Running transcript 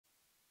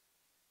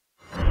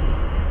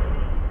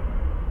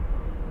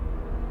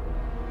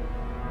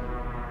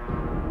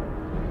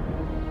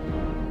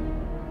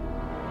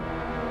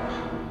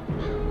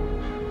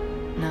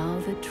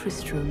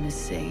Tristram is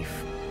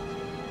safe.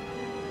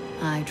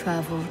 I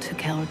travel to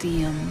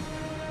Chaldeum,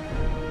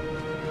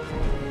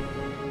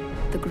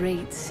 the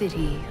great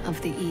city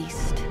of the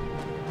East.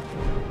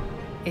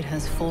 It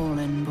has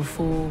fallen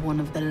before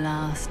one of the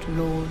last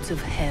lords of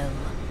Hell,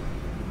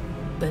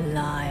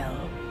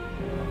 Belial.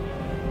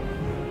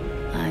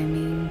 I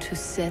mean to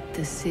set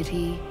the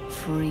city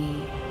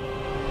free.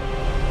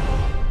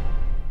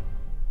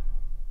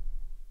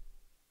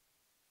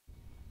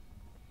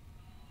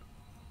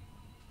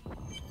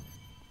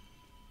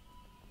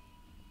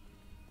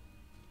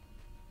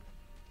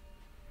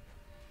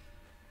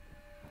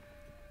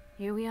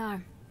 Here we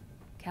are.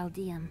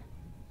 Chaldeum,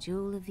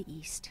 Jewel of the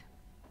East.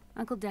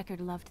 Uncle Deckard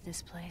loved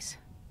this place.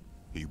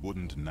 He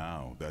wouldn't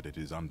now that it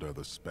is under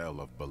the spell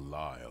of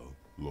Belial,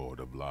 Lord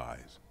of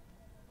Lies.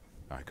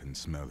 I can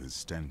smell his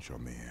stench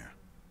on the air.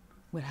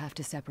 We'll have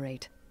to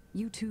separate.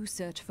 You two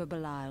search for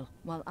Belial,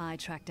 while I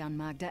track down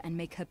Magda and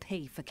make her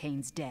pay for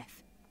Kane's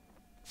death.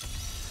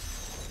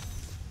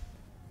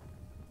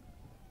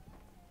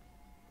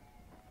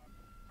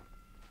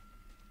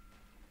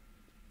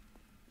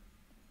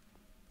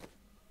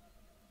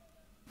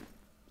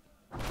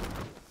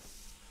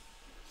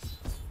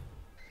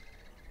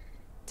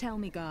 Tell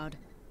me, guard,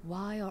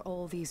 why are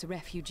all these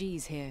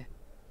refugees here?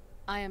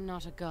 I am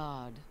not a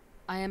guard.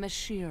 I am a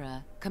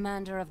Shira,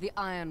 commander of the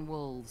Iron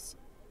Wolves.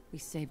 We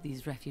saved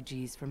these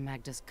refugees from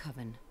Magda's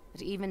coven,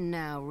 that even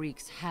now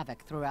wreaks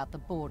havoc throughout the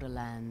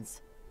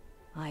borderlands.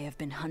 I have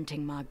been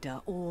hunting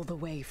Magda all the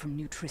way from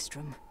New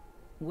Tristram.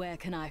 Where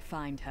can I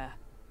find her?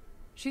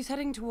 She's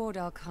heading toward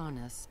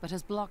Alcarnus, but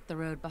has blocked the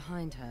road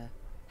behind her.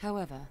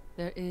 However,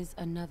 there is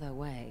another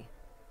way.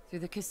 Through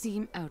the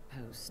Kasim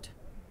outpost.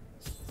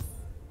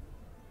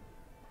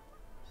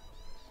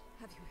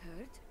 Have you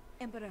heard?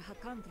 Emperor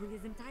Hakan threw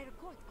his entire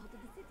court out of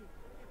the city.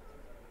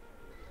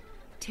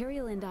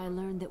 Tyrael and I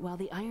learned that while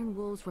the Iron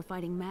Wolves were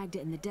fighting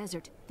Magda in the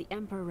desert, the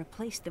Emperor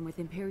replaced them with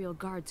Imperial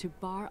guards who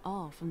bar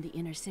all from the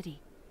inner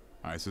city.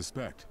 I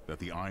suspect that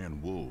the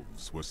Iron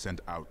Wolves were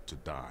sent out to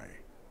die.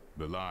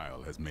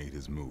 Belial has made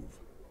his move.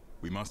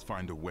 We must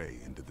find a way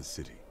into the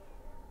city.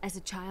 As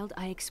a child,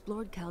 I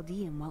explored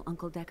Chaldeum while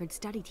Uncle Deckard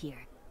studied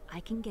here. I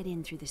can get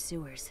in through the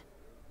sewers.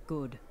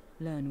 Good.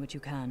 Learn what you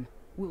can.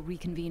 We'll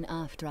reconvene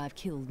after I've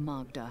killed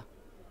Magda.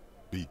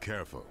 Be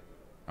careful.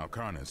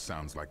 Alcarnus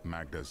sounds like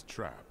Magda's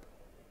trap.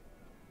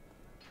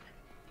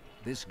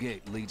 This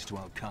gate leads to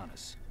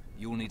Alcarnus.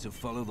 You'll need to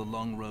follow the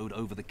long road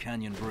over the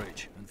canyon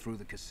bridge and through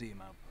the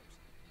Kasim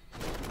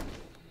outpost.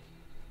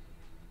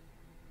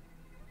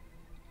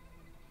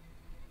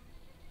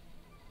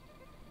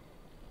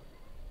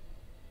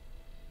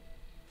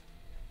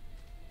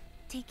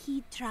 Take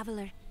heed,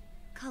 traveler.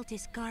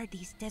 Cultists guard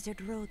these desert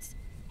roads,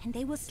 and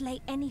they will slay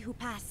any who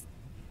pass.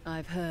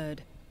 I've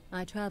heard.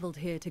 I traveled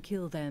here to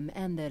kill them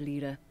and their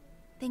leader.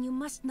 Then you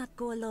must not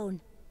go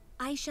alone.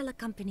 I shall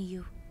accompany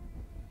you.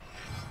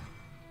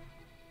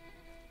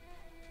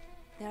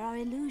 There are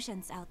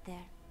illusions out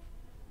there.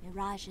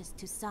 Mirages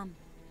to some.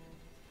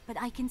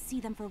 But I can see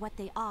them for what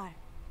they are.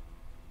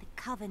 The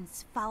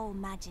Coven's foul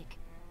magic.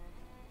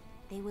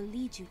 They will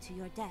lead you to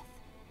your death.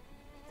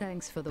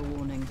 Thanks for the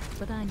warning,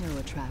 but I know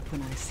a trap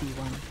when I see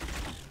one.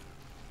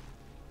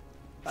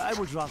 I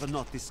would rather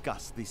not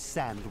discuss the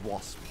sand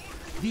wasp.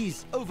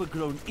 These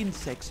overgrown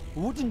insects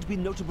wouldn't be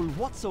notable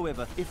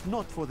whatsoever if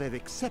not for their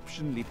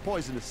exceptionally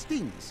poisonous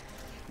stings,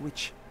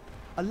 which,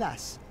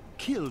 alas,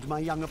 killed my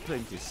young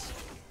apprentice.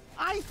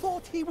 I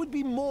thought he would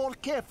be more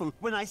careful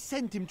when I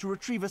sent him to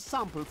retrieve a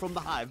sample from the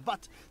hive,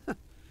 but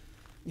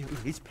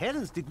his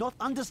parents did not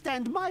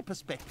understand my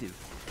perspective.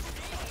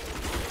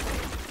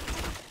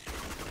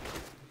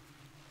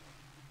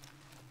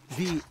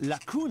 The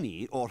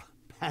Lacuni, or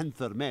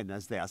Panther Men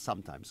as they are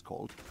sometimes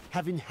called,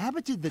 have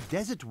inhabited the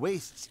desert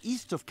wastes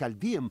east of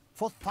Chaldeum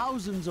for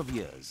thousands of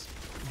years.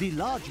 The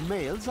large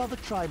males are the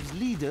tribe's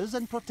leaders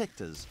and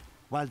protectors,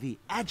 while the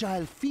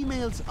agile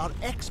females are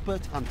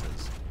expert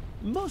hunters.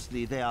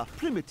 Mostly they are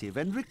primitive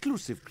and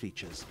reclusive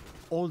creatures,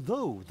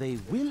 although they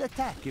will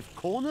attack if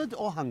cornered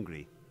or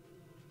hungry.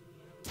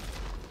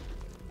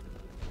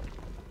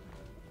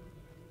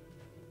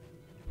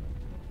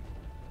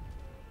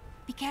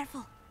 Be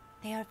careful.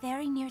 They are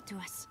very near to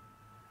us.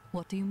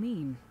 What do you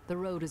mean? The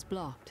road is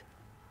blocked.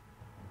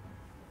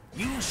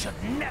 You should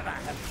never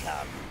have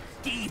come.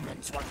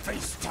 Demons will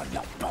feast on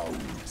your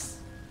bones.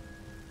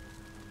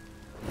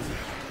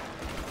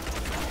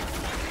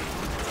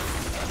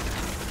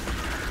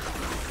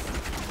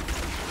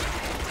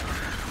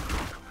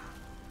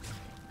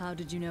 How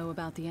did you know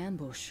about the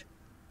ambush?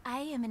 I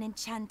am an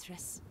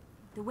enchantress.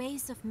 The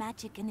ways of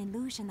magic and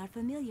illusion are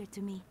familiar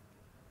to me.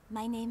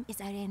 My name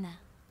is Arena.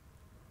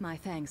 My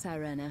thanks,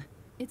 Irena.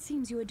 It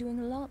seems you are doing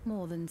a lot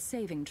more than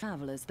saving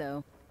travelers,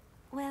 though.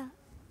 Well,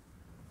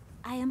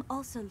 I am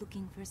also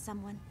looking for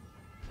someone.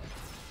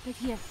 But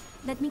here,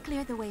 let me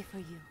clear the way for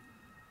you.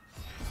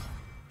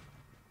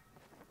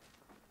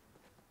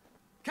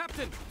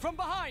 Captain, from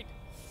behind!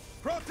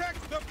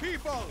 Protect the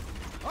people!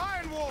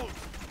 Iron Wolves!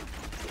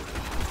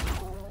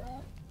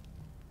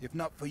 If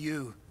not for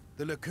you,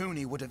 the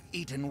Lacuni would have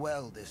eaten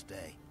well this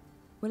day.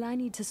 Will I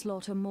need to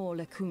slaughter more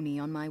Lakuni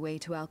on my way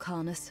to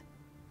Alcarnus?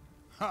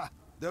 Ha!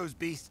 Those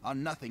beasts are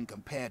nothing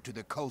compared to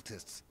the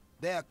cultists.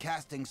 They're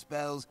casting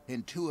spells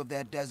in 2 of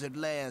their desert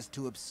lairs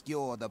to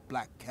obscure the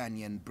Black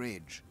Canyon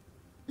Bridge.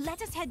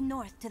 Let us head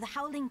north to the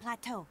Howling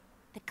Plateau.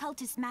 The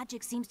cultist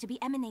magic seems to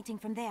be emanating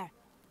from there.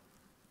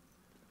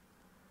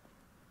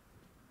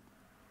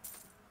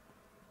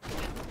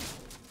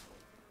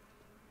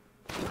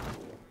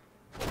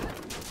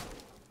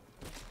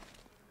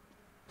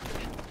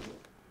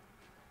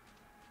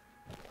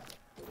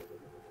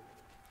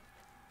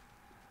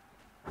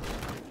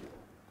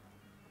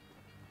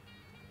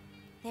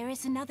 There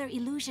is another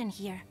illusion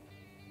here.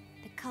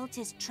 The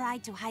cultists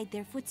tried to hide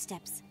their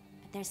footsteps,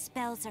 but their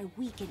spells are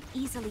weak and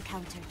easily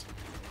countered.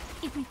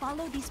 If we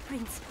follow these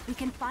prints, we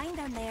can find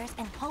their lairs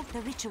and halt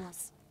the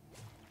rituals.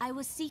 I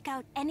will seek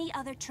out any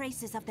other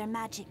traces of their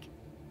magic.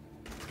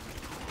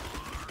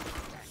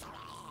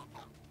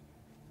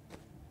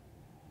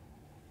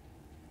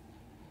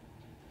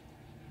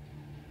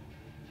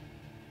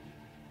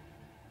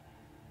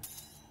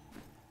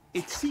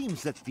 It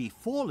seems that the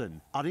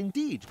Fallen are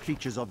indeed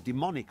creatures of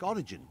demonic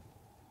origin.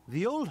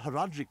 The old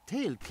Herodric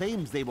tale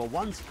claims they were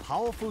once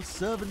powerful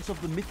servants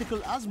of the mythical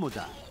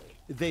Asmodai.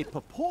 They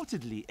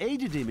purportedly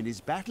aided him in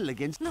his battle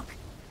against... Look!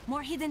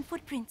 More hidden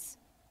footprints.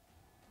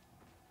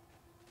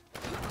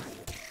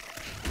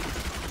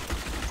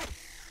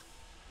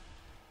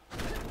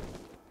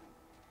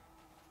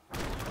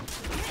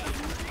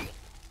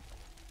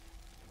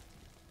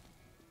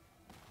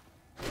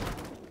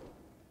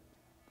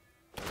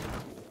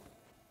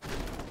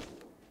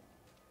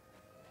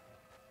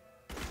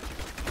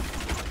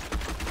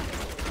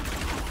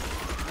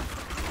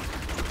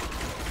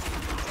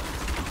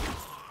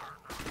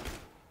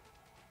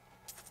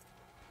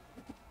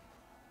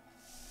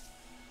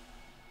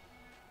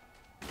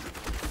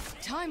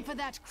 Time for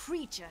that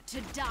creature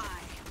to die.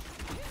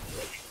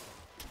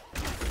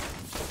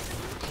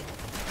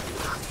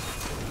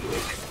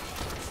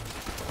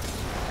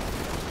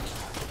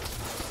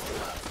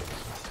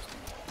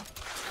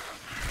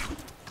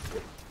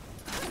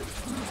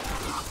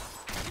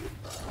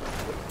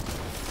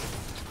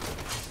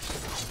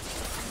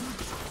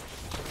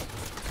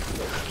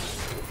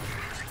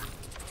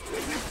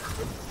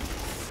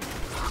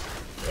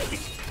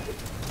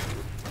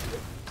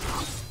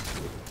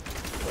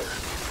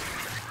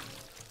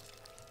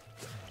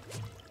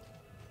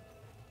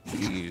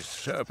 These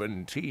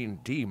serpentine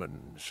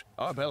demons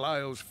are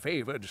Belial's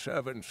favored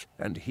servants,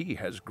 and he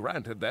has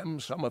granted them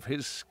some of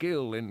his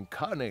skill in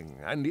cunning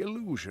and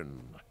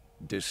illusion.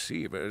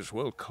 Deceivers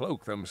will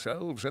cloak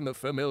themselves in the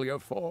familiar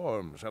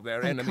forms of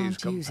their enemies'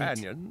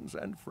 companions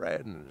and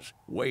friends,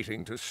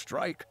 waiting to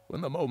strike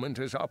when the moment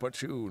is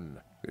opportune.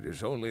 It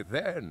is only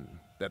then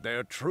that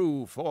their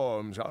true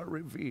forms are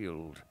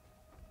revealed.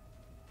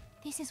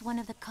 This is one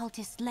of the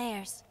cultist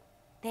lairs.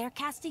 They are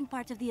casting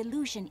part of the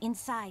illusion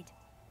inside.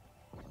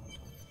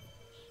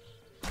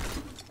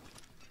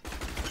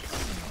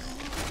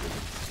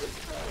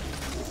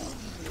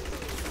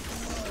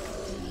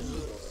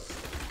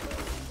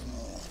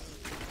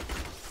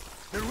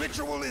 The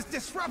ritual is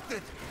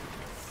disrupted!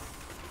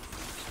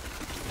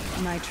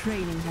 My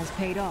training has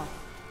paid off.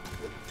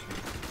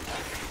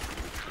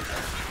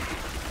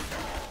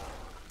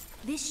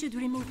 This should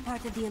remove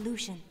part of the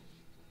illusion.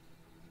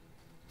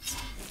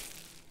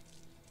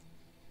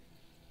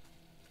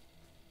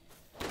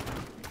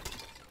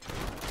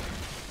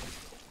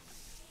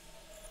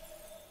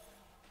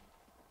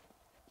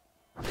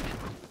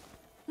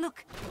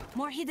 Look!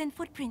 More hidden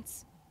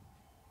footprints.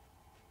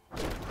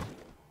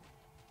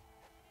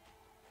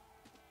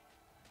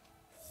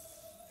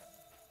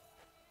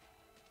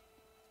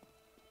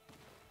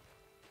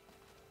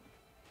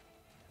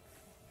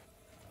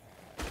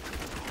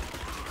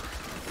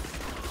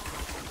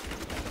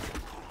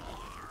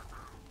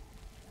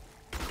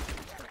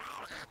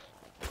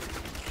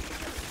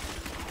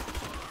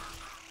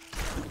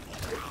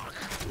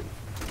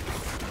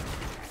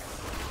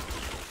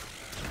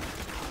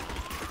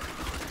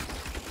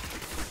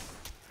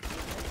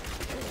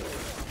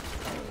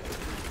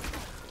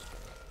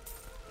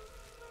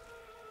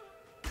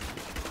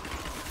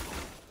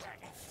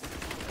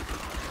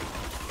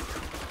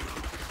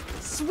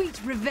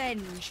 Sweet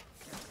revenge!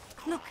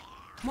 Look!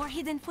 More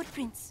hidden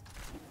footprints.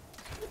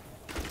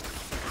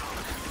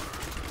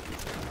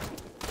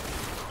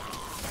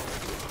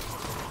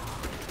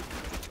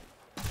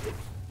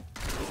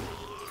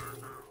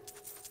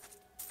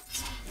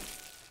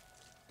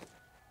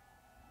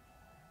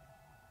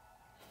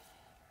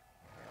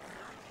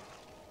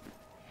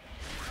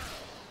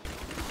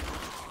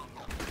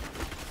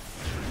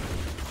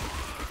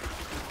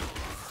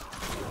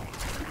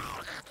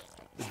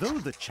 Though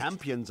the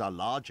champions are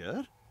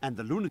larger, and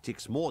the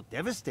lunatics more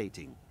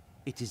devastating,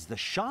 it is the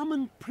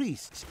shaman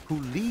priests who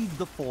lead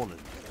the Fallen.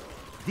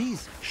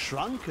 These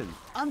shrunken,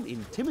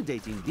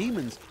 unintimidating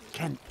demons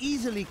can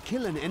easily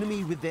kill an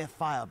enemy with their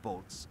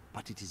firebolts,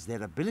 but it is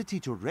their ability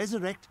to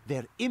resurrect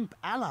their imp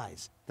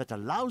allies that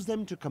allows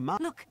them to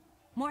command... Look!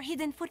 More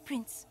hidden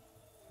footprints.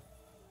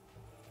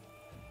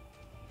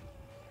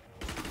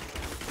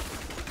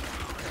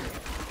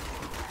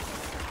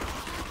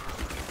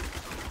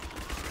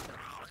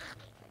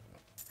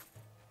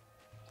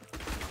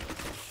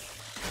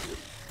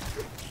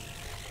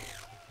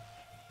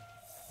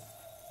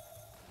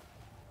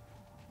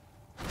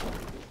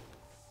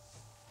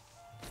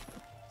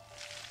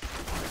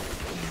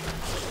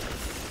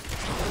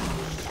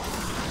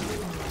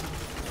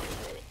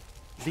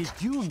 The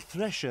Dune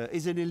Thresher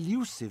is an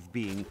elusive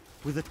being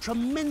with a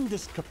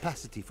tremendous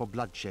capacity for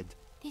bloodshed.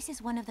 This is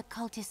one of the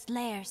cultist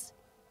lairs.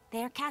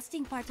 They are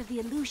casting part of the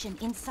illusion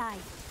inside.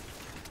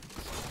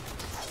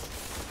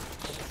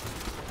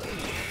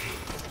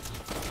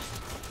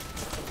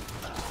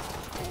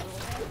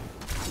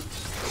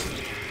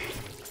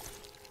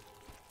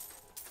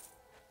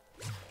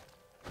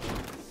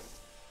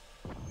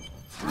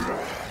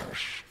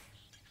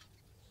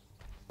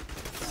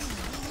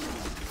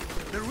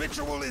 The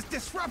ritual is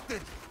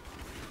disrupted!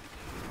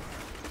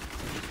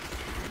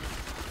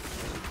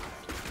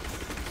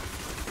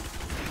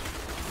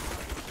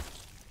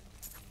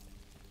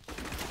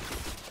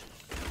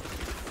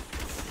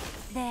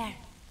 There.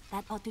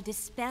 That ought to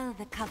dispel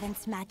the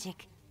Coven's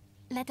magic.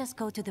 Let us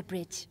go to the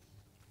bridge.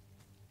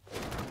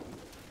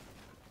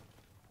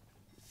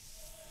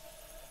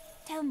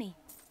 Tell me,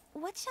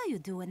 what shall you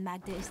do when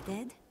Magda is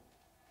dead?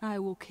 I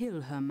will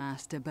kill her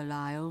master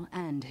Belial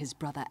and his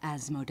brother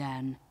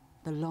Asmodan.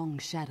 The long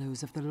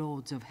shadows of the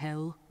Lords of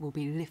Hell will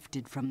be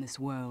lifted from this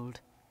world.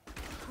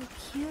 How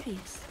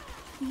curious.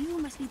 You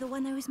must be the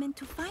one I was meant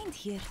to find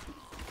here.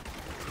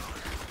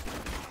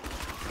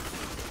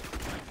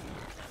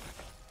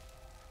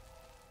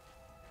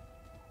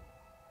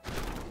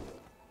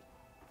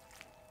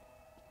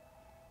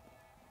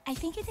 I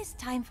think it is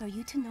time for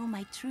you to know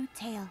my true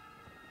tale.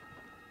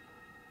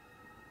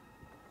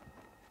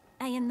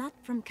 I am not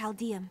from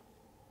Chaldeum.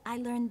 I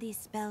learned these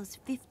spells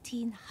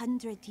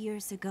 1,500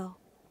 years ago.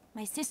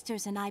 My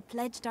sisters and I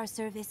pledged our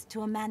service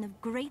to a man of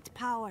great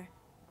power.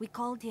 We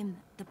called him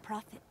the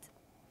Prophet.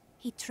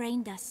 He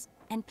trained us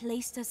and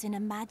placed us in a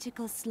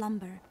magical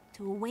slumber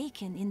to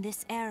awaken in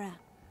this era.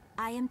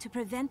 I am to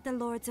prevent the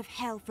Lords of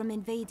Hell from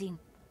invading.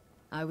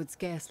 I would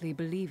scarcely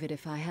believe it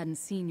if I hadn't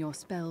seen your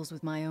spells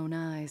with my own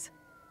eyes.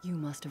 You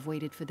must have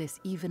waited for this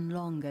even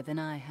longer than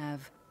I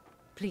have.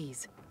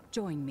 Please,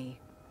 join me.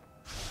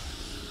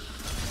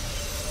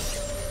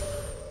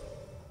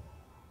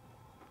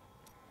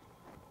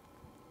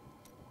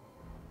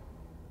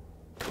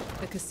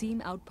 The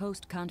Qasim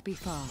outpost can't be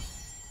far.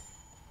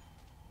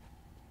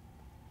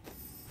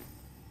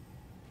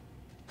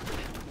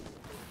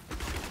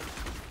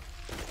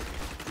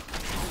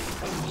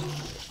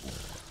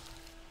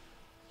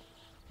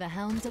 The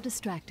hounds are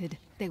distracted.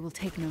 They will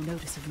take no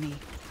notice of me.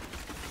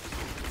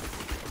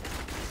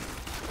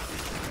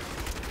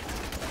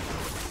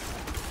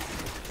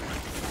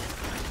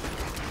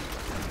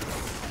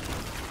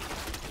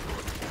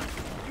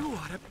 You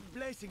are a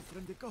blessing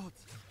from the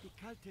gods. The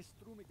cultists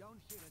threw me down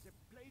here as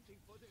a plaything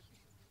for them.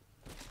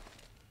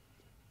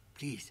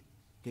 Please,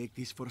 take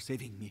this for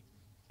saving me.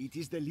 It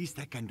is the least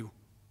I can do.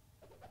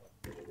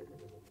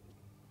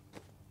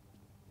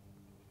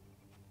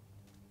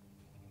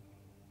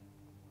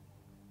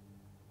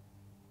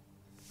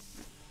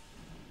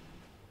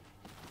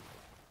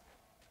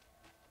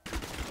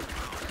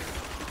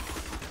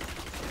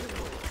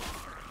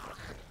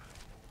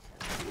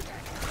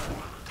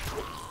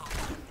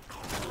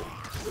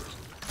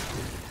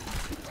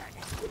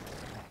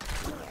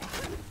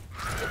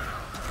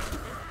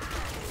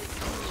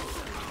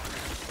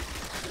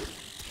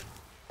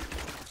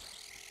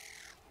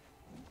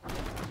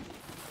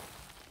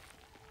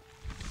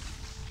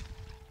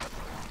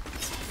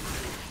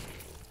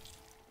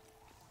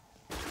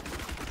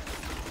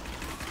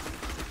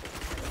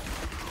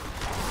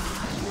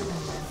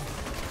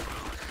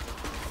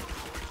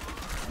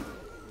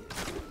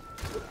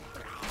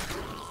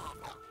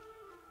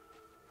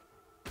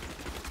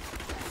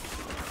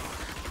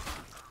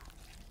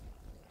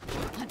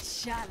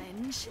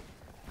 Challenge.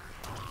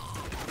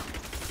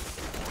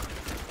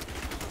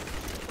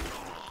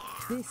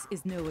 This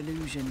is no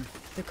illusion.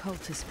 The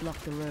cultists block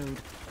the road.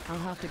 I'll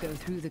have to go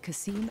through the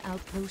Qasim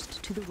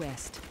outpost to the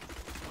west.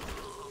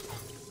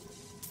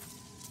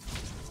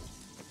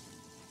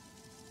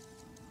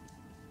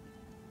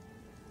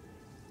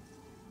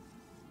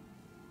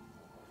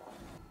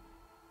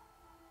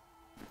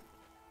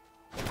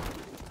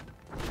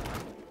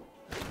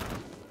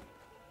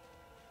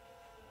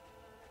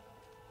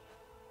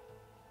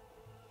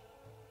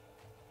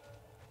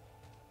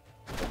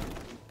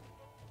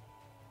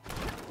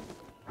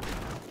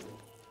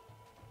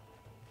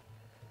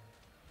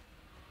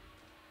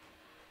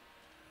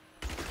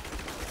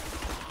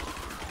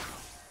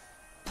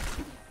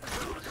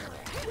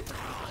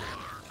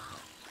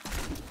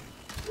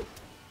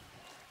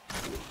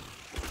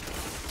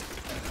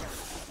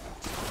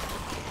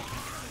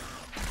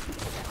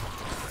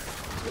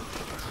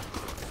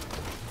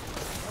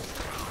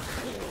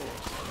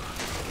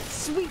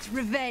 Sweet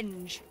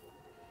revenge!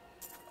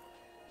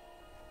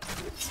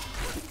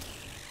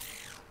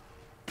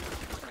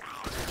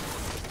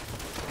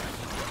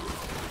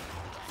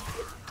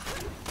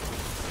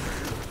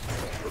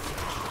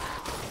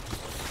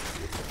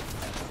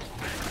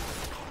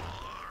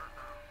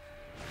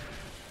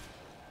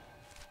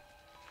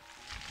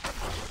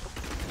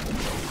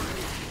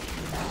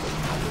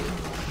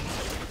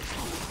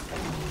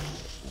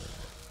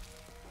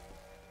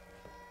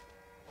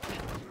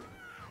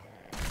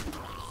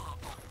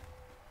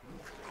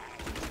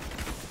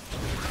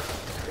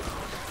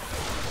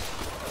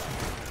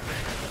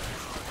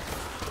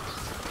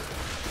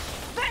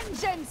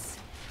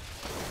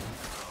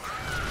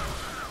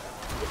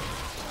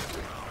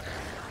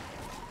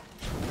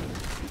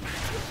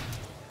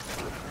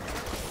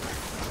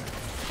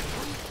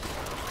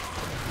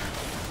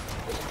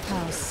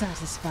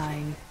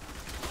 satisfying.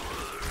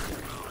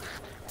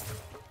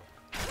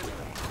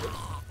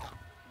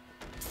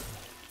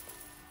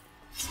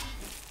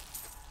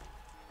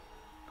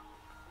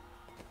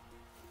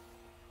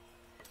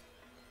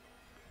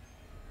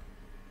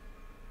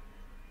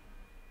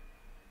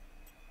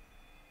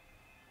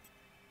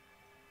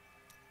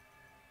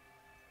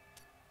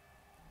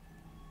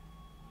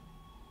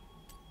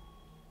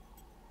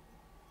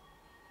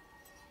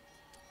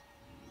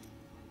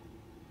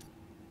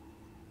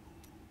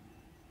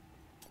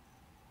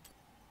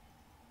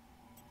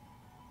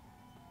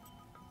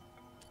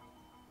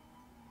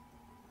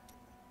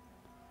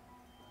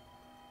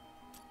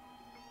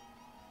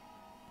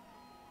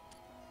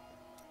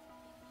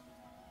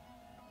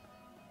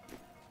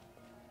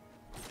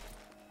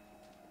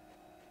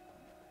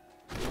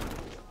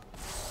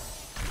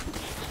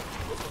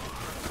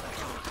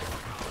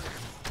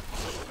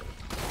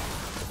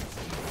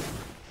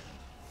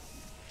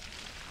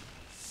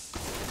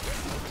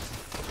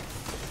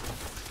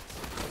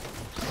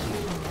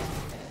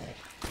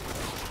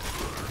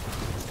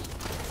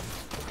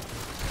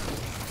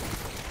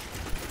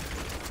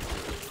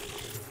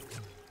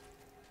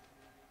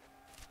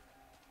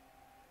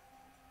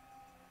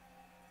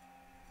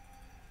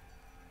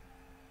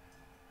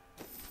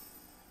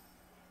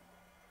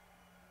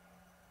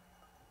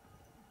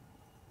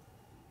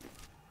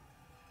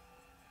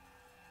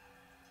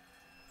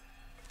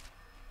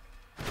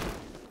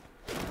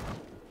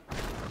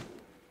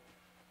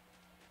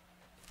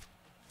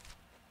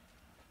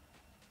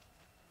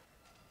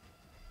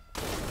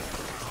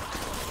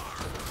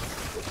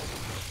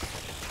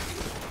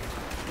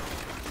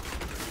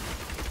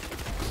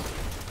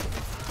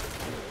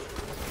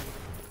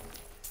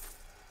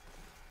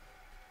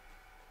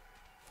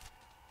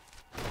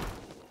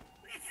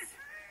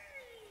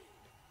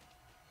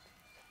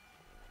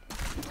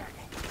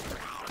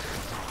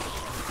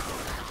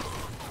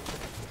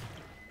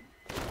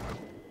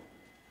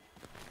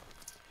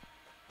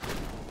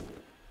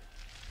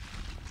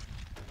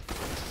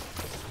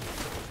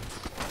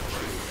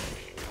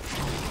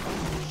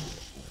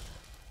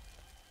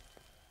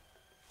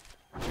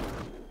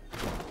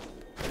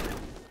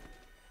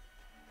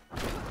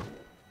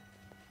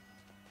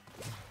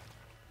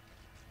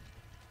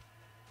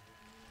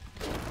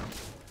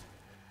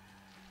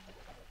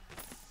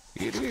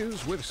 It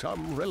is with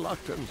some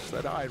reluctance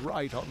that I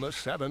write on the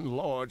 7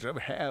 Lords of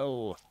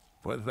Hell,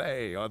 for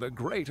they are the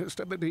greatest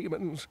of the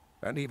demons,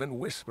 and even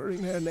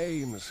whispering their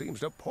names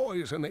seems to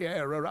poison the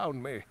air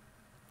around me.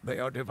 They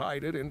are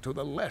divided into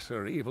the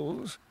lesser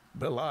evils,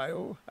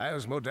 Belial,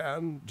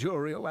 Asmodan,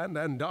 Juriel, and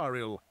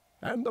Andariel,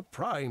 and the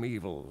prime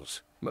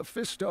evils,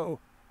 Mephisto,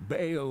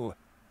 Baal,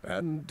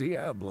 and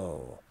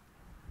Diablo.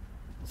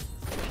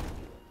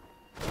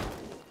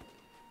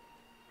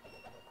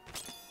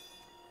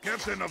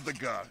 Captain of the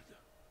Guard,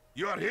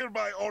 you are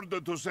hereby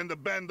ordered to send a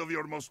band of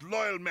your most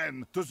loyal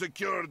men to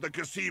secure the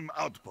Qasim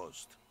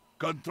outpost.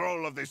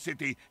 Control of the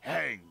city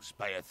hangs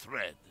by a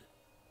thread.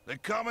 The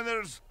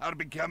commoners are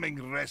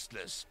becoming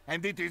restless,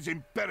 and it is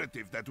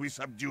imperative that we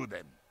subdue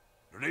them.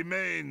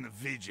 Remain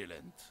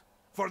vigilant,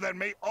 for there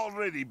may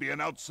already be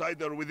an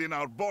outsider within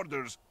our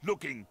borders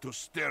looking to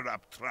stir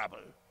up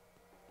trouble.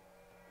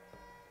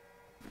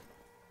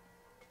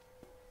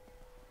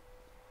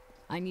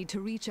 I need to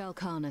reach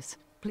Alcarnus.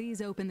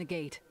 Please open the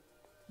gate.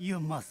 You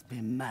must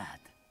be mad.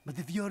 But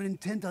if you're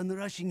intent on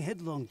rushing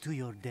headlong to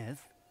your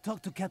death,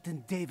 talk to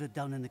Captain David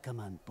down in the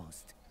command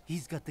post.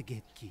 He's got the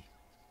gate key.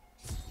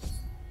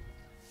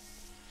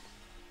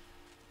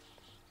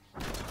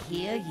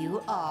 Here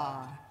you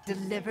are,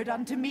 delivered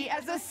unto me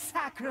as a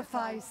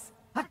sacrifice.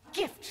 A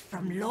gift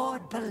from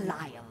Lord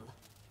Belial.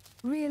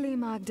 Really,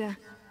 Magda?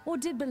 Or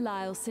did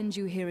Belial send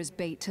you here as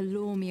bait to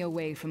lure me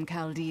away from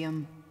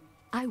Caldeum?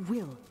 I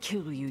will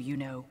kill you, you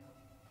know.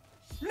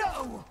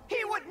 No!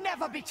 He would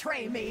never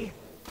betray me!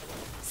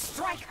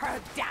 Strike her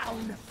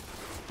down!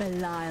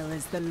 Belial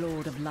is the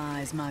Lord of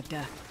Lies,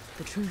 Magda.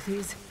 The truth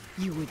is,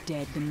 you were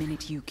dead the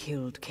minute you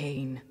killed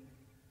Cain.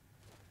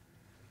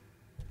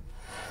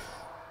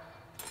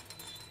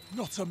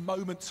 Not a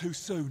moment too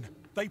soon.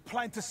 They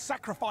plan to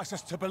sacrifice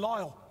us to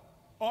Belial.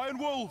 Iron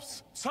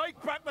Wolves,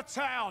 take back the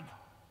town!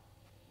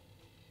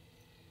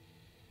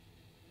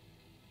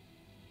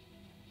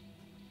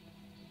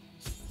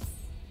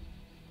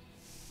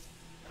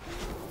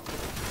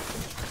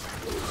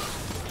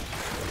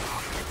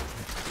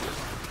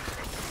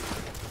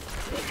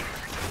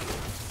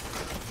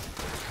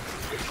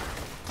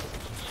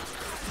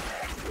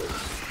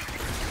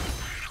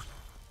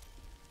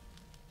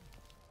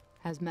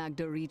 Has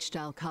Magda reached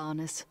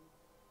Alcarnus?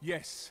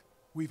 Yes.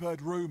 We've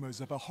heard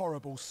rumors of a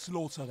horrible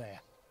slaughter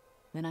there.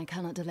 Then I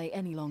cannot delay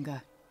any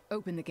longer.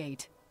 Open the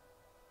gate.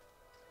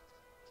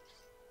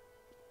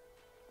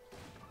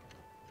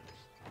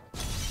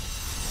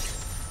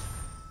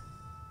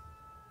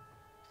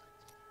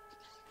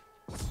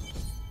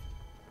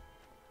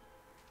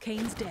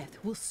 Cain's death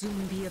will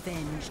soon be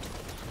avenged.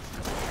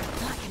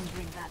 I can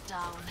bring that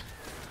down.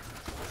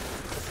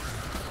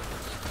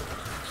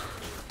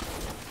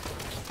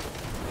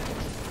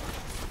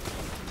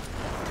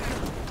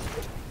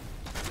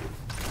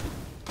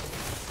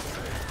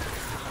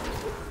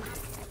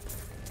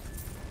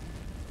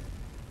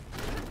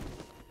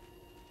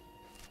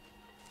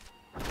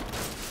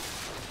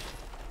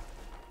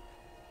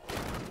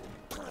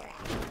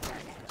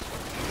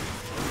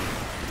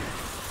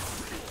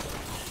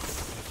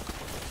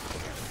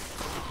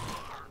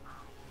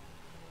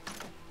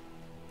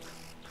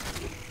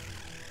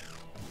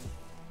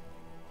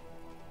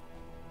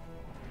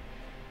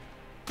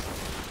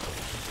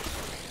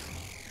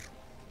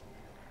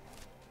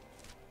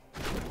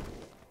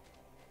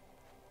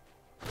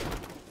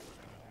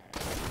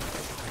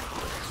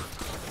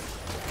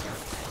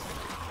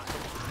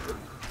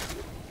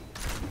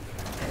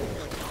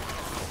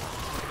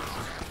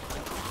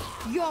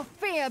 Your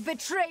fear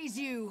betrays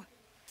you!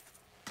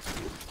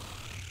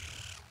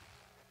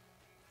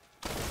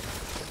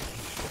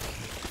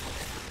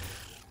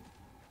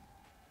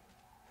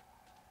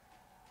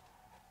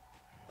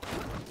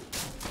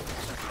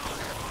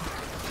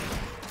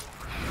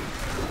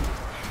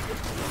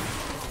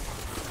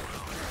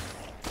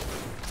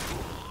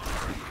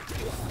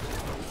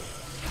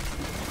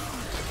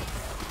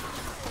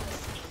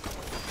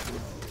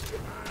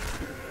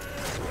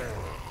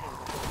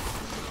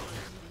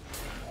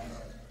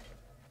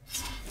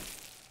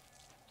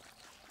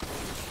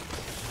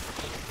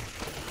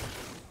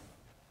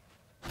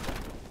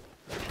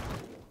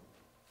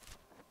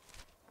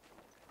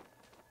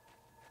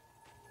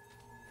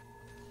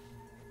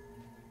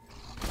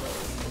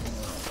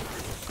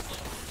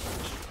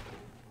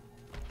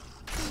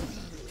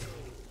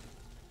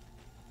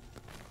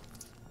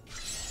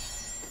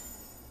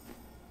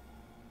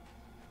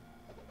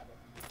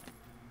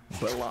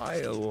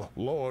 Belial,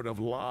 Lord of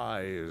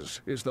Lies,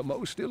 is the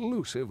most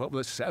elusive of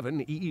the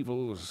 7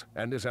 evils,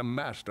 and is a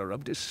master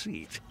of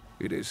deceit.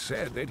 It is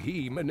said that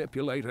he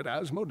manipulated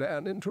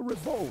Asmodan into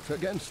revolt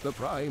against the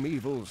Prime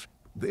Evils.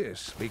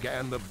 This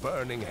began the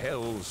Burning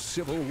Hell's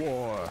civil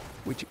war,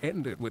 which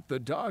ended with the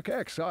dark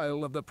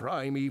exile of the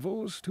Prime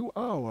Evils to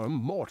our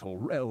mortal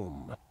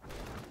realm.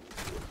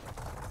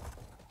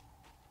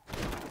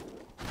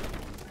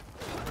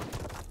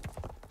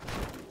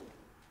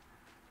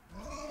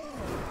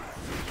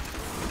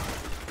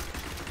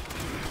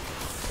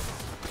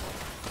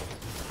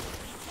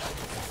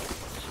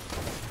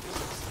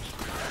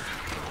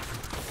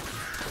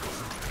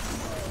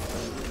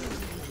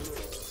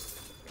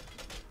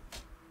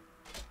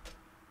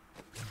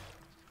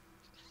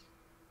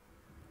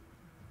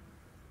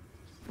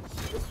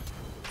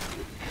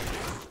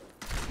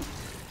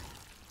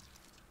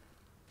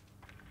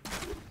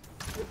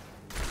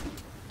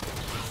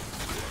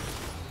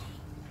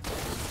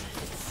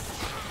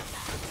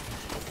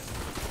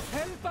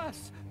 Help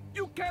us!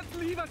 You can't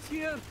leave us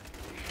here!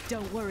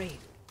 Don't worry.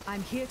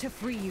 I'm here to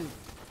free you.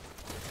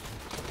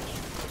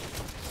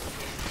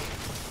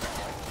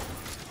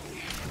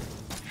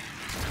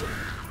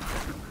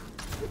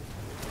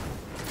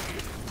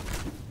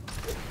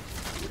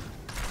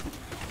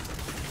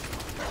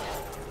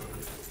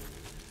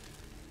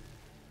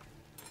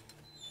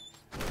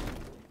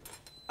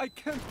 I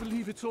can't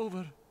believe it's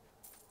over.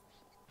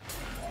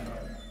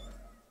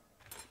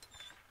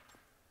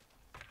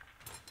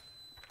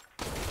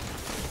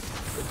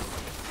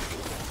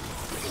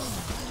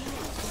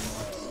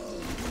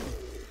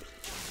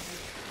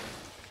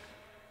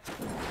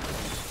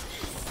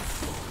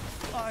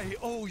 I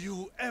owe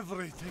you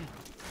everything.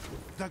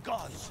 The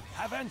gods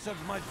have answered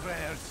my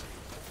prayers.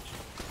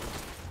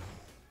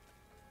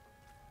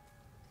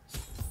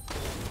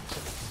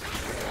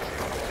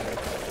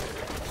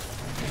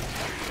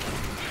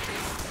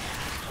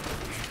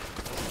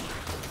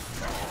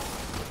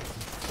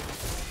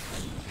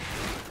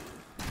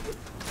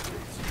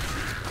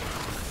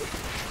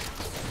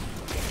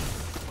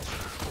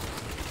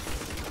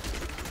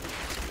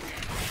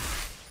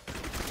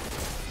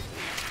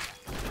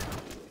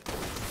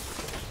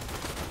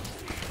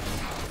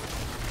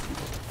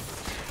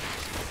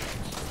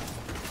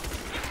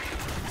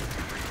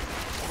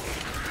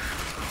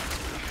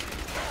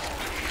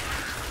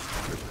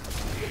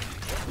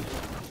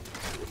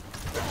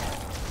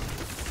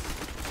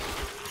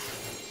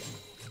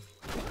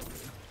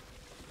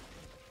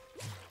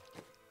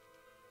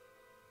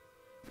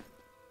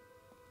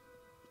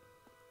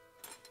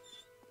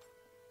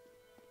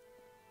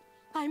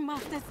 I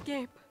must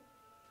escape.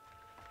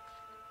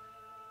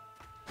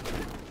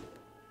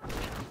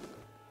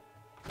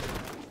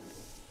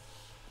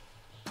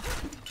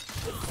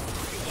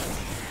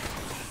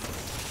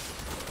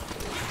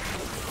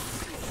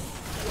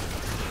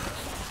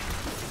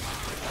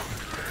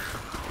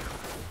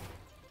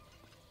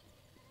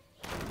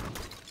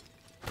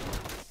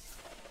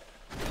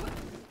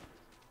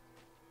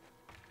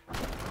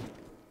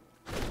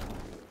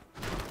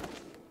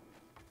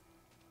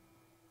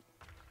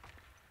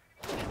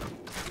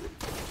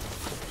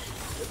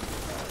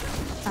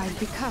 I've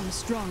become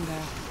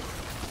stronger.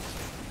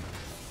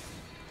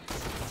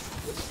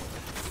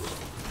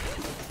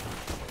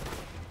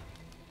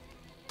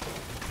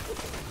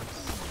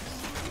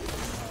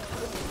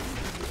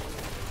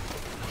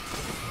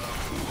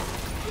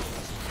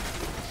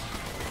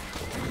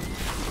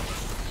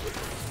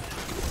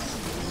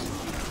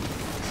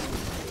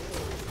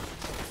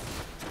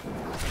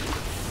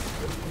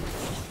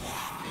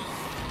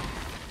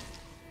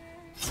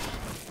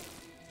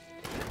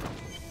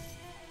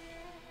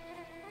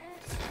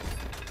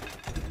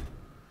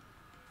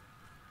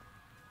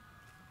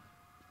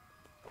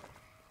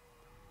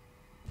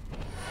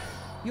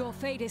 Your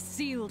fate is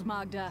sealed,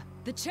 Magda.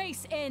 The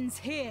chase ends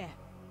here.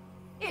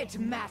 It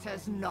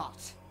matters not.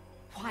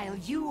 While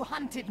you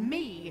hunted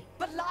me,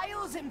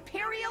 Belial's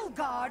Imperial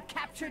Guard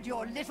captured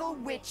your little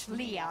witch,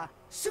 Leah.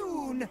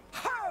 Soon,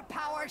 her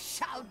power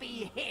shall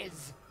be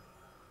his.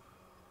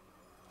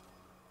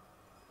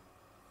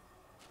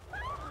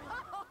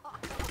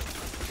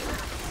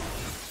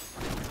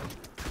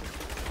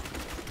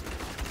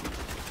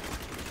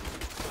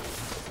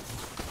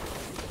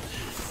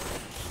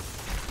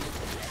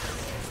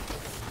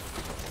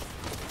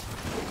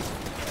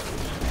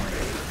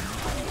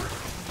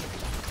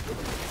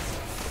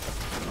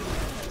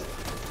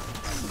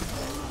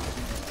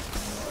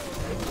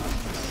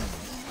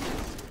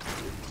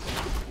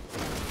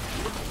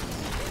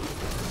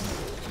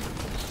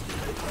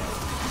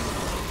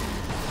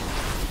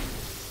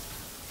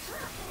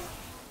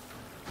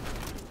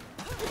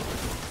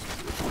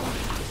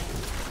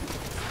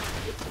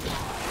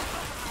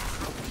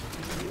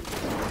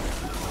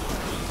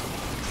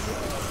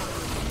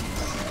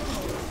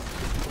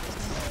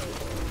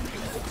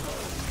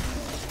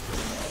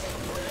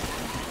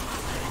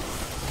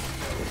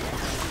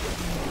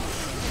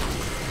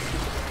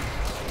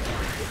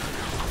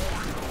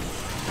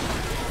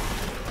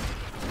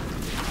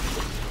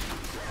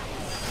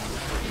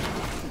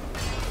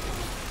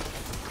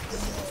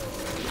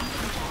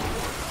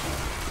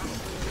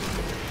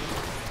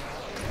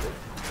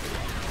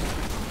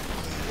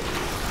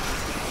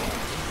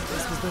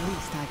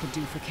 I could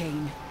do for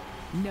Cain.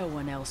 No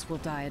one else will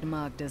die at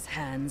Magda's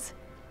hands.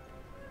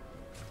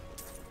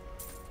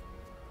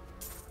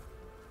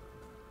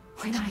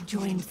 When I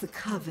joined the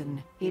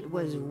Coven, it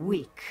was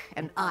weak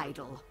and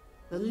idle.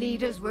 The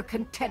leaders were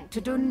content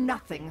to do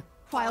nothing,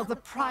 while the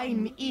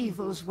prime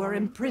evils were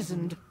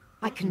imprisoned.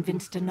 I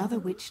convinced another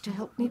witch to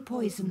help me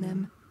poison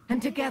them,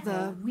 and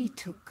together we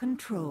took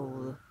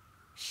control.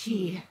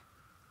 She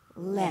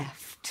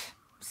left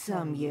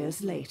some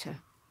years later,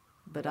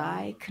 but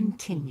I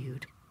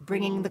continued,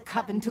 bringing the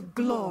Coven to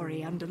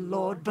glory under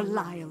Lord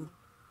Belial.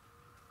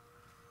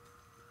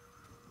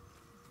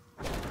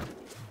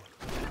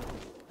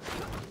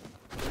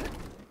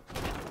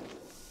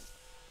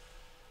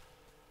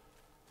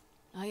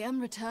 I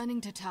am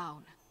returning to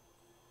town.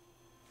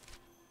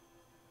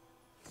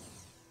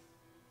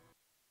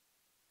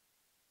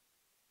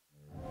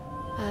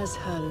 As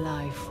her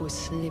life was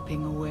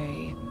slipping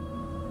away,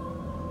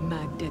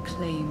 Magda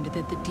claimed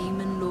that the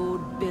demon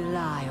lord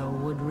Belial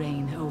would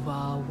reign over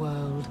our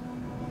world.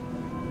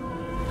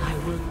 I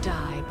will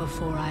die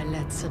before I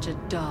let such a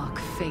dark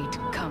fate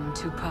come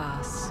to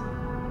pass.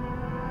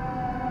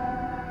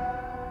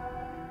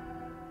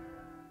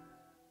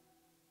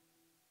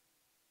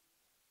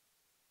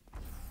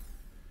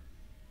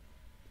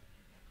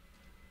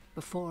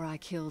 Before I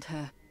killed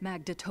her,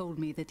 Magda told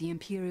me that the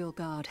Imperial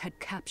Guard had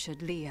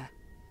captured Leah.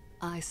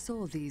 I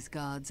saw these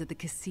guards at the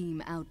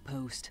Kasim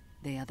outpost.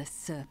 They are the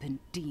serpent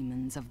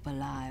demons of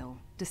Belial,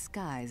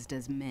 disguised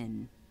as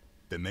men.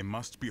 Then they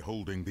must be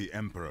holding the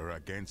Emperor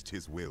against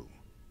his will.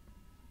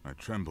 I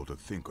tremble to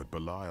think what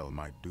Belial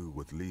might do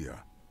with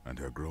Leah and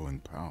her growing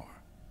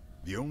power.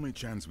 The only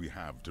chance we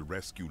have to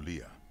rescue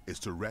Leah is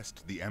to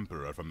wrest the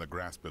Emperor from the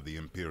grasp of the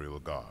Imperial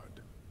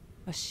Guard.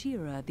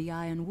 Ashira, the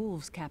Iron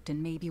Wolves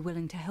captain, may be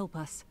willing to help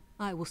us.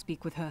 I will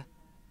speak with her.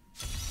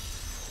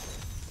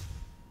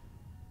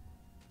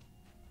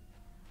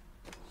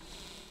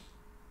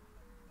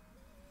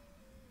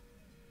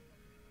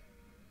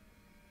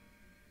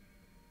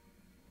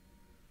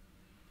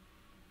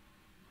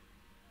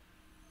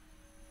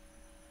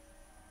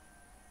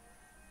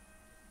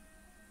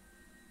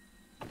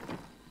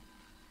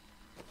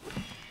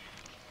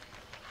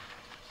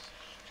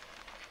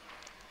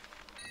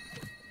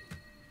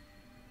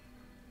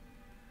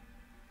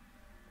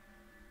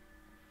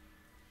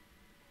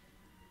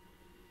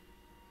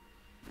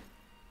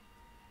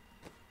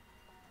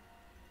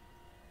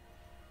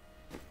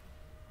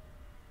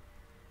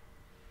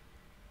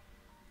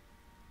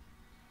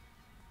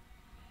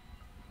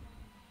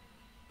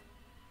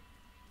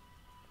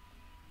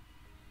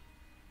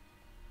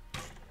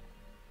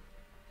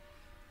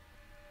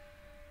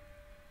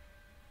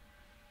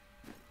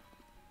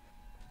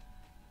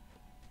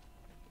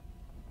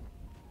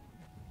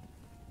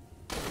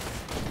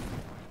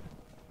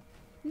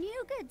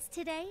 New goods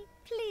today.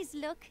 Please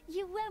look,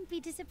 you won't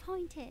be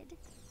disappointed.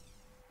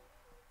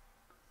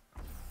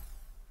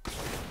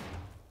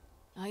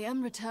 I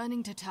am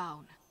returning to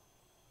town.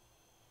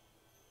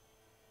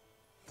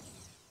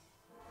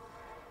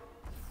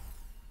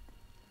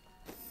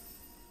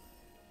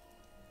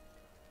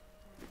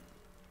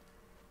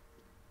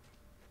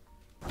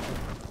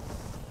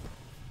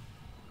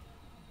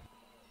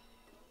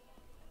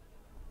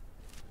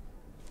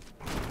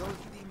 Those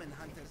demon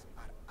hunters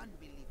are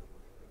unbelievable.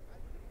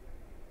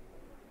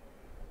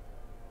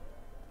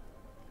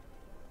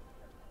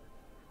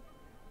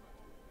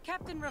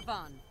 Captain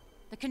Ravan,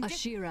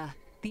 Ashira,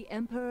 the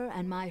Emperor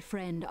and my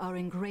friend are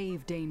in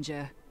grave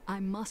danger. I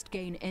must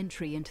gain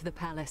entry into the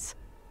palace.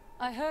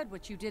 I heard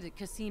what you did at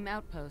Kasim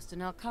Outpost in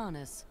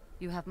Alcanis.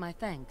 You have my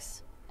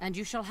thanks, and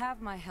you shall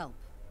have my help.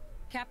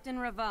 Captain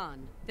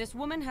Ravan, this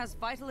woman has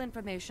vital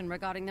information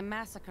regarding the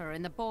massacre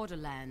in the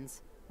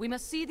Borderlands. We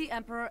must see the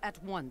Emperor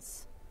at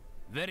once.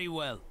 Very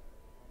well,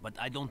 but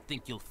I don't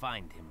think you'll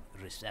find him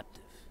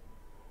receptive.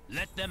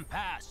 Let them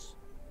pass!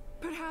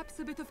 Perhaps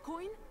a bit of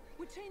coin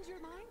would change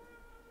your mind?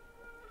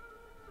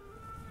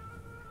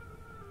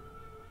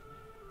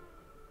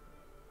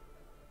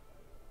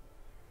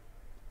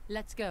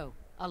 Let's go.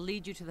 I'll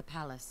lead you to the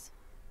palace.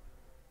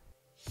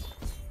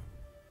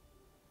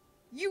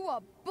 You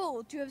are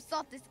bold to have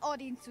sought this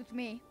audience with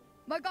me.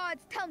 My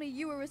guards tell me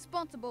you were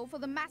responsible for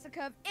the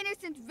massacre of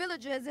innocent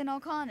villagers in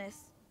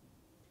Alcanis.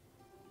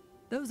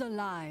 Those are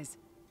lies.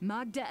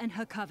 Magda and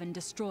her coven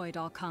destroyed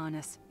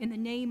Alcanis in the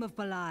name of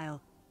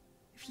Belial.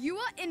 If you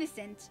are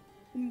innocent,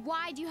 then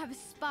why do you have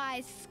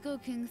spies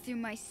skulking through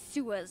my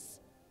sewers?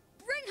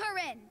 Bring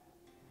her in!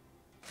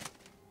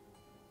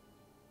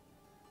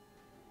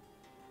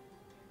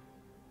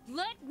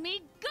 Let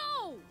me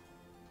go!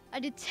 I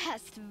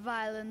detest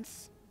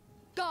violence.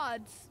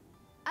 Guards,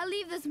 I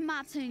leave this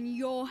matter in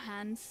your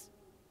hands.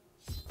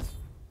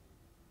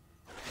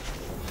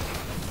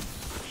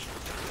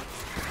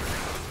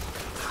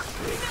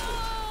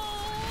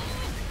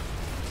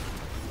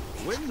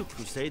 When the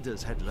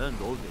Crusaders had learned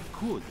all they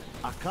could,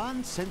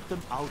 Akan sent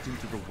them out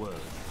into the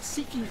world,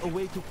 seeking a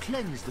way to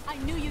cleanse the... I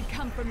knew you'd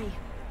come for me.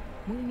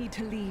 We need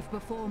to leave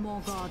before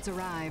more guards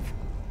arrive.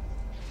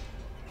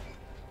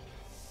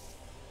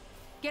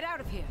 Get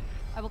out of here.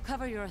 I will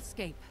cover your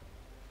escape.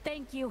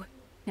 Thank you.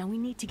 Now we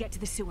need to get to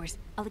the sewers.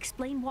 I'll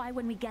explain why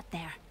when we get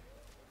there.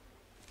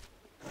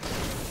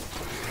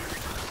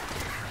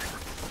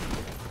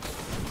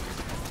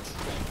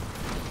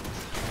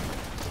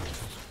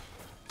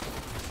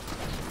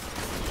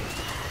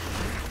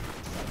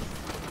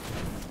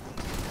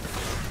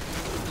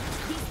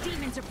 These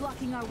demons are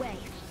blocking our way.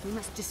 We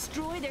must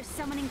destroy their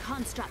summoning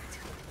construct.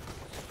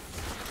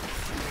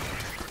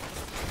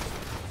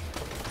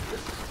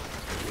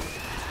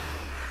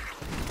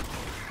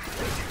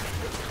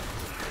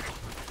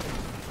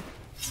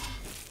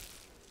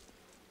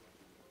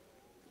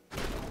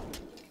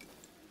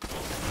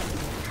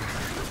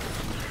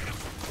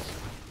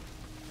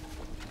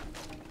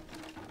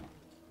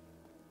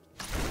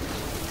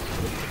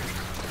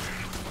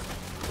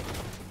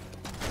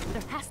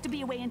 There has to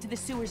be a way into the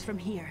sewers from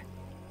here.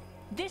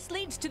 This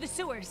leads to the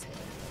sewers.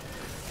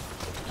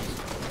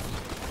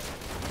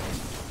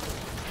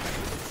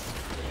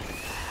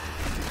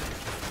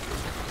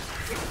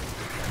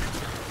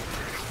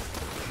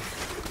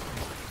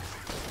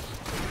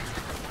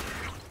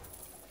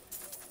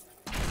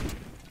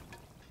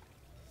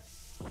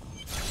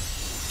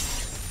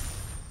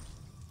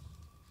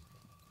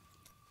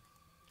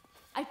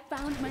 I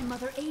found my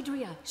mother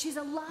Adria. She's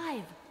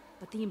alive.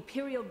 But the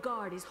Imperial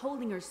Guard is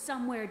holding her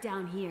somewhere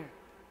down here.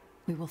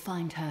 We will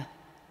find her.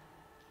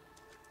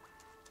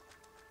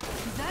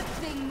 That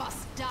thing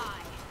must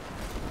die.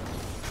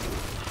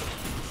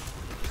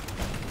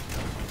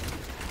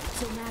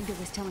 So Magda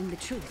was telling the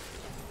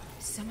truth.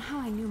 Somehow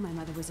I knew my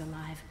mother was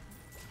alive.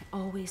 I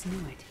always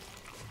knew it.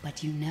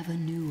 But you never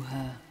knew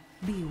her.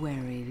 Be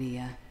wary,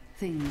 Leah.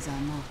 Things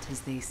are not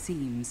as they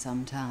seem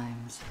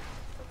sometimes.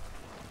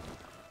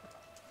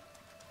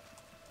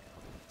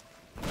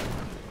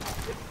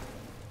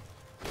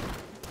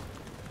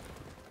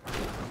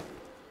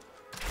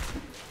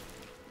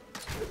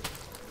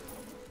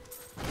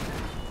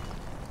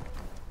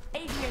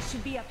 Adria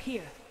should be up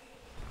here.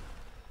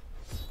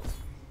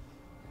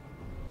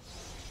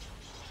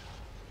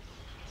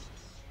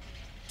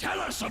 Tell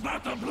us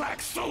about the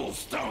Black Soul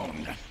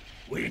Stone!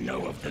 We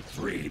know of the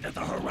three that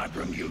the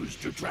Horadrim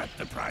used to trap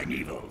the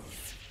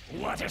Primevals.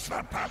 What is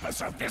the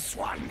purpose of this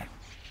one?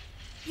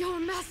 Your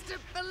master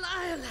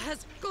Belial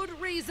has good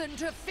reason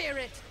to fear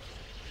it.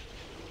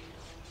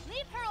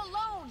 Leave her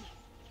alone!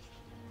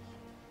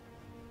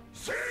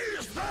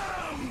 Seize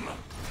them!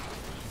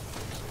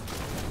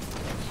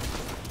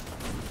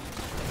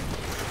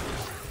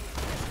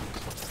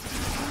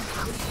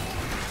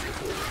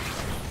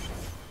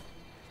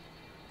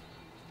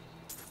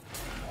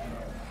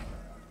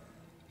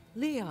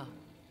 Leah,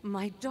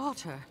 my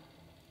daughter.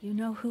 You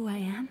know who I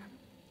am?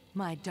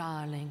 My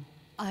darling,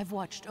 I've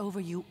watched over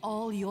you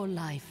all your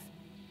life,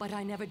 but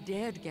I never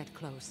dared get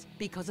close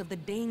because of the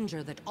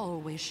danger that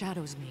always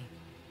shadows me.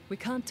 We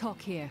can't talk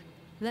here.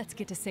 Let's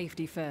get to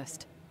safety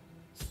first.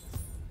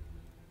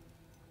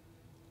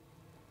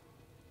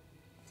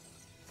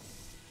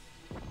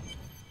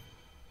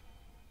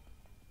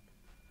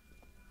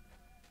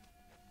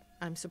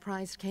 I'm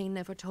surprised Cain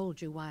never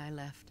told you why I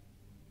left.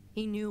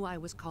 He knew I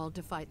was called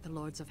to fight the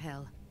Lords of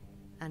Hell,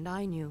 and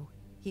I knew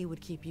he would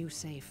keep you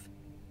safe.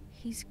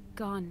 He's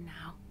gone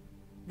now.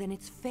 Then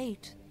it's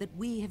fate that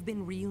we have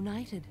been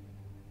reunited.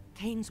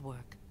 Cain's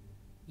work,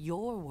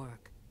 your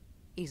work,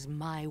 is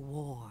my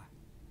war.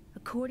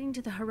 According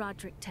to the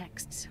Horadric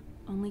texts,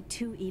 only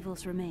two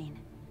evils remain.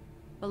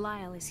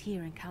 Belial is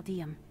here in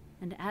Chaldeum,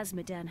 and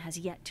Azmodan has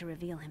yet to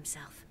reveal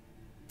himself.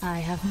 I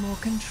have more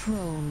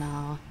control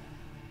now.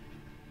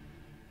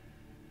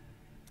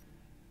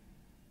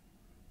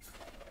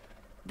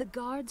 The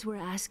guards were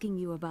asking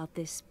you about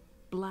this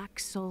Black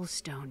Soul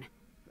Stone.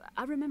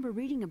 I remember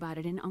reading about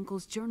it in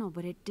Uncle's journal,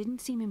 but it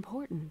didn't seem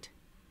important.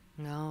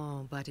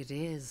 No, but it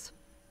is.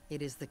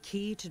 It is the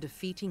key to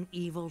defeating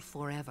evil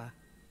forever.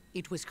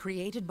 It was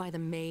created by the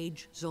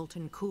mage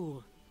Zoltan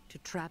Kuhl to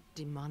trap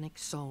demonic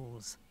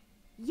souls.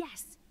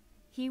 Yes!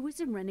 He was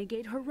a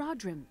renegade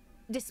Horadrim,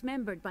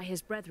 dismembered by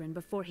his brethren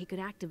before he could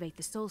activate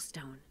the Soul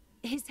Stone.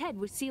 His head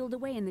was sealed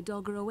away in the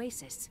Dulgar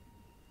Oasis.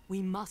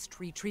 We must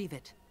retrieve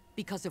it.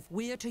 Because if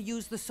we're to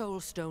use the Soul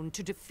Stone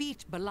to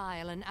defeat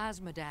Belial and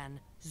Azmodan,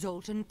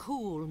 Zoltan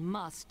Kuhl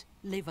must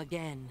live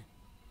again.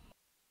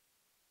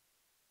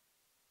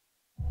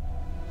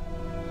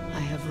 I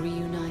have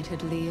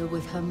reunited Leah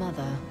with her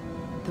mother,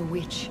 the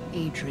witch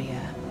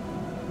Adria.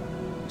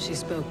 She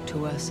spoke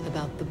to us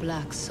about the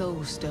Black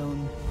Soul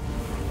Stone,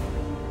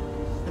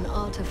 an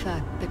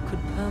artifact that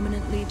could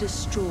permanently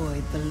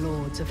destroy the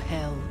Lords of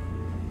Hell.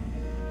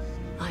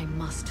 I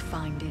must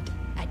find it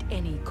at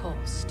any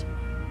cost.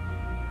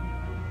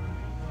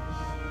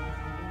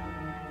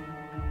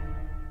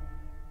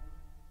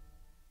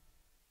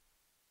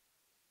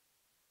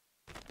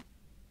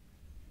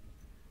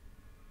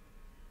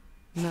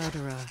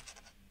 Murderer,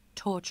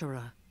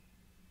 torturer,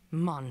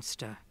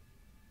 monster.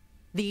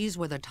 These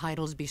were the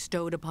titles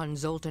bestowed upon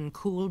Zoltan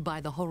Kuhl by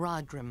the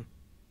Horadrim.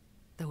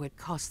 Though it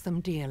cost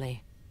them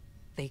dearly,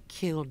 they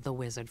killed the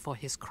wizard for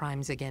his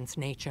crimes against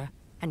nature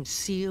and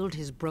sealed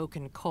his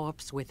broken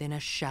corpse within a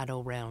shadow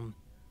realm.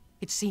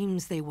 It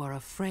seems they were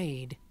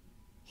afraid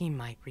he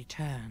might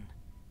return.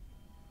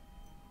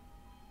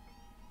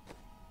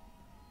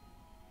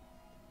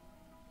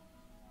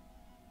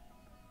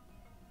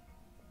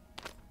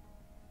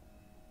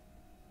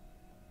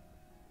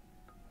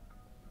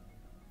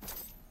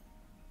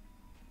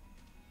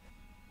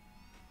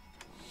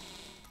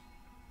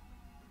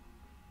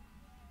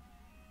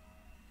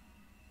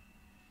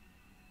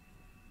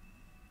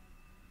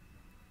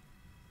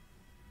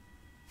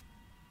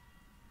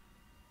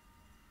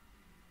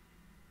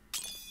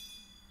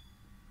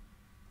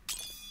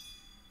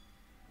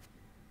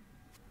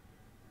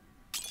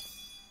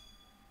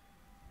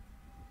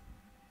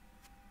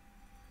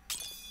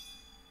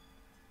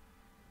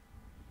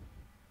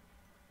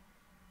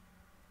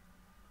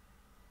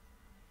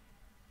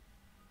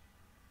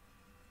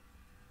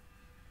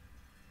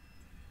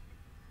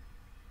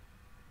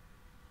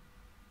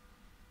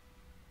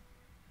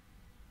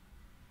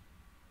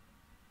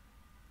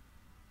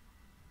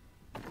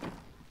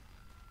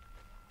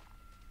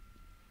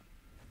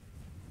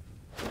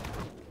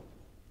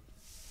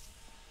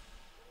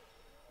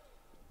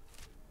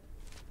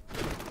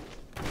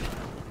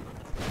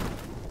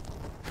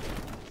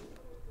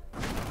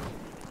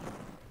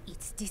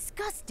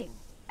 Disgusting.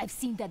 I've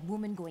seen that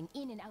woman going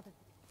in and out of...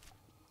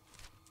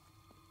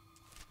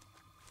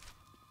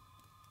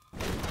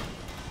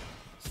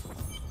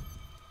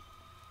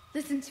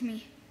 Listen to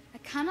me. I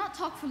cannot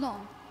talk for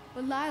long,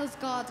 but Lyle's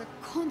guards are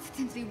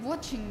constantly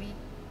watching me.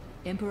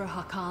 Emperor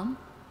Hakam?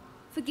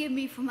 Forgive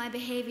me for my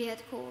behavior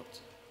at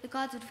court. The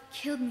gods would have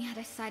killed me had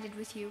I sided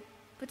with you,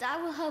 but I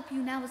will help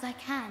you now as I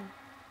can.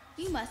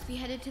 You must be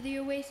headed to the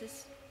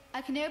oasis.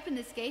 I can open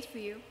this gate for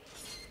you.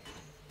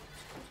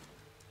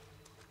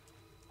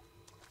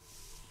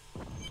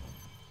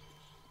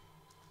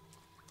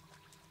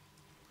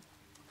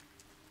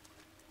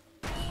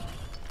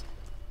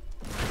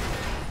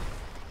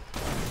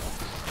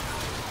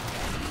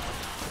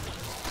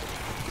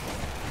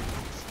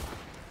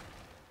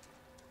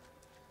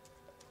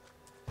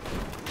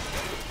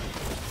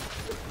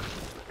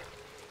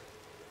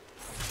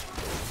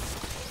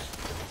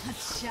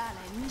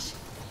 challenge.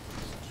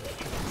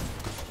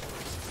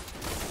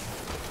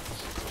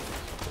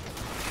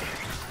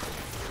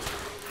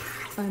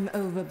 I'm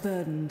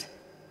overburdened.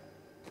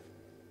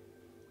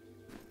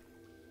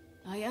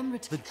 I am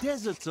The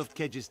deserts of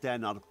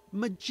Kyrgyzstan are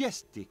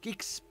majestic,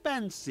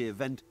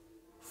 expansive, and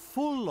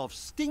full of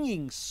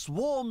stinging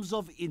swarms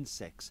of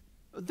insects.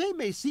 They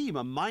may seem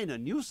a minor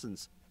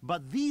nuisance,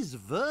 but these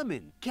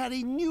vermin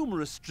carry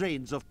numerous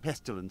strains of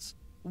pestilence.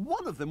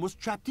 One of them was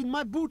trapped in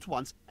my boot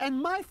once,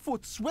 and my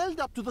foot swelled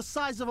up to the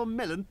size of a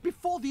melon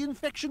before the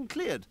infection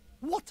cleared.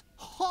 What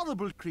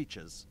horrible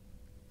creatures!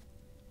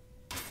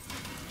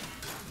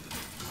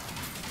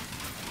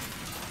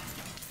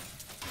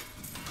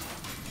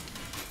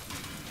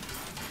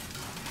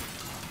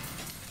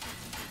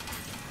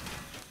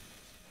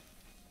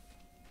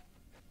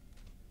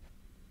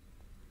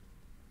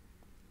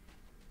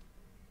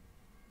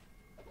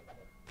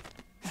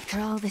 After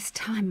all this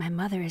time, my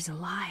mother is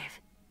alive.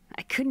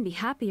 I couldn't be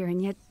happier,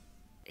 and yet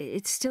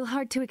it's still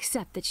hard to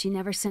accept that she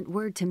never sent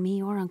word to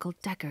me or Uncle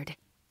Deckard.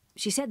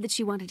 She said that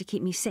she wanted to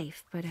keep me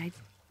safe, but I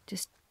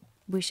just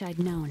wish I'd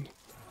known.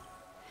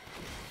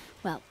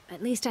 Well,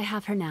 at least I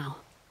have her now.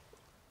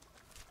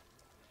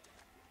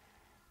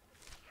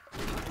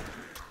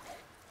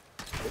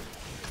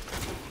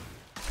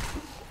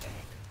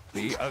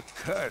 The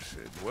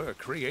Accursed were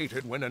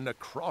created when a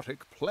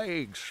necrotic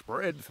plague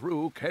spread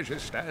through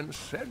Kyrgyzstan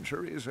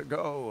centuries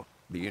ago.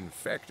 The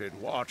infected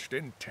watched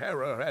in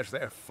terror as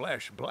their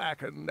flesh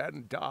blackened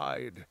and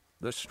died.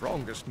 The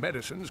strongest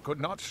medicines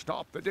could not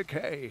stop the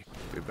decay.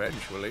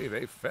 Eventually,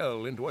 they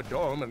fell into a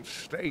dormant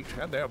state,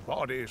 and their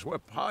bodies were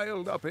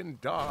piled up in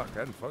dark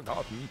and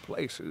forgotten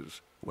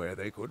places where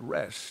they could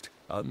rest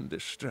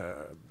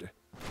undisturbed.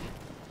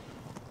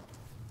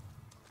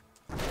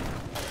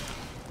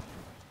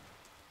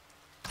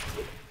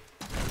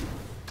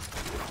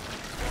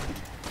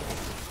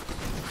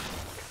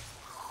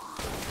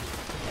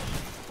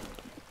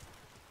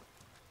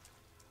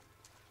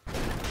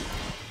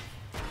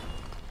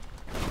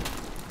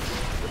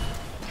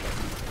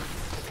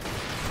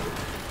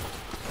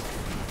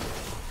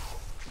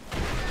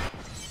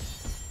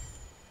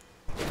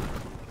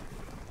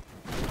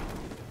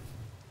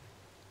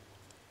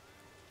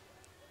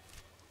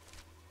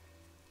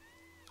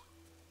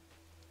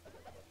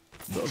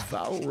 The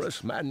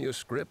Valrus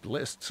manuscript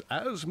lists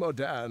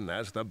Asmodan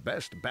as the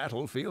best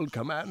battlefield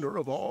commander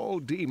of all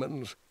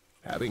demons,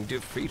 having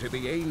defeated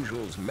the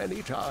angels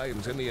many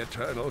times in the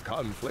eternal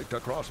conflict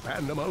across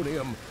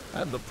Pandemonium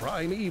and the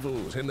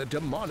primevals in the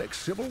demonic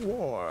civil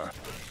war.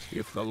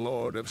 If the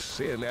Lord of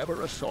Sin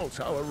ever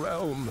assaults our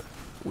realm,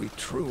 we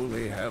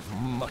truly have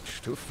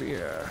much to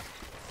fear.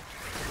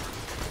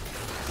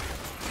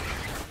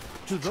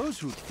 To those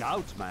who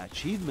doubt my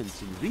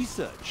achievements in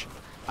research,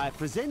 I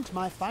present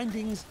my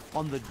findings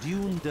on the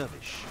Dune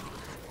Dervish.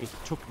 It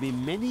took me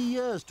many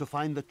years to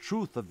find the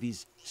truth of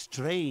these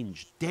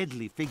strange,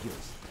 deadly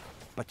figures.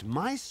 but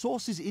my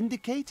sources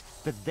indicate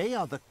that they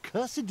are the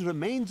cursed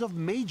remains of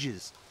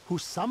mages who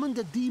summoned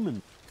a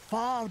demon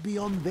far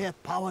beyond their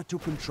power to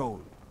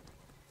control.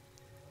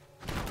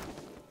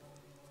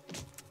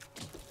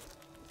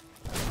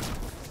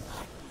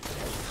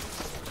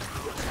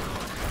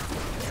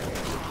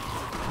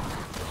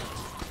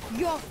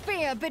 Your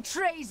fear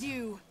betrays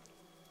you!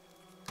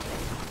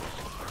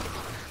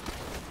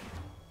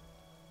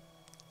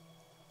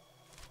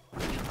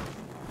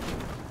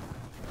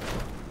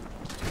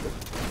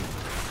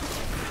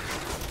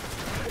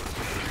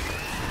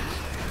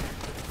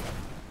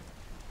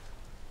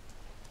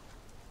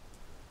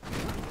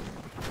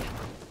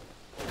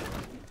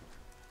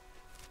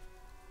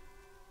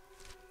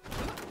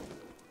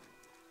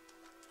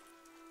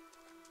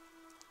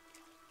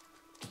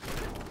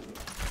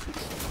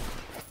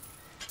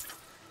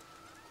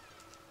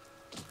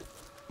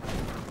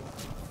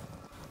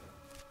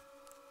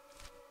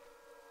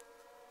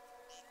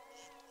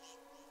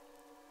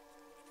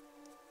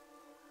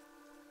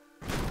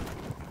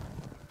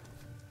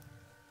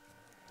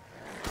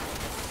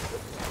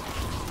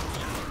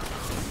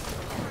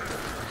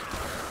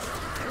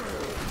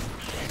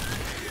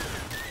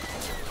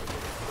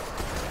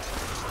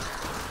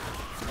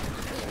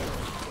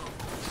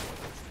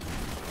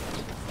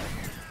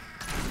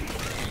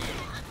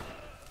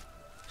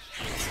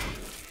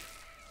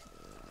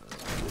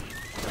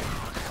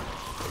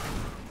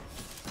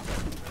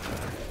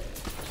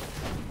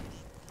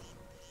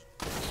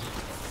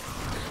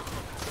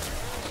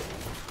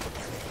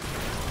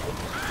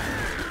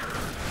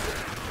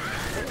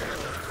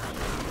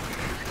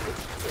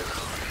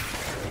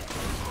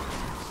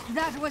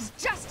 That was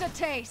just a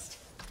taste!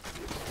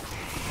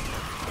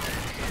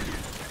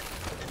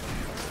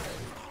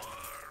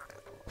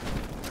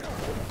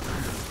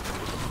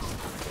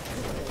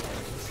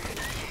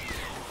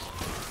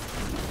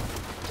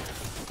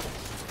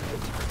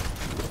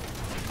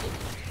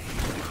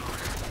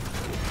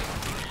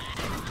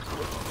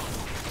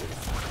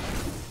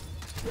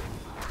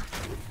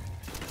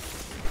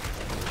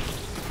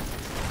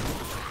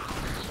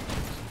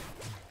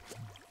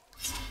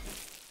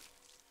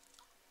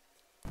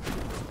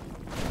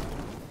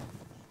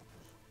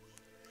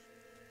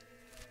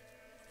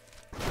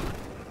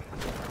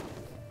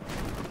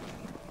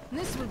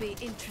 This will be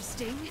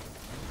interesting.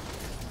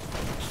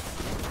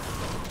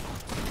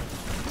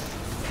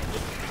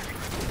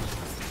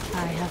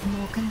 I have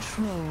more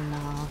control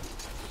now.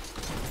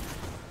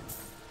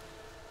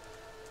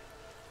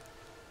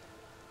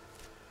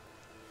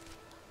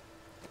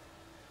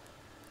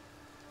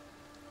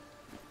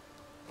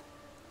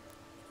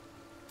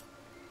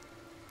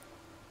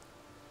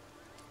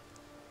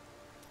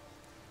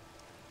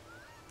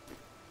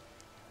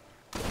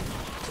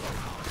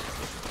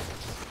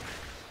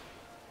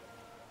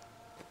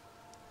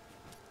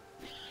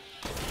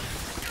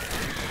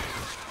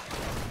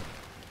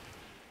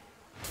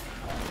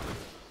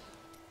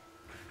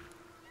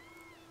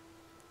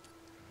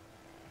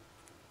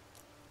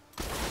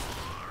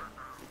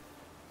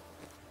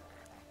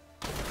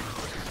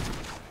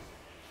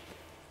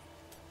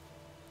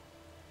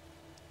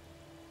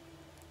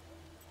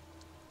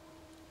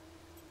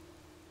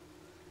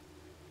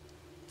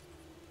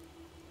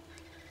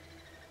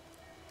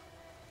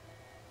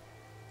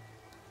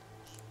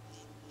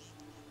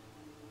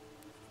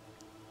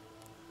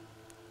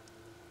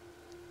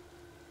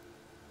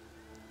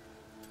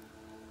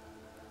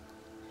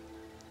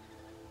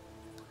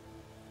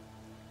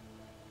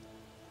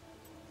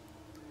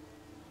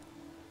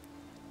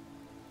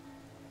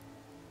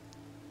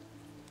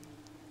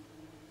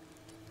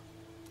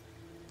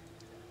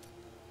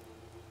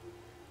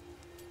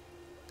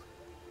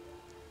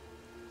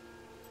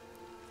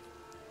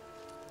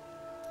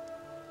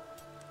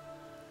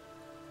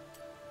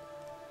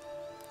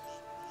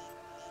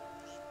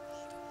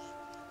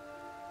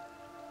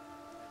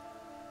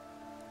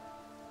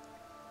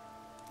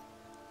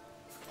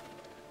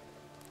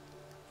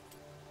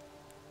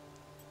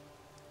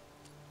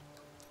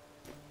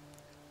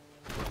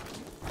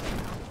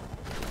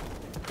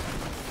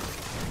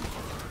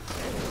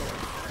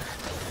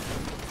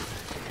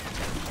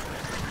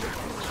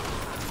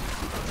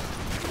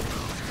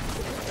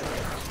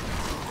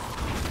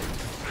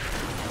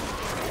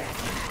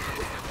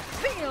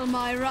 Feel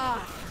my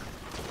wrath!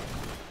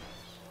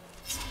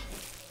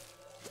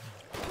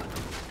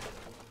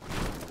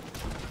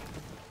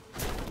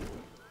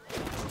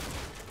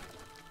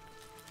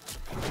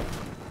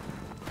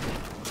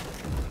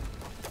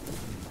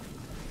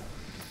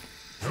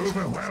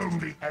 Overwhelm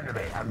the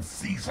enemy and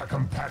seize her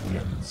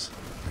companions.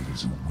 There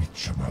is a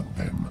witch among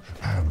them,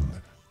 and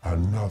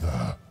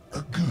another,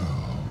 a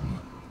girl.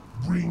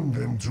 Bring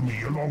them to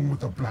me along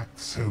with the Black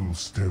Soul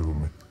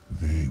Stone.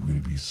 They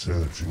will be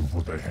searching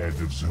for the head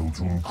of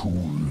Zoltun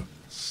Kull.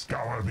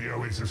 Scour the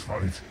oasis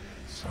for it.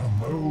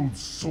 Some old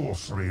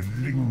sorcery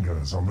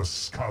lingers on the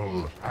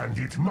skull, and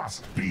it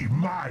must be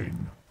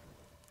mine.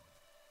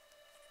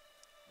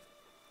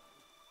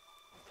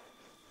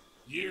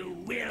 You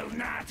will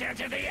not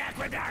enter the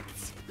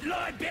aqueducts!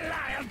 Lord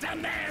Belial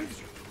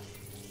demands...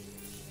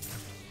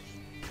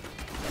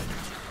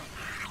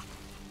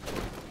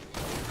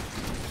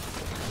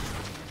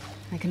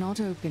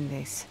 cannot open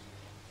this.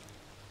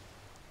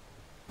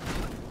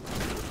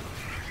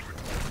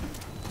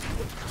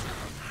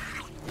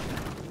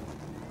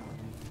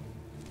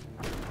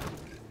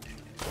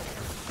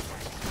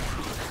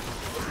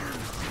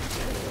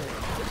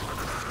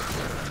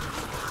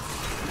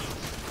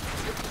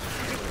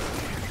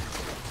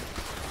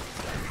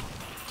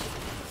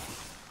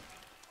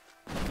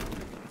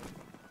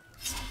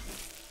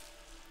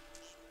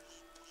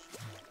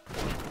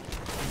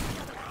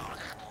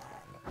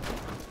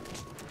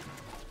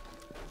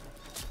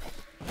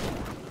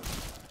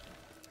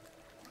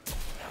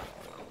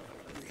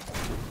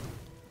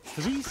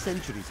 Three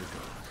centuries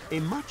ago, a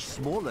much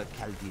smaller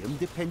Chaldeum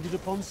depended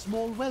upon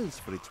small wells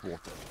for its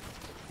water.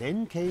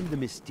 Then came the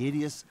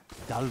mysterious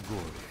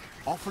Dalgur,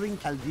 offering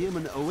Chaldeum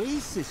an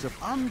oasis of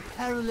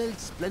unparalleled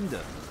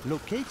splendor,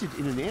 located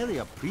in an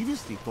area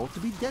previously thought to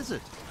be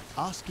desert,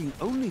 asking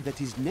only that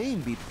his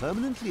name be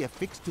permanently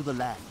affixed to the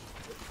land.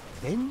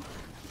 Then...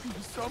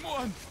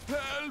 Someone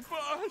help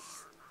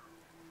us!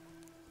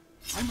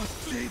 I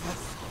must leave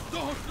us!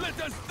 Don't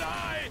let us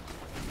die!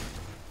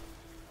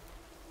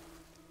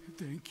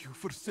 Thank you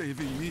for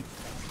saving me.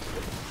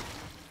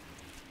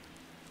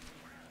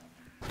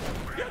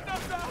 Get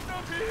us out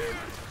of here!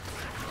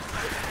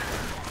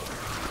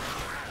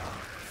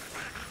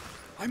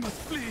 I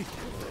must flee!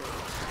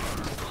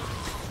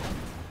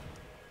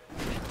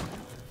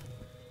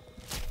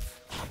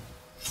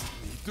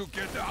 Need to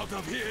get out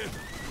of here!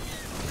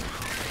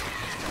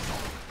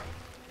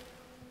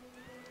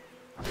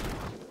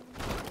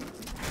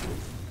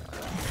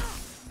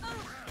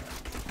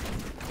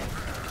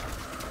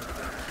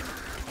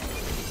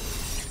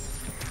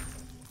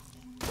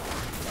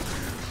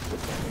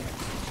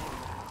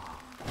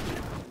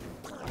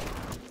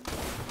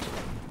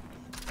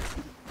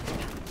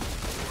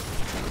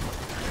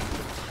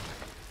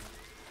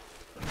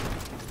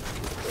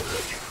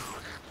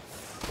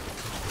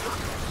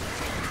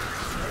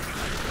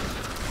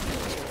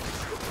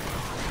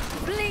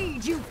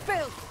 Bleed, you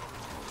filth!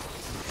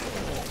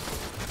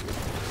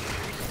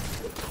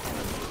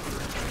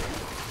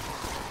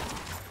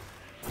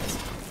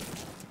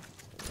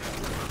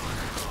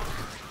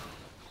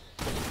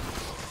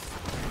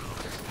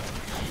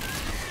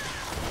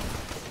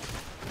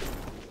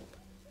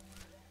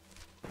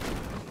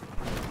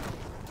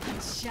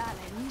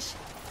 Challenge.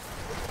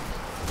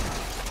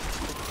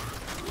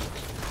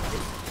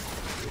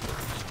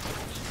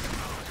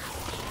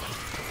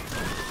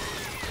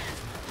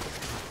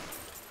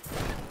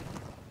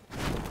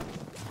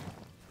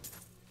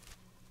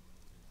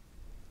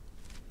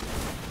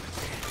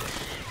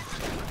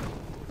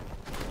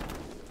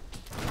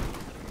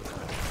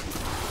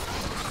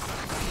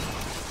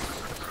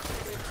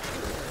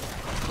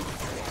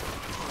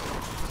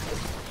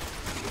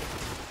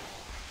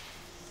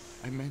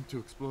 I meant to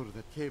explore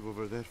that cave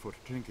over there for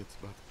trinkets,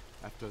 but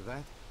after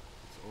that,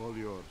 it's all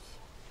yours.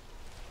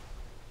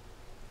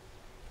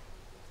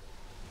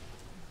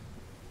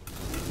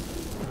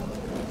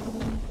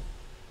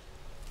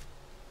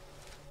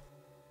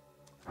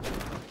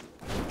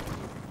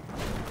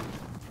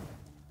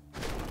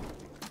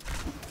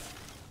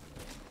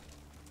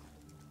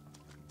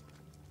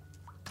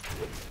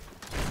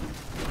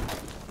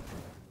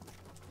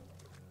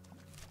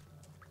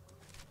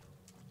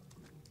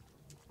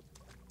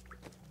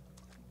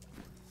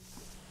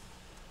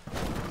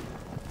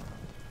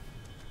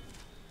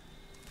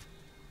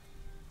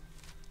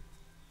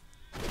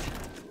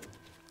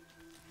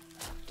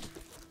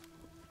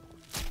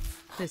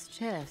 This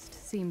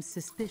chest seems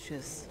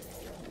suspicious.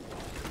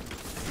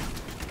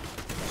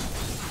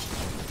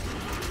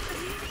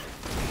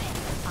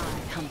 I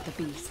hunt the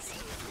beasts,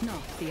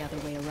 not the other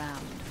way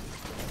around.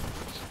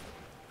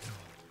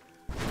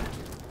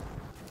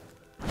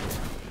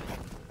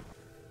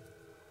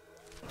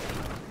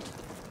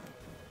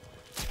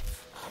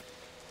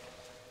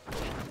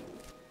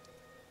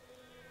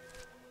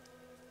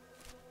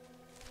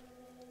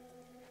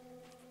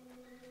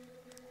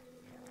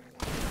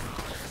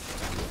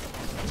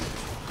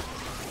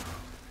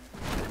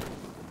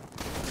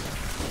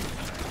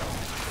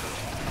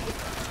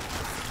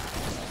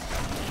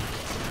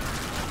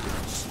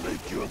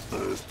 Slake your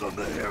thirst on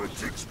the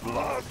heretic's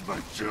blood, my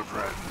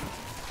children!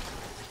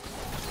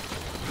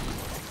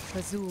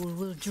 Fazul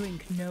will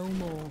drink no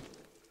more.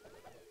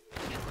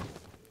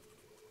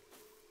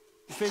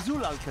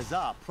 Fazul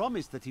Alcazar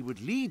promised that he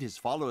would lead his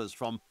followers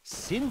from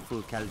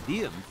sinful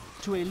Chaldeum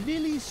to a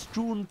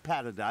lily-strewn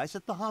paradise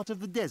at the heart of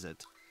the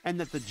desert, and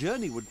that the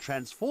journey would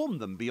transform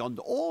them beyond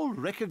all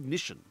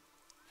recognition.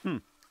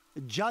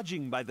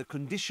 Judging by the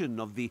condition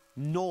of the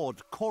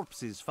gnawed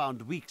corpses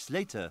found weeks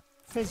later,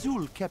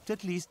 Fazul kept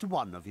at least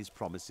one of his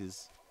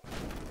promises.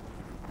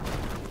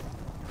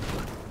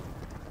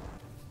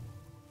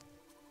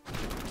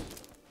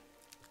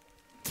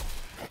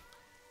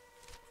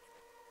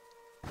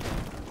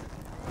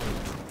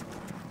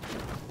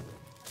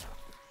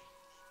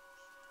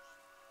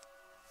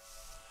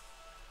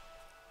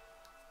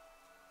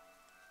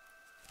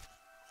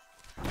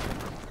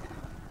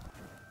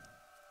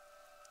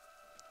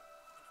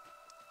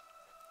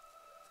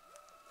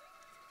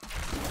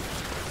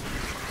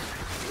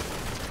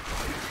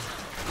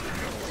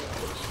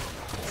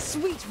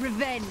 sweet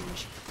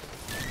revenge!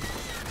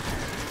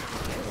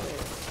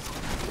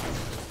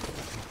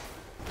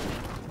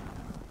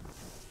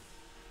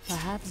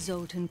 Perhaps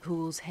Zoltan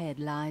Kuhl's head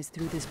lies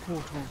through this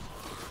portal.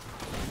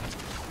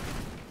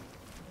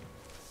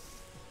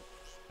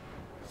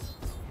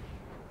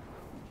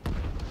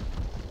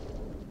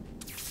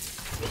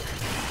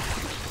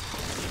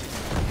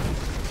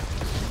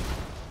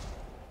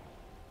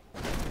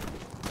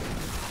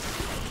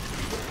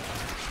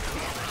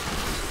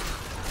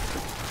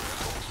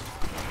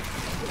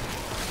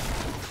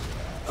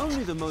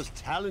 Only the most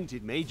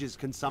talented mages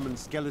can summon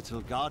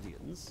skeletal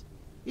guardians.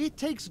 It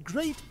takes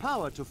great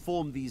power to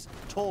form these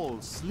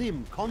tall,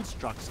 slim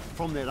constructs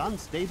from their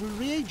unstable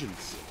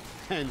reagents,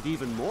 and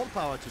even more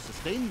power to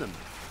sustain them.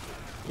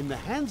 In the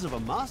hands of a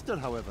master,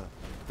 however,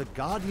 the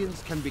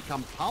guardians can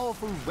become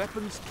powerful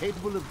weapons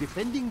capable of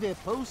defending their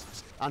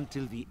posts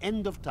until the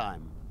end of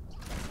time.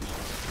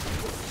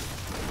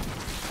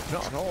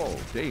 Not all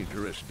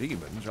dangerous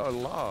demons are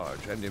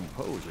large and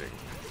imposing.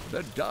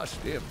 The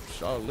dust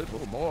imps are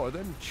little more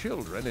than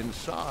children in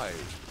size,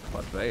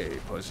 but they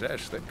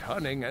possess the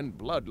cunning and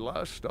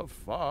bloodlust of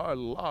far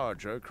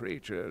larger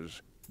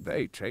creatures.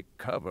 They take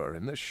cover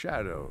in the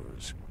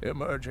shadows,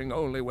 emerging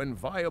only when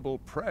viable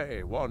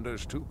prey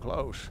wanders too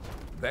close.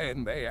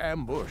 Then they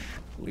ambush,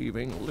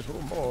 leaving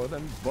little more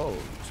than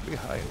bones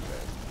behind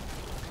them.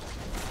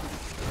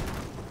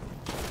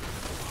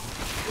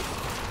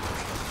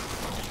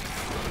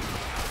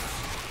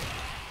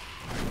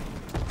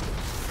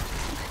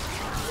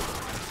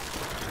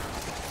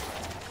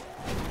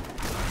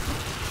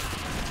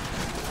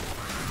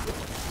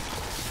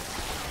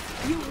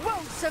 You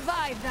won't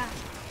survive that!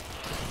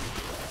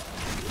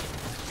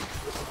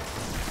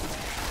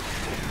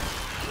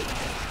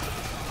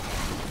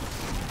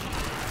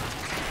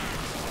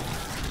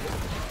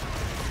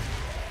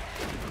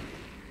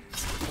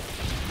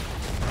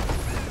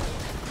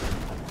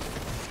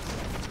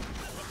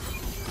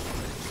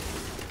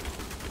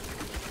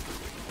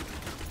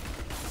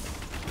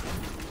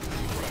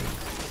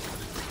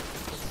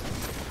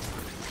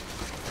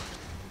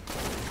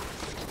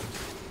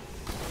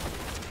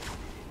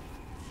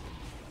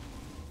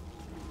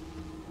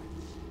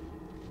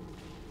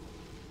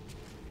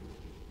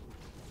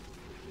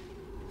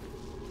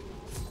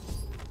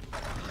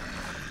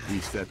 We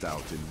set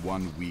out in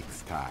 1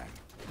 week's time,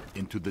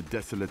 into the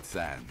desolate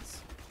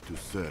sands, to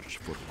search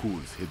for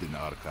Kuhl's hidden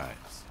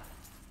archives.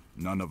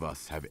 None of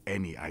us have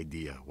any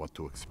idea what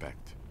to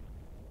expect.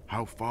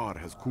 How far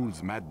has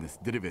Kuhl's madness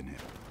driven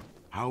him?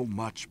 How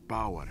much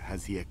power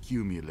has he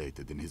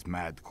accumulated in his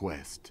mad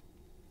quest?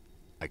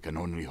 I can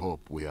only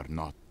hope we are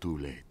not too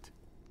late.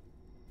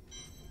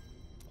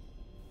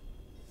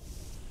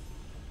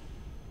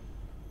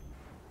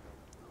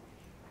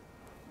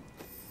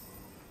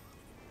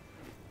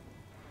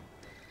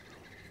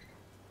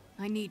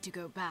 I need to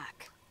go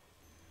back.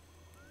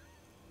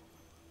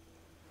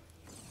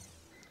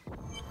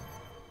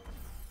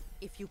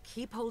 If you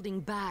keep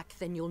holding back,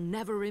 then you'll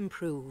never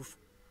improve.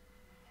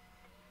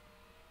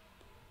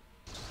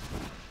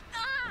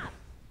 Ah!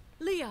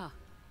 Leah,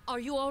 are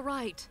you all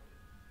right?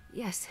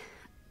 Yes,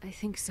 I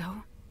think so.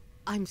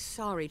 I'm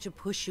sorry to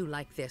push you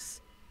like this,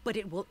 but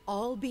it will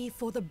all be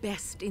for the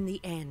best in the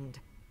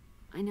end.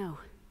 I know.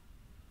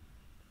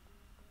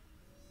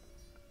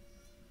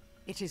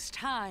 It is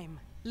time.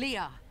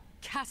 Leah,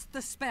 cast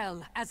the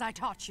spell as I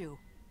taught you.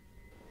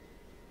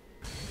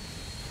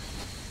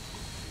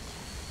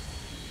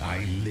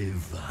 I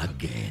live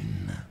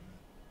again.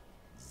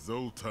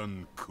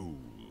 Zoltan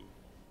Kuhl.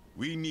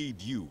 We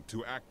need you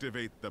to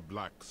activate the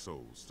Black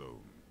Soul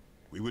Stone.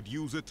 We would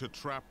use it to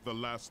trap the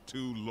last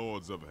 2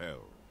 Lords of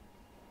Hell.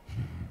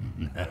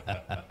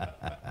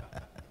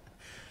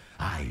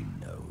 I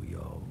know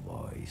your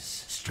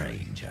voice,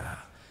 stranger.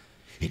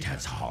 It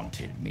has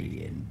haunted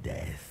me in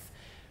death,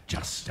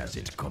 just as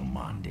it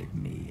commanded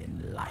me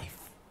in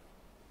life.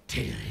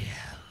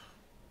 Tyrael.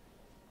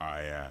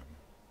 I am,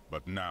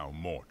 but now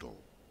mortal.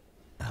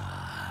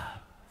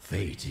 Ah,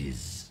 fate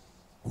is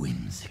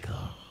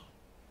whimsical.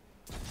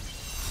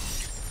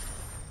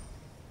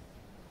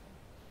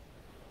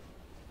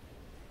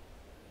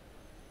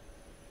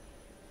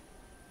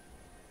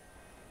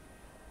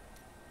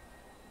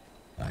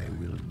 I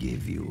will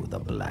give you the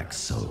Black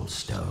Soul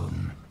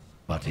Stone,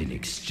 but in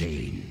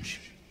exchange,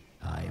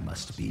 I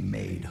must be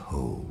made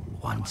whole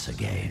once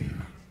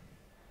again.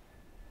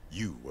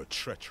 You were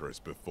treacherous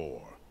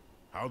before.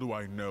 How do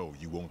I know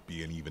you won't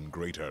be an even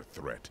greater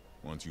threat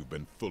once you've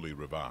been fully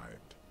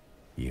revived?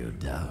 You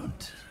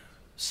don't.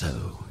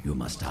 So you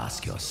must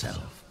ask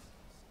yourself,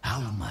 how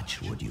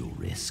much would you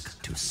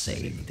risk to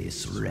save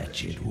this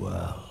wretched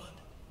world?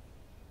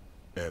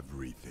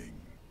 Everything.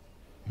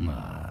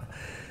 Ah,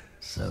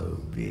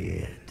 so be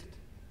it.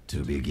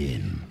 To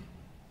begin,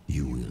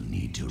 you will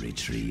need to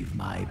retrieve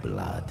my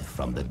blood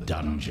from the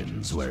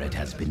dungeons where it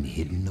has been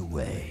hidden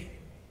away.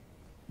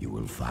 You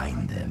will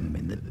find them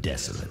in the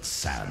desolate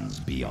sands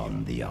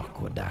beyond the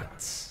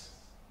aqueducts.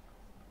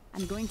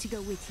 I'm going to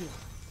go with you.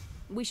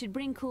 We should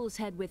bring Kuhl's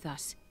head with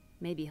us.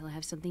 Maybe he'll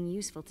have something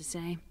useful to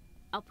say.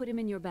 I'll put him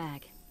in your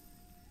bag.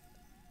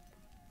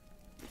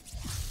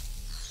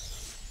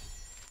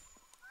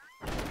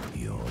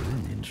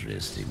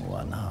 interesting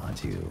one,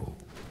 aren't you?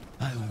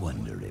 I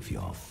wonder if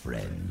your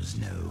friends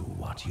know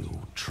what you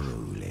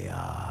truly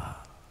are.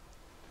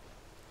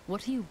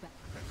 What are you...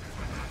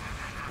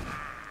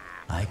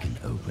 I can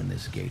open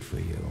this gate for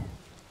you.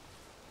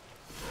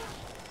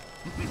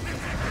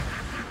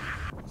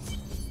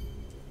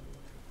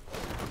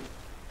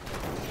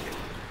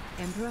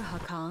 Emperor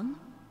Hakan?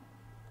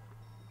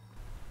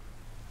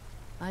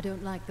 I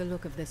don't like the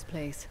look of this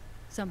place.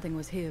 Something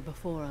was here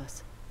before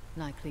us.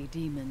 Likely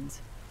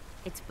demons.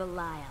 It's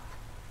Belial.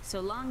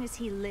 So long as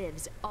he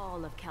lives,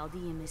 all of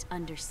Chaldeum is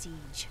under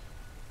siege.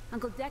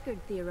 Uncle Deckard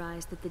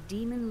theorized that the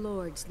demon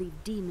lords leave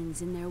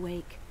demons in their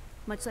wake,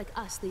 much like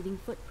us leaving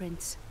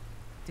footprints.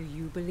 Do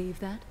you believe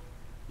that?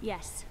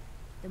 Yes.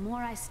 The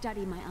more I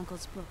study my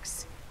uncle's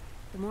books,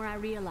 the more I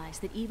realize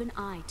that even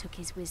I took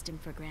his wisdom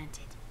for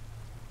granted.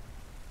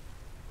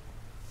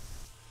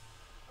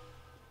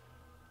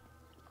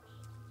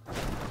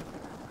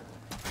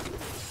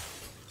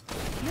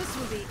 This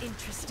will be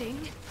interesting.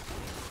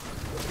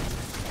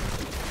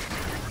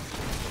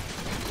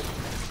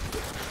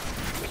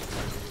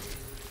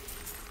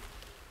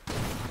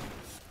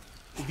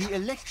 The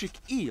electric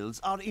eels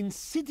are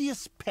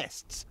insidious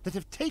pests that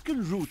have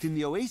taken root in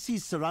the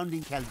oases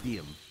surrounding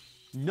Chaldeum.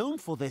 Known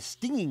for their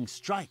stinging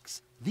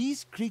strikes,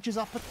 these creatures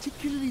are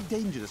particularly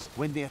dangerous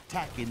when they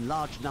attack in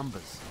large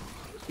numbers.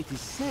 It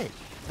is said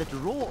that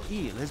raw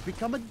eel has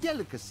become a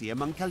delicacy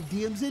among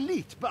Chaldeum's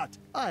elite, but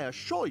I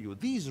assure you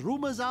these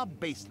rumors are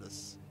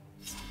baseless.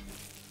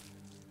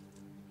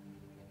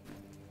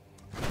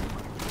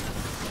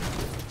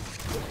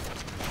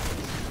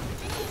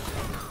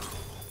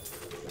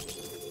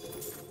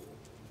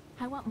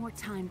 I want more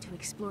time to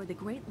explore the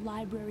great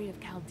library of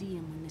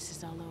Chaldeum when this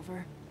is all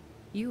over.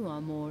 You are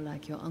more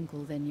like your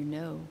uncle than you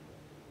know.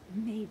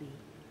 Maybe.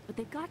 But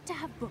they've got to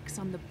have books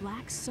on the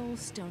Black Soul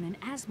Stone and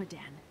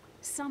Asmodan.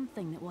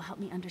 Something that will help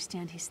me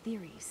understand his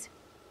theories.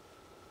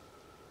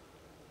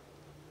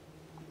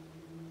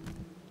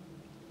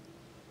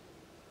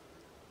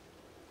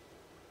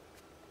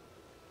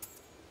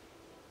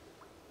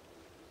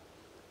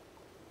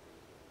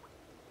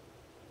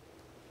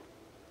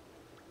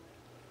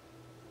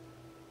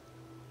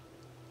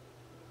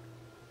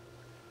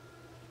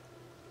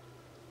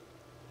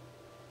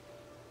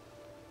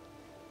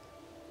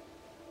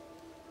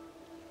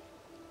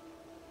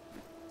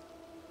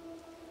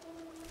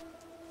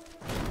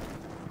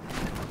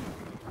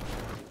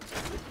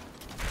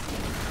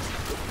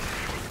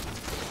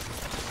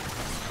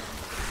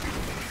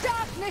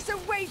 Darkness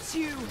awaits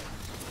you!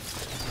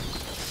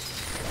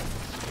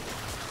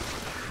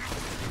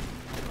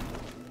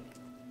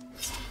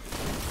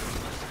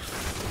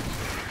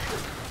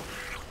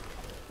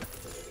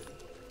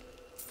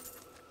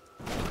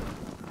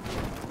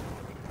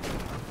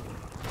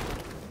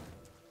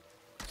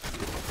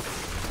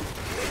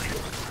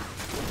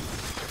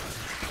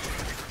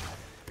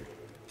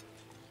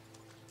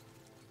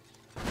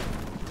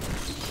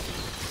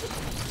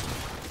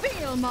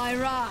 Feel my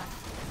wrath!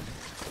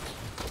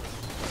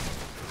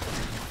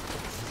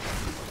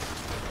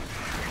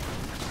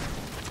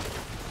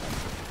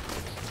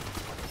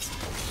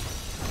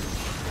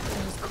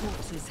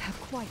 Corpses have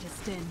quite a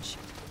stench.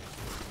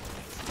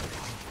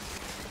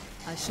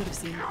 I should have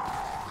seen it.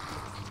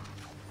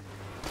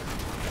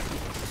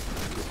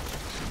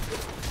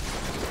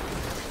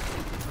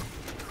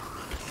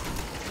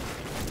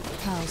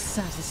 How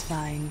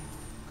satisfying.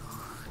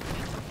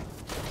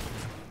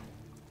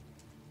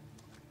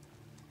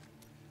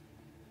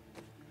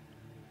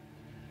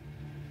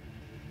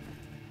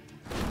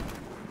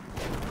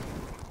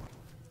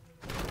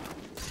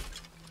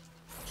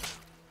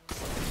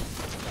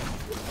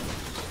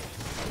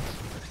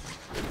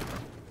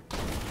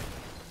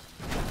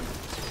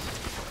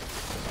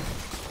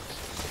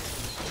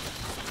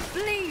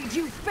 Bleed,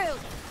 you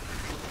filth!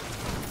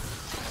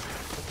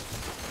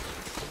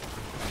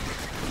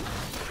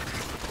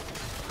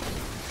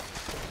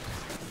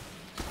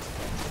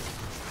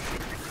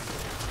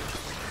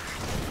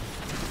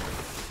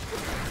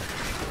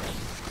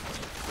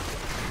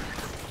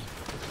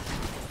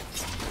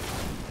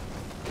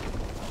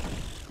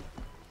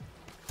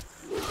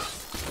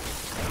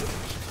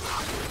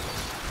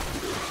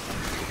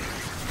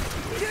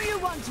 Do you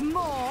want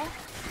more?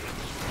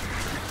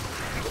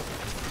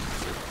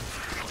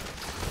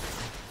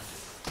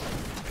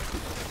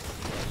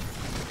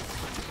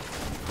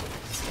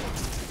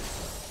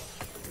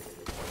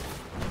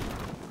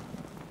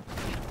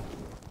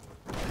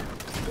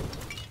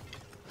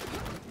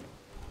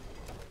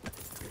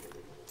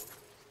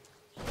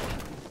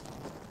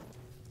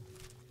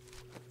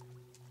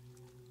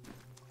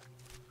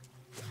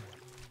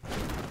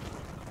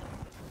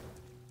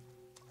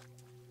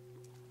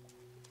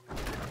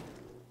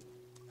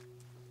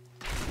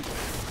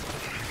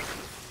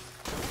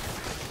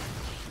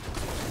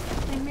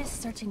 I miss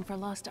searching for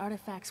lost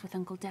artifacts with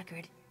Uncle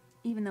Deckard,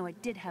 even though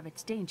it did have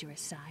its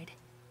dangerous side.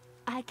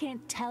 I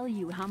can't tell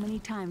you how many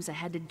times I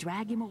had to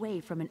drag him away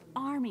from an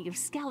army of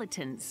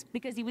skeletons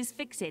because he was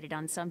fixated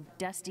on some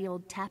dusty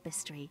old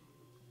tapestry.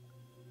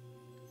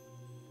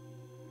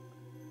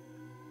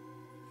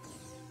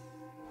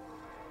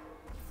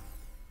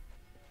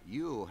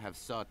 You have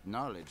sought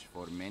knowledge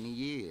for many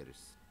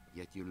years,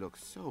 yet you look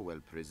so well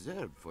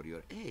preserved for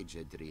your age,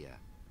 Adria.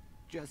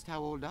 Just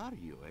how old are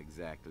you,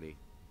 exactly?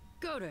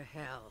 Go to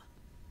hell.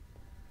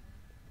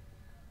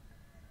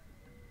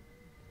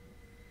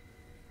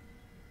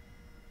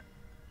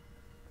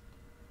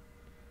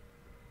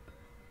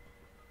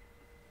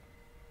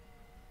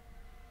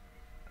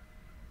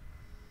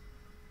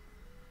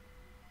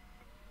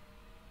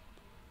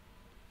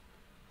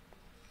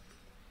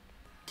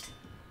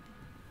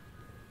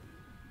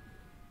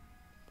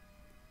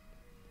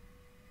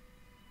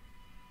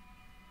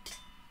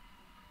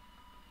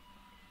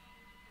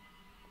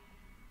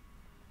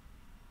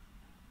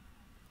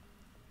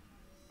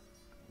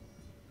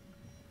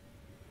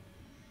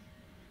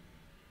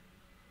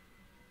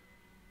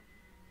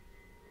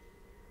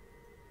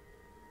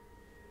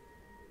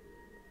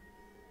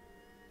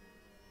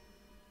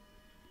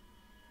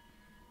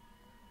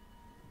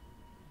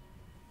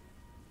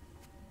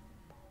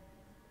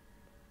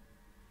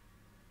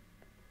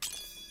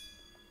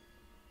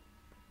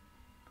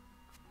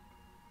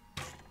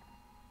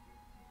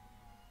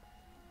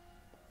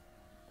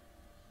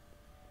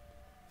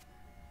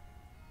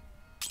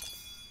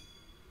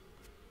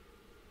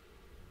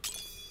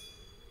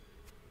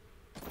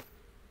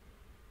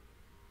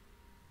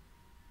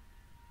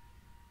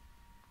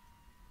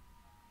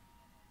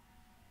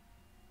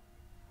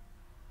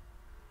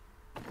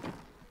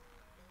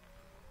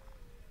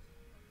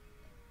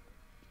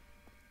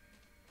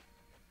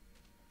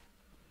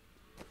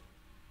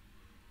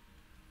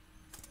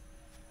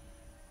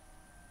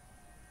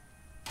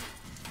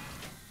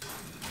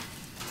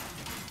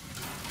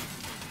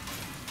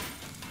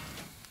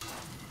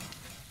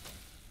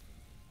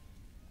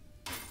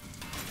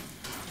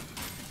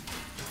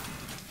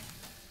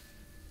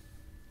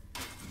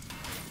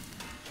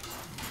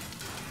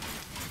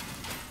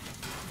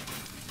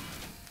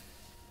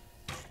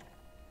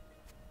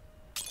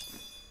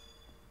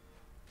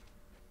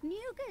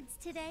 New goods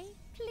today,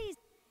 please.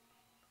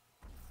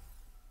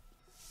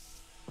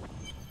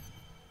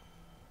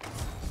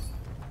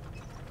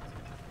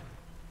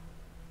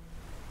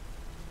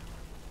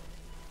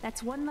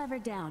 That's one lever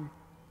down.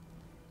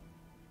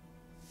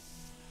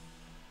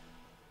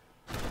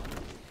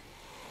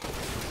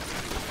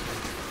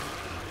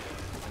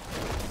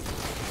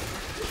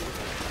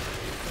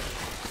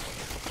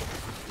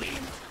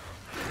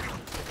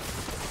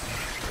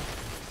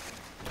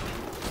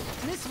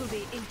 This will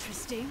be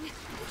interesting.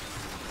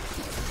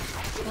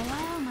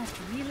 Belial must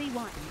really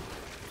want me.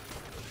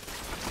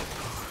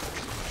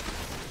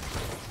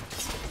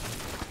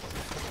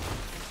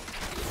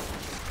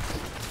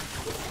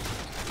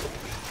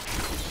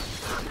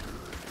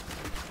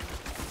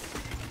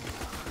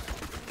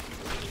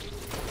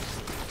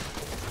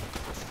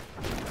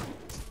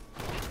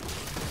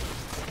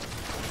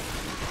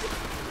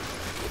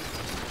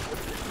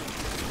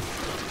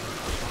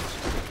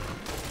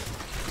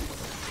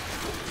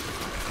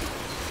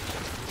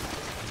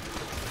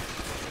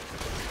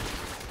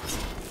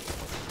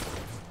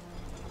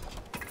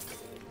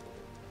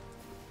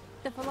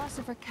 The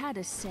philosopher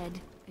Cadus said,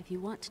 if you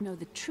want to know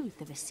the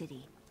truth of a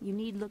city, you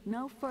need look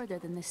no further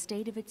than the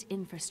state of its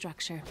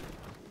infrastructure.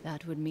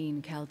 That would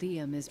mean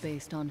Chaldeum is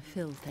based on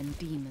filth and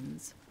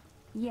demons.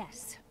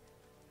 Yes,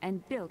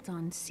 and built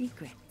on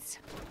secrets.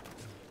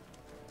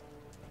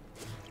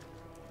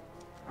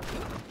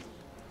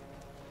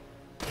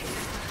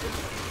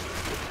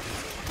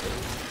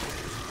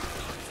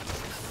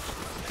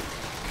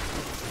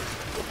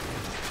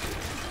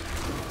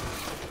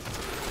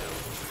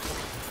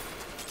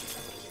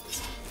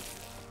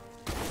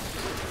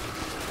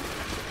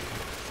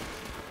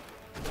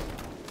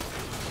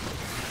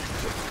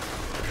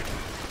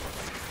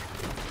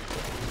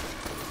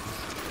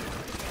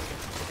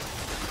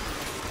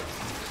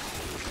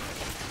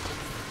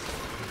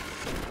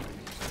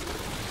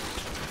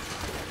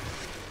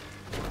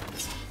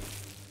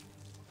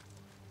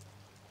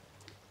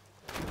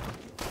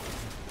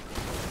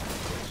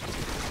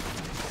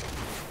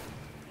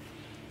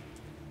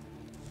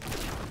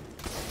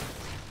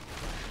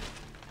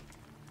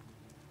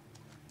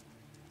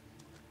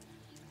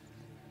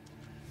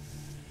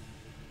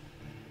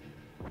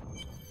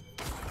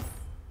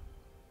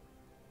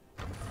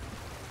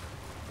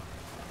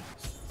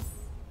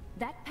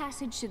 That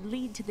passage should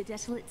lead to the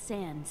Desolate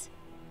Sands.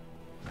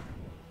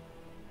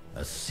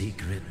 A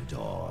secret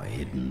door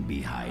hidden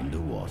behind a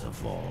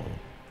waterfall.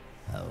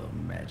 How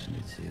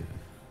imaginative.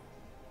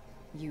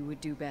 You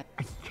would do better.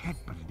 I can't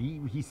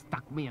believe he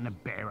stuck me in a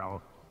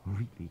barrel.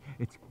 Really,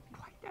 it's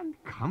quite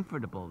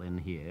uncomfortable in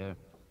here.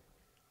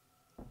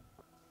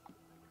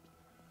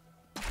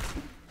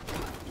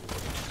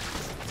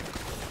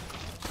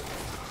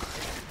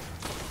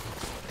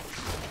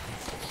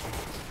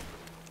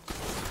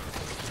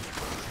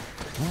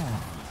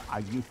 Are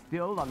you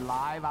still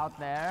alive out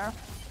there?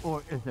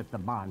 Or is it the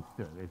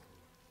monsters?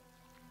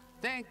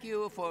 Thank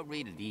you for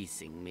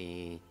releasing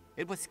me.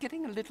 It was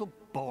getting a little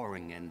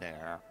boring in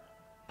there.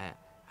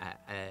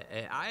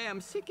 I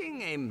am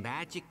seeking a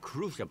magic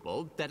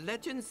crucible that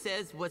legend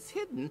says was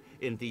hidden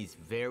in these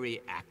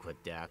very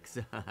aqueducts.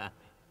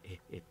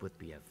 It would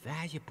be a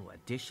valuable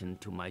addition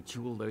to my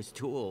jeweler's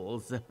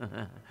tools.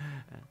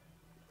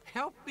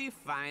 Help me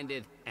find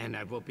it, and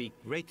I will be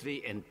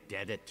greatly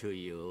indebted to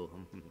you.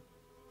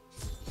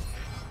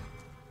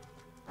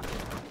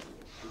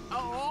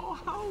 Oh,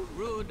 how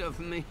rude of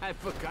me. I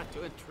forgot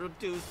to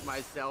introduce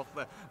myself.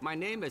 My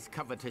name is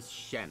Covetous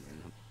Shen.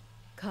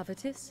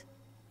 Covetous?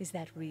 Is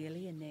that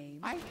really a name?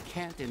 I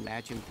can't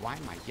imagine why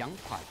my young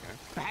partner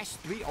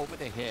bashed me over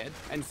the head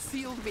and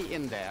sealed me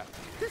in there.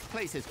 This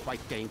place is quite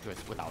dangerous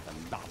without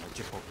a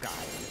knowledgeable guide.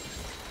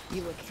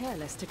 You were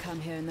careless to come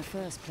here in the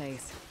first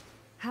place.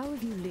 How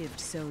have you lived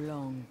so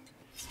long?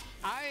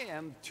 I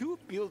am too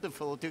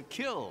beautiful to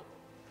kill.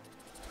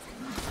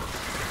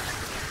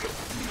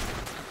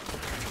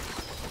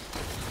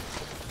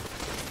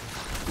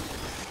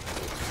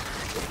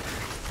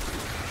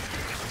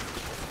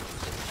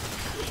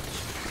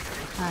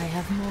 I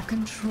have more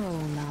control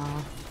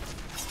now.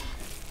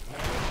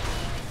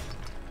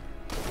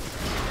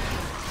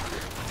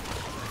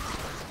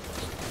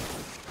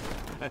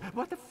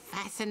 What a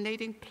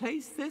fascinating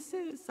place this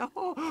is.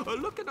 Oh,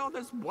 look at all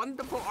this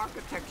wonderful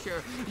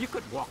architecture. You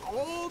could walk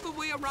all the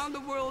way around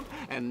the world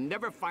and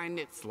never find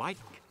its like.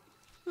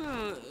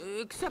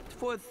 Except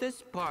for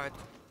this part.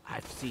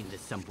 I've seen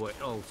this somewhere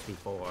else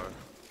before.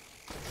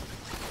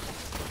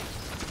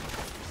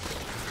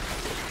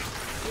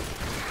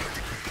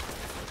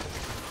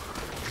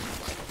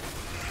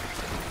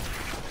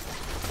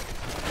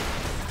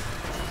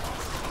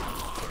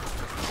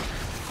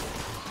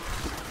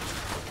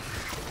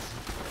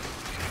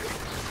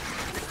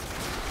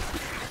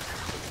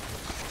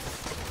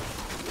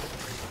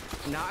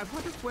 Now, I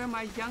wonder where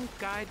my young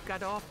guide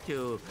got off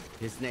to.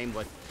 His name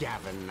was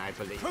Gavin, I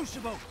believe.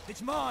 Crucible!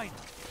 It's mine!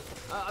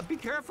 Be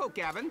careful,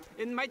 Gavin.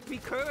 It might be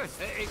cursed.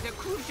 The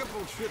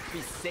crucible should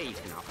be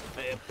safe now.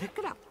 Pick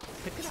it up.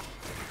 Pick it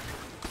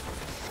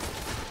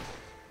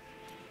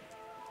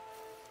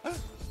up.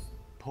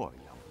 Poor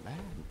young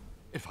man.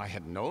 If I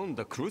had known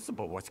the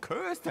crucible was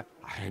cursed,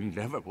 I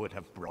never would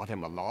have brought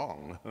him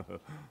along.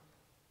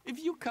 If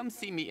you come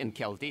see me in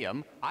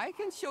Chaldeum, I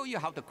can show you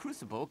how the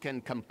crucible can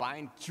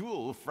combine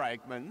jewel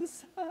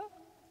fragments.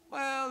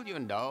 Well, you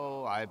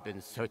know, I've been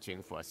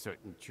searching for a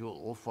certain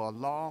jewel for a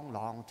long,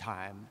 long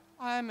time.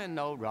 I'm in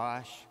no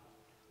rush.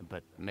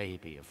 But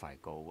maybe if I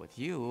go with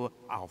you,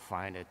 I'll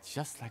find it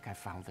just like I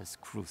found this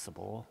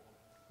crucible.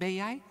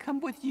 May I come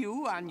with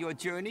you on your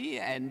journey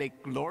and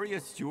make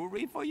glorious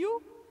jewelry for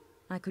you?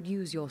 I could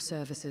use your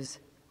services.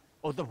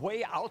 Oh, the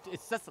way out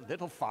is just a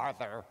little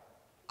farther.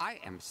 I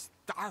am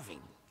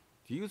starving.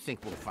 Do you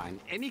think we'll find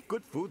any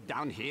good food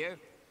down here?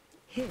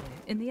 Here,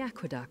 in the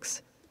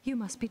aqueducts? You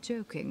must be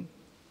joking.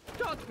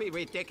 Don't be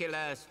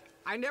ridiculous.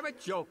 I never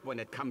joke when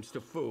it comes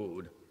to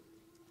food.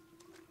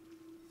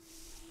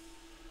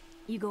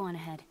 You go on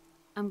ahead.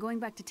 I'm going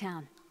back to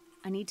town.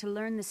 I need to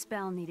learn the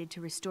spell needed to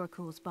restore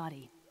Cool's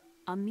body.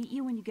 I'll meet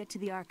you when you get to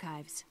the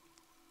archives.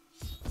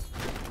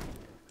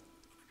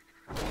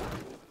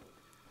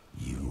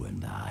 You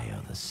and I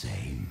are the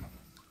same.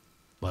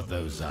 But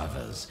those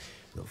others,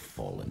 the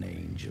fallen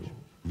angel,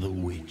 the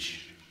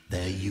witch,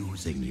 they're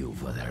using you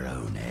for their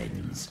own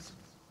ends.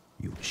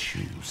 You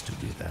choose to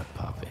be their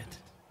puppet,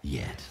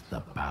 yet the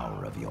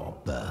power of your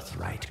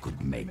birthright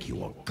could make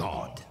you a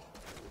god.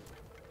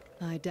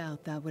 I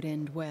doubt that would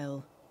end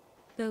well.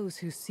 Those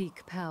who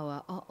seek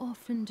power are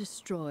often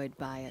destroyed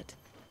by it.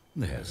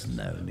 There's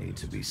no need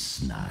to be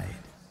snide.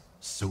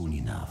 Soon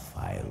enough,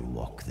 I'll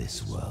walk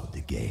this world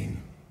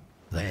again.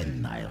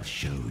 Then I'll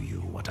show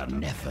you what a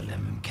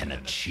Nephilim can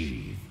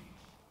achieve.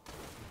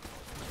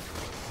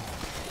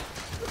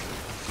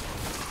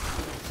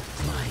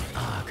 My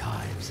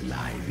archives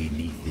lie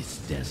beneath this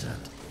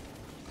desert.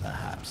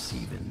 Perhaps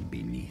even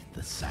beneath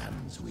the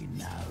sands we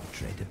now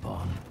tread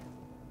upon.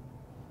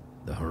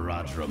 The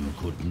Haradrim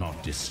could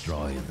not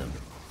destroy them.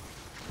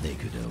 They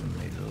could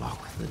only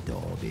lock the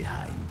door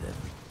behind them.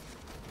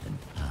 And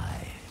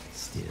I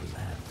still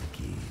have the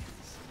keys.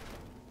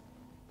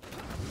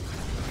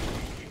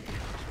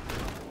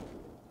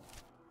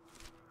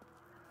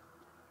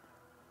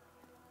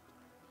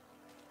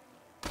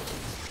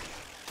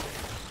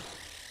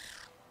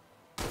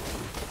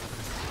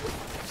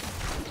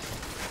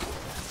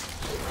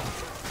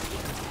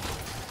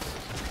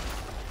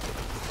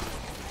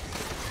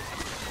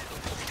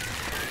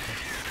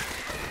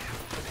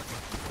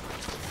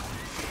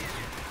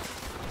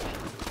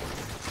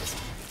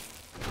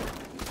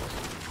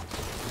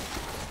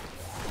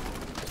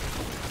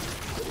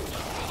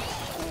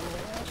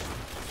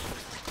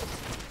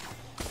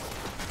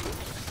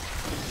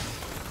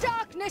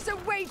 Darkness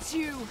awaits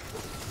you!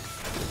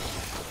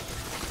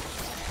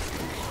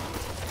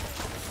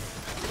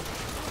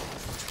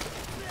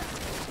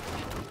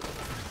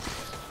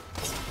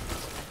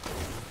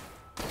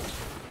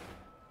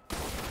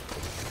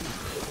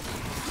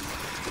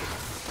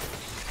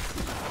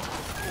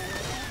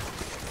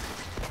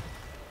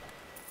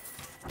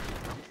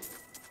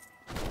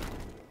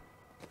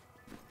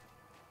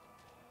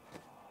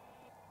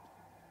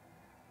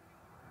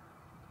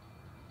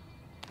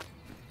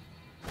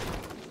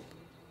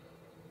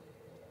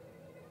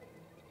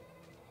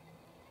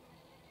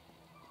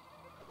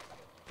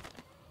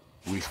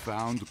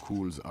 found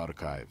Kuhl's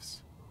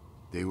archives.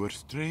 They were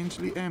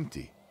strangely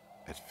empty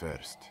at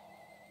first,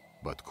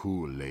 but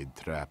Kuhl laid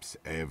traps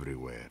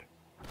everywhere,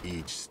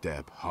 each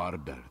step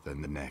harder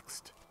than the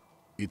next.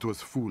 It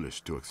was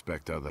foolish to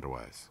expect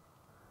otherwise.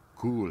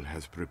 Kuhl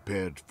has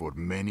prepared for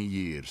many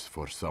years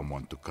for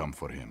someone to come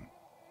for him.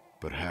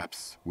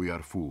 Perhaps we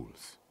are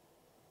fools,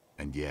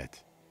 and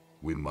yet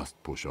we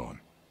must push on.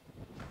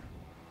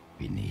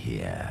 In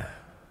here,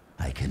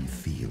 I can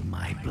feel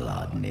my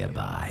blood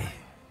nearby.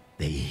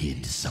 They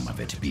hid some of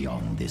it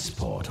beyond this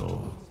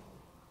portal.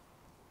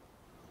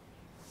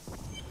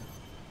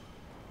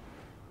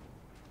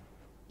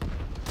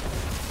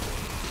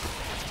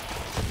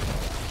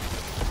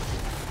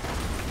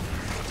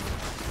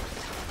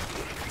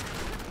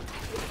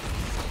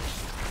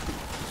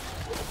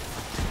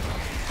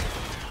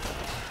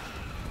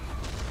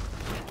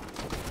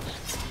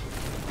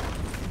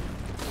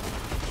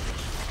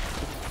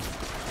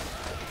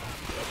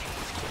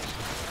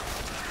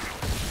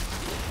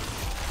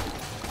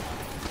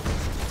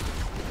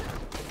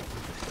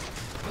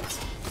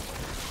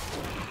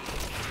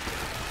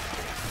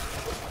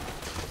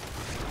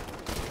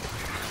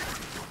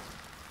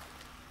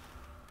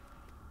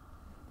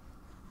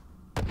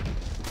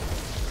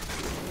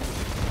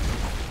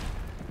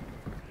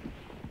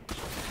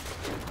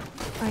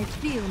 I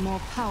feel more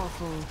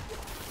powerful.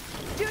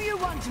 Do you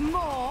want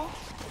more?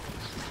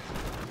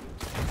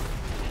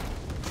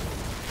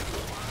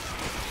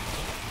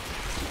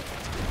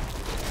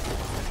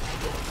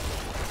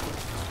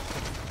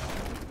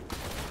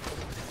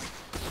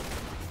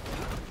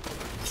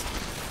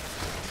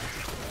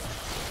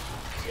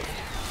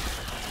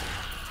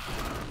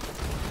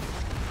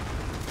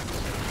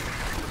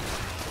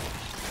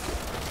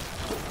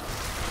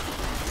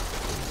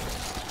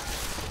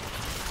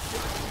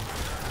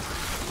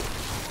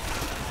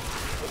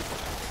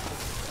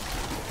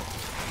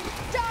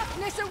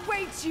 Darkness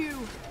awaits you!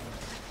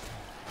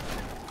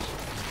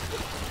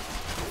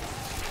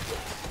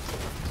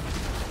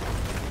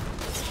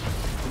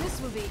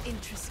 This will be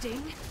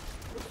interesting.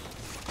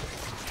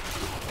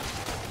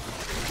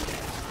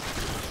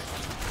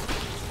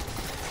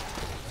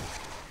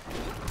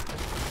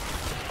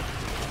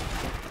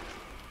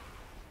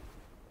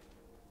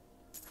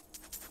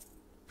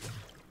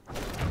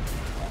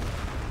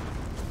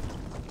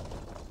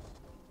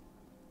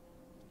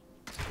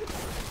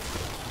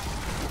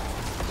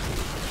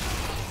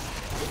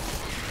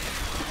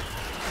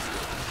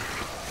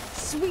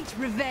 Sweet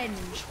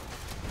revenge!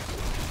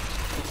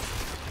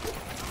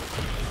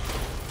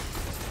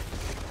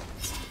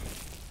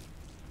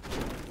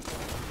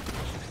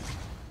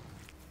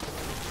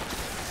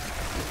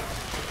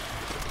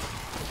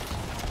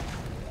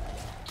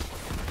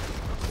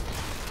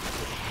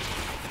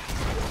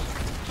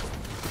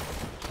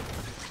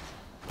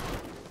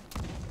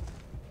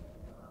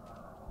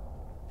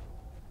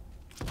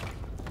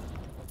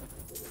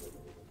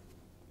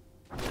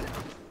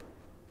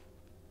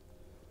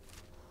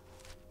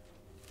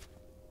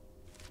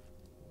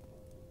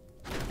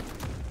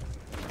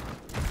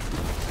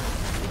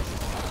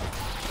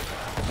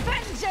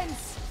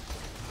 Vengeance!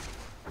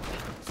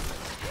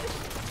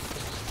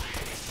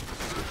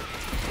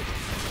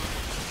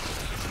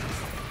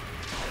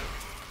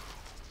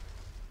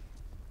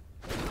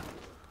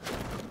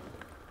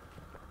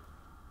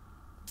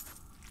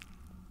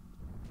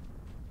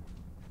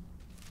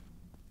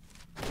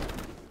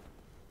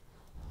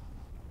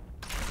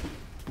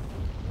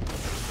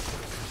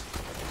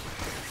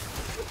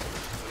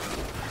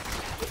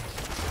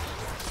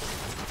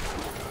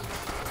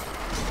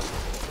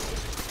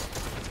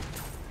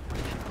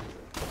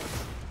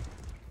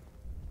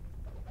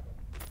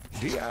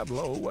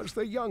 Diablo was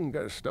the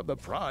youngest of the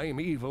prime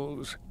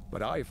evils,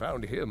 but I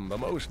found him the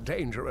most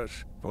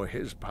dangerous, for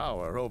his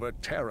power over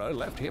terror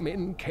left him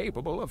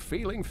incapable of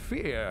feeling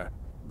fear.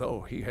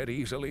 Though he had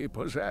easily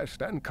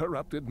possessed and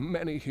corrupted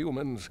many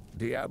humans,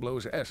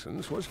 Diablo's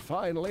essence was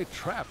finally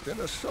trapped in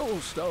a soul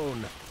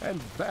stone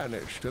and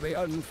banished to the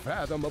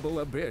unfathomable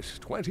abyss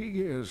 20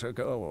 years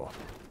ago.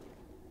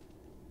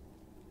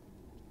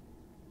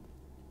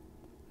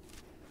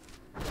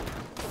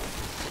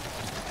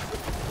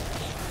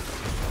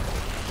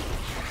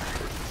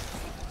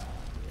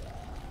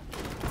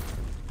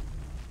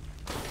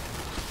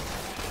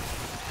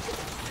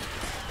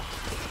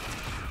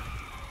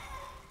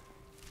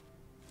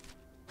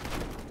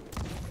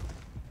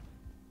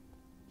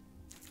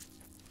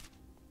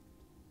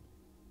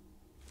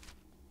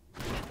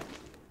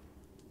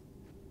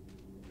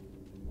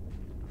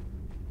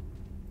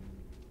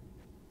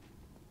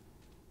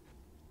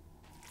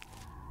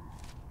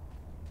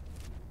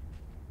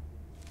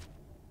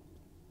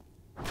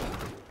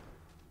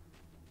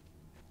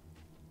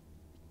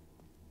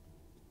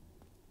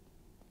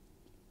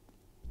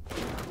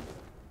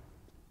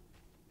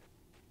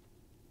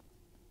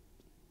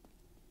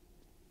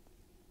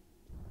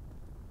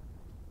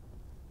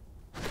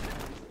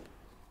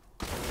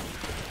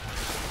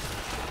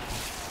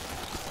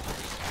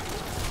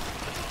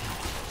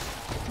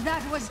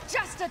 That was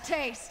just a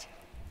taste!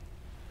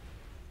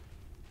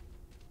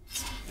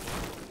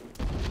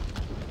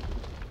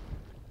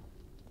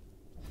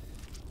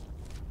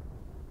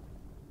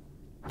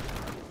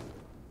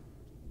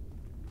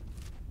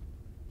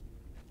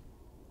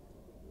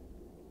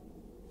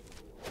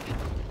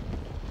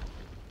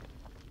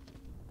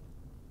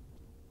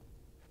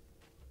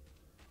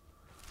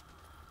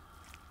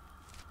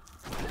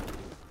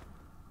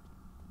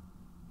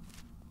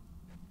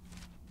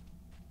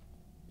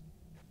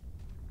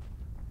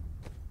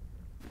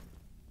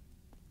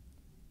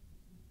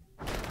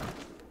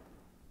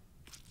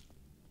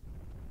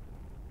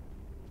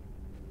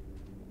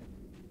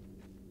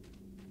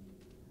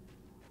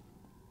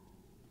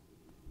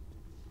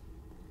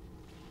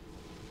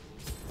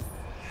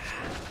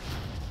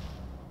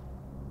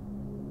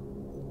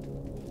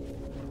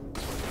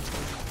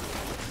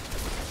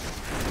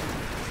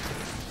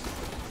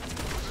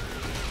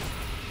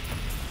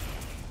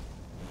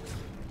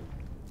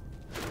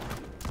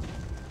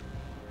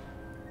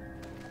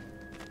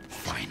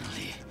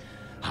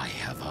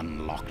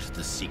 unlocked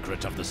the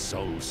secret of the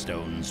Soul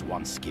Stones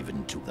once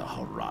given to the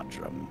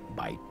Horadrim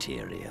by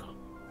Tyrael.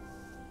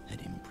 An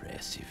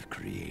impressive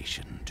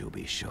creation, to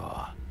be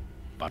sure,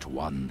 but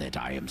one that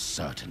I am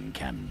certain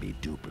can be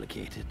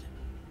duplicated.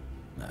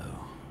 No,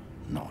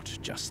 not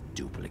just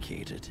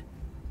duplicated,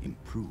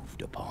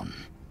 improved upon.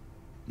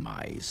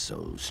 My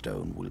Soul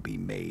Stone will be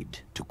made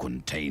to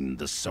contain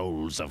the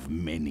souls of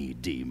many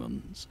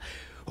demons,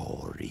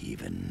 or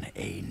even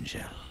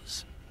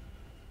angels.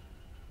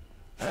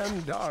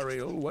 And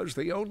Dariel was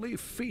the only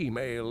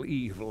female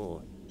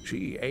evil.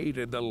 She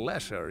aided the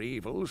lesser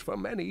evils for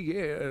many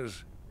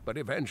years, but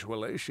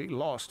eventually she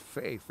lost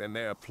faith in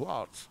their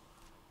plots.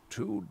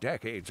 2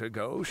 decades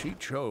ago, she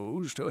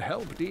chose to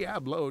help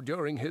Diablo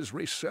during his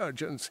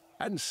resurgence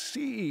and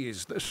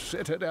seize the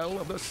citadel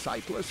of the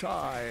Sightless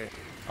Eye.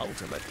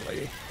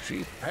 Ultimately,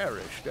 she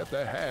perished at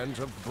the hands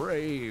of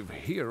brave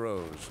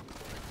heroes.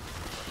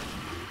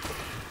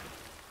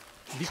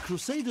 The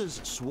Crusaders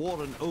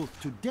swore an oath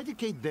to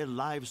dedicate their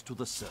lives to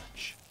the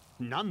search.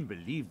 None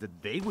believed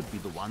that they would be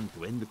the one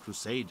to end the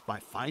crusade by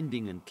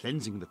finding and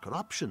cleansing the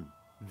corruption.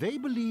 They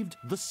believed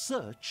the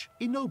search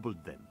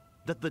ennobled them,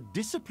 that the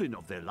discipline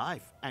of their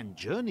life and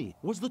journey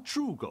was the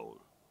true goal.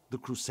 The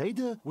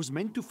Crusader was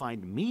meant to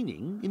find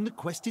meaning in the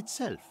quest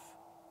itself.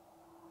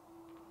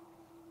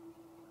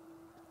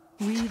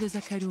 We, the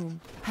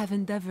Zakarum, have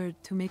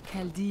endeavored to make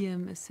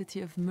Chaldeum a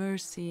city of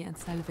mercy and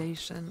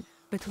salvation,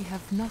 but we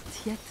have not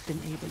yet been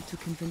able to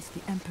convince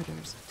the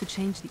emperors to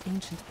change the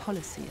ancient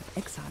policy of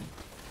exile.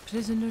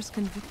 Prisoners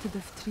convicted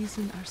of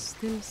treason are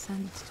still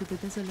sent to the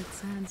desolate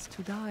sands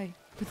to die,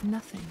 with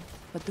nothing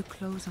but the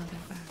clothes on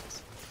their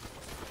backs.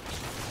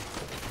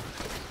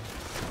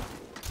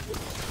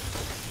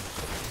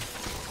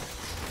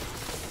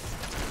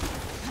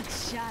 A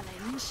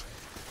challenge?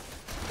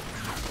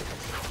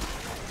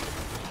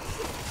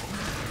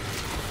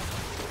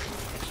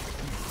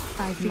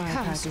 I've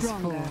become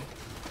stronger.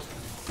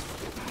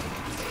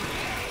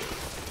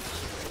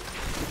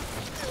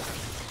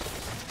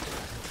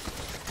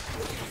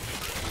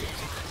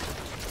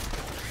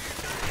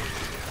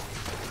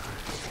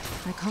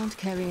 I can't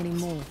carry any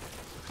more.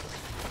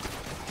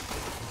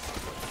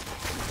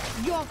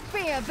 Your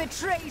fear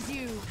betrays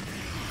you!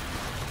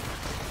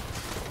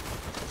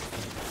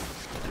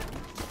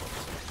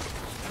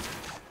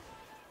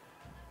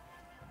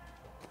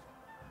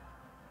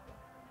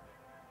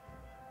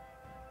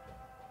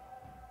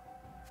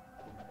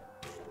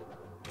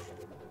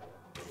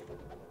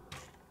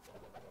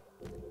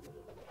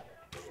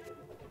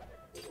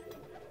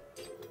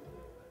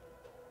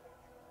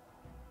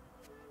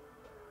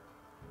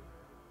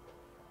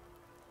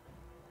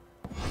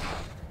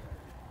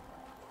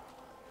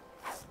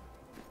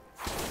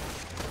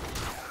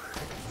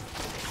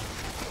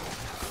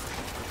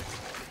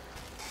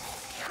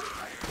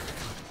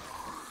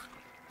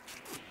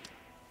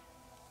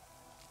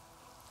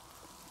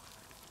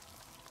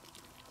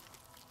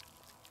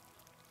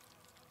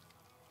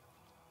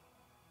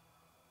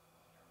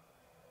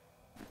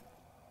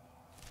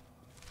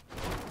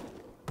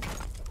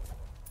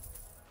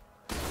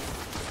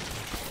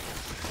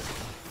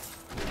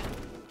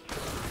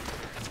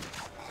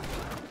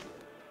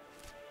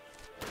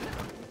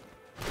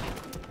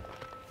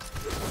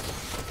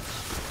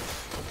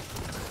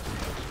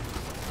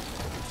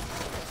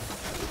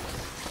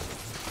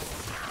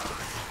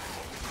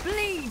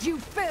 Bleed, you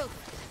filth!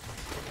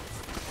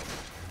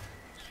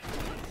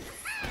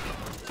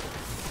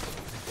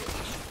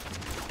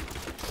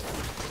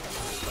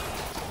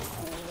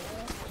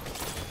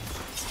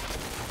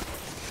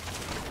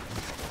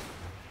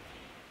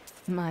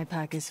 My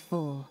pack is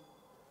full.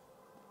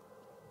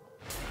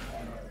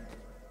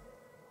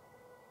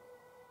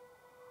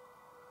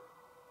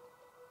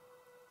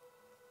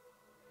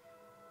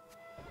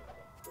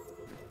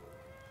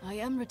 I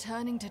am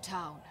returning to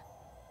town.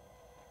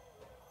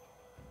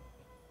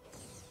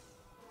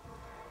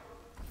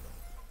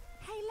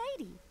 Hey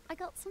lady, I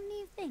got some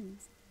new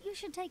things. You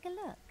should take a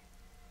look.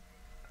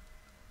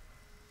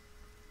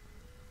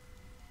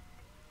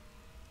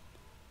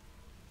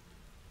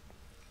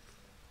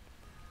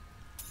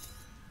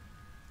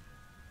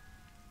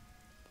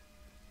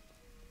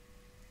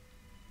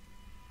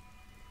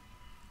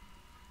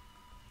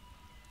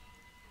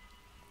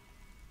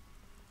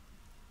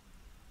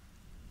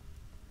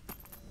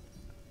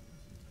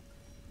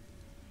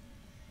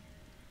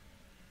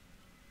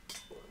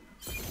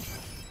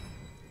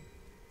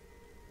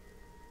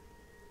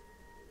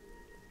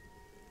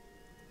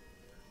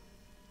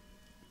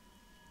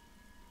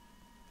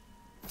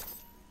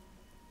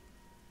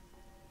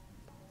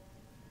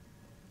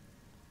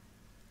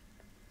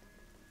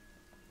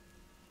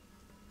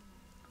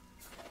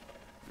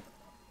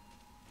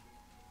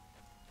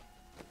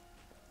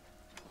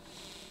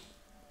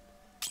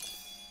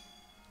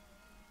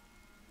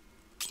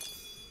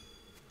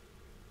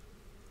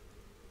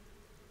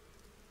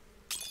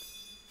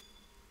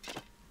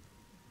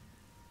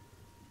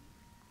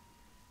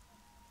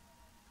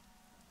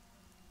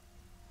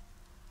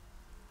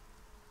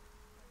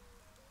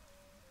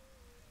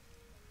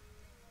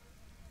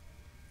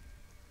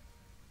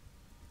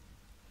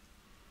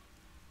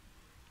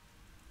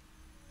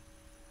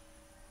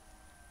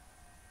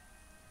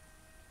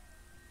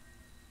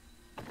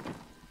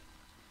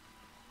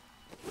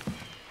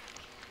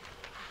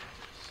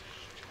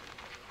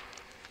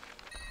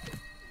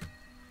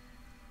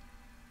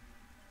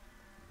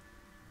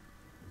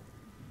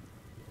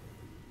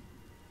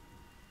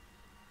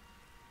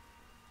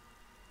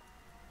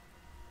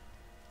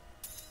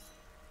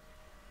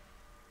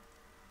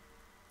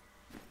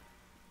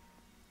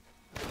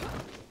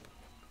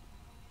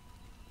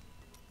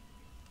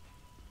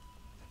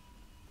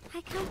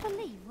 I can't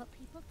believe what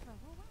people throw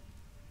away.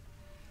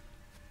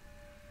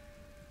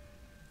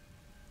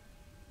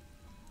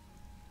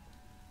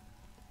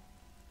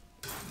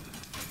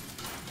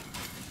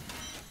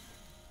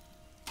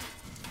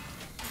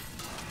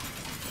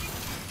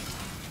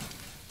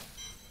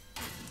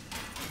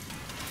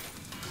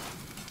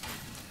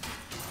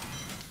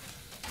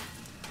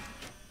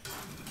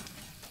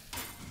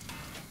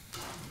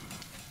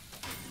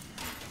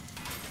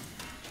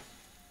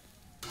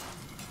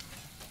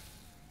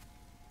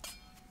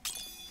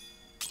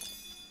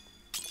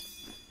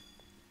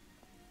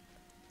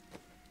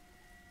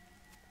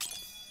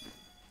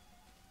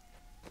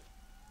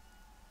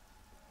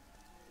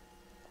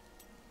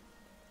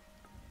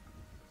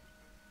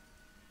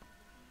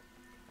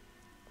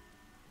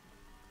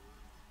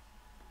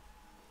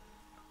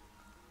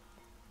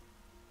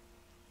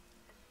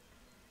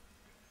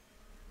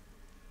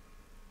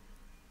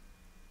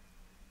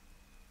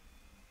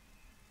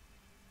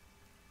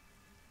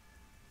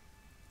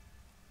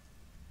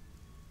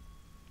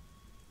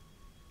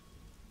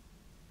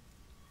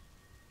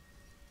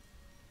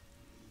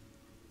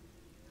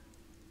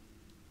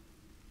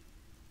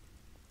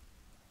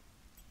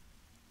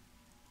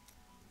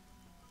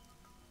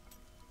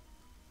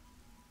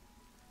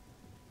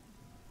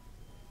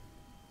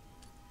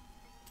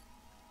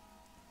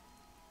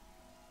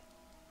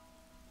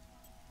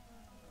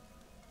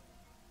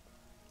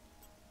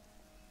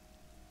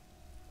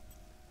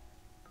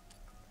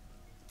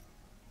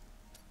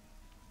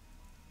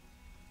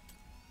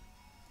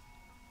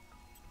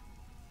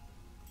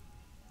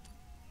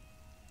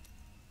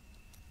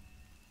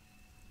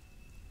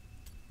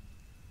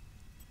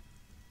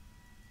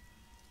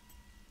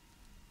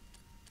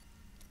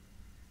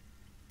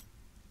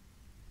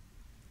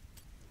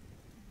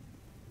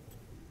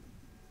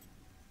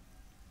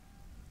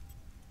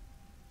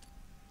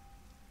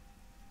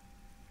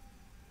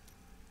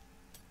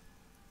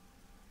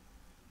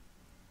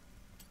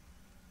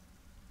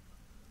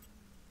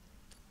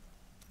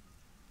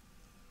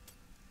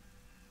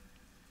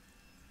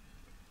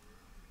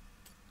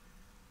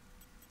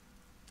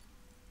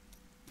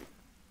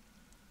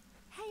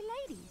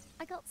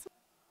 I got some.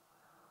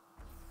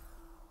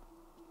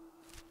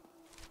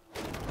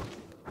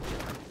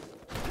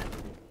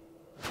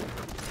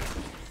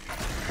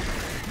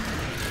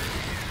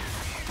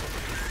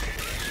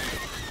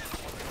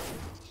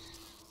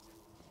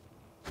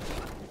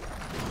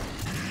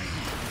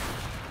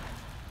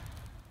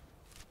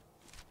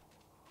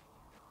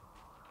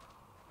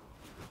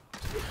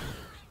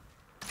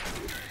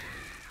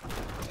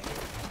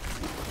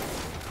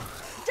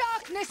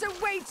 Darkness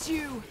awaits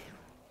you!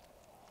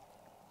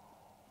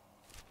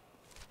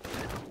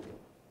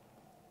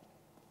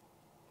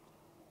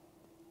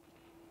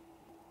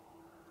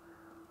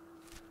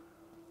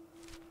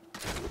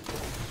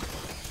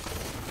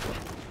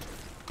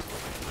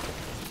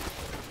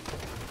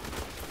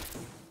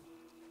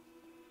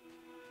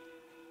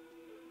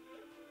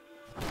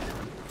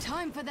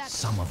 Time for that.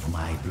 Some of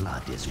my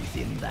blood is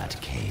within that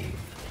cave.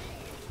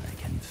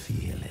 I can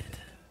feel it.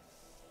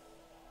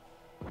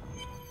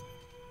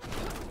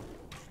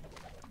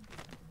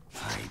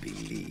 I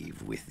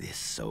believe with this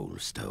soul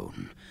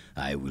stone,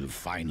 I will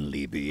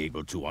finally be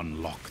able to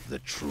unlock the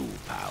true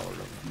power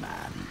of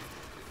man.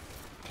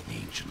 In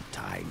ancient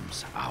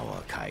times,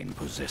 our kind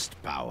possessed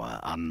power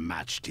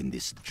unmatched in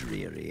this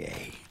dreary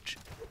age.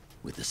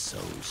 With the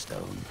soul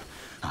stone,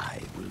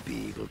 I will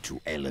be able to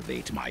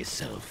elevate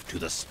myself to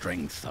the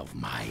strength of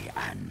my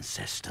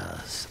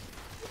ancestors.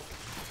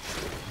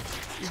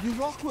 The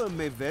rockworm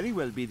may very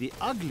well be the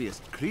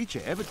ugliest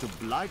creature ever to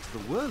blight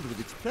the world with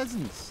its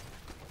presence.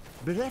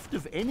 Bereft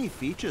of any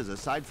features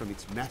aside from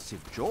its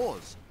massive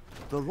jaws,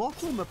 the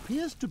rockworm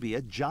appears to be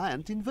a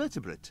giant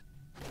invertebrate.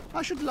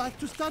 I should like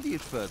to study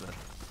it further,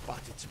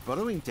 but its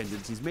burrowing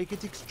tendencies make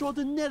it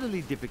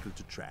extraordinarily difficult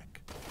to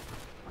track.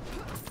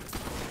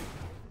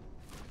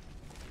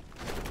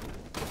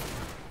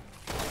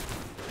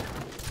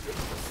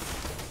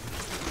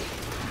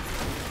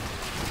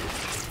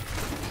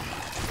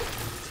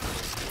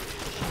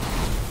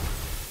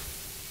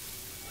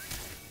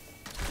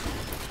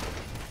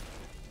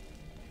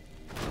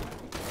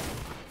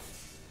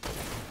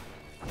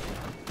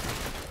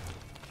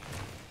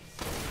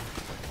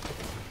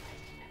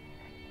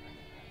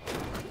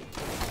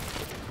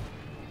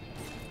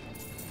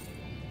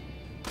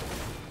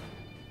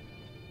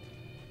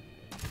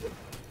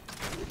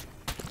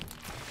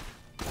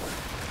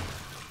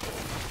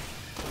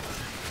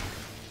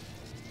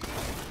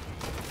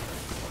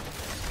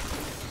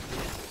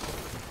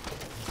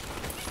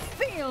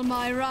 Feel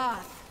my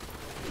wrath!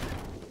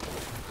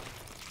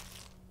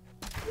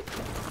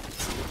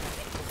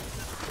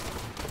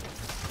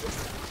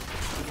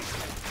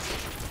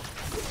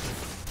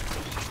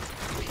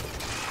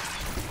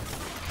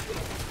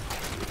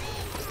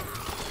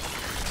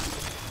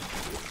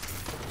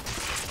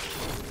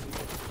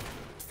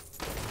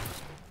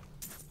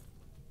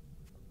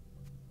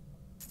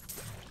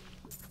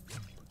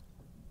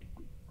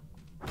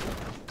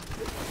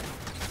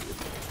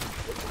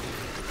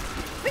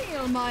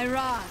 Feel my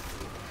wrath!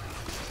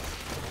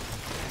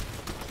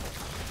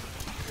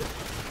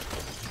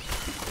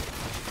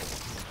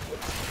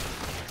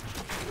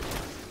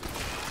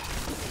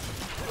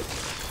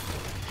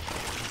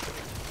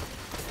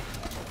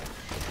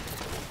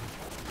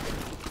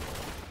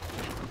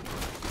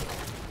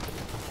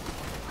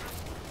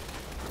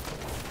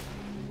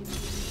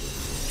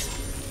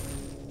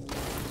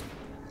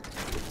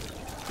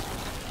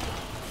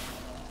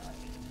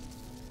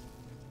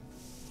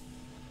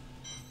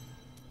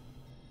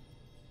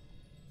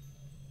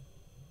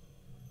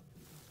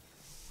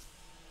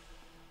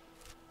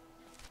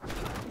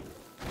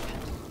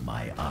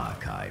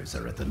 archives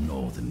are at the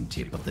northern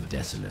tip of the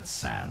desolate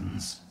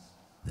sands.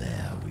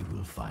 There we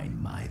will find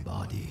my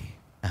body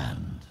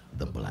and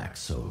the Black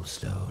Soul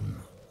Stone.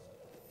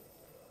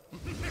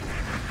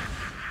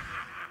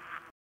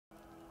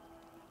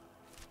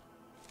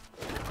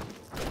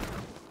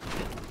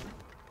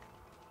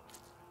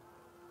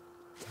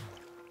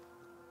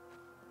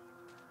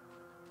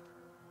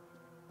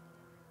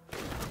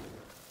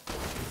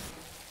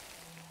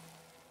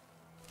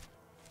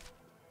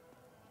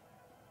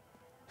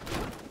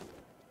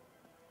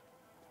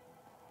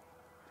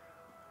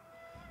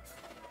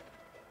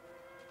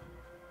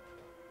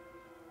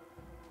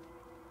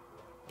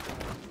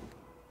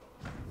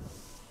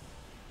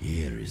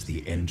 Here is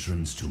the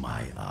entrance to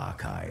my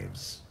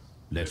archives.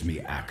 Let me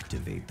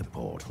activate the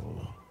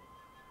portal.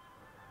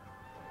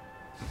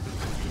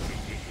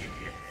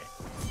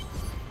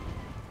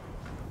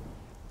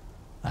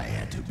 I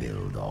had to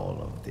build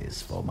all of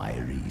this for my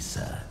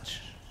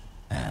research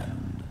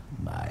and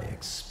my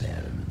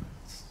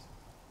experiments.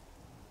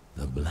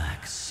 The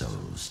Black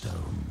Soul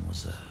Stone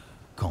was a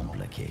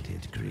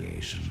complicated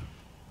creation.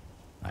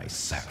 I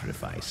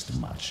sacrificed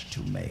much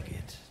to make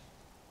it.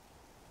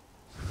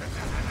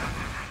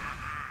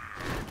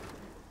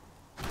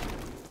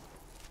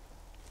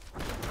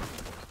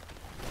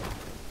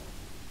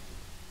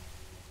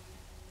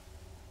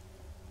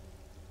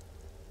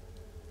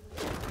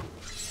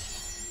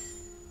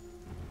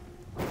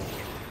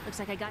 Looks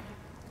like I got...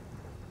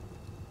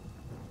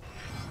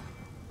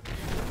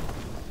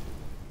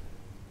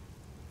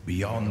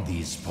 Beyond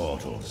these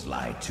portals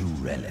lie two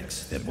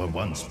relics that were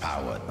once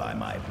powered by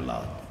my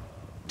blood.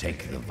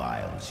 Take the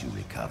vials you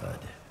recovered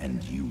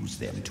and use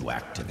them to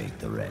activate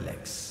the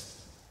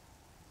relics.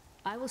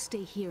 I will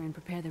stay here and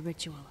prepare the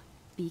ritual.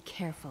 Be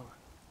careful.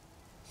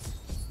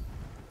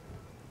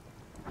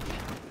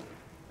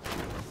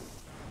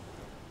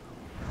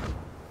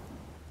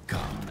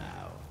 Come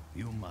now.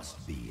 You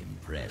must be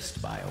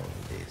impressed by all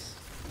this.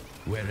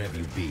 Where have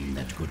you been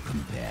that could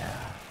compare?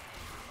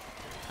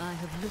 I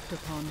have looked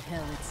upon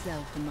hell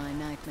itself in my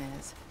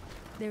nightmares.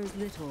 There is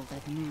little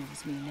that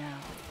moves me now.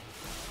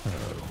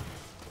 Oh,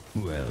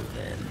 well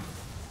then.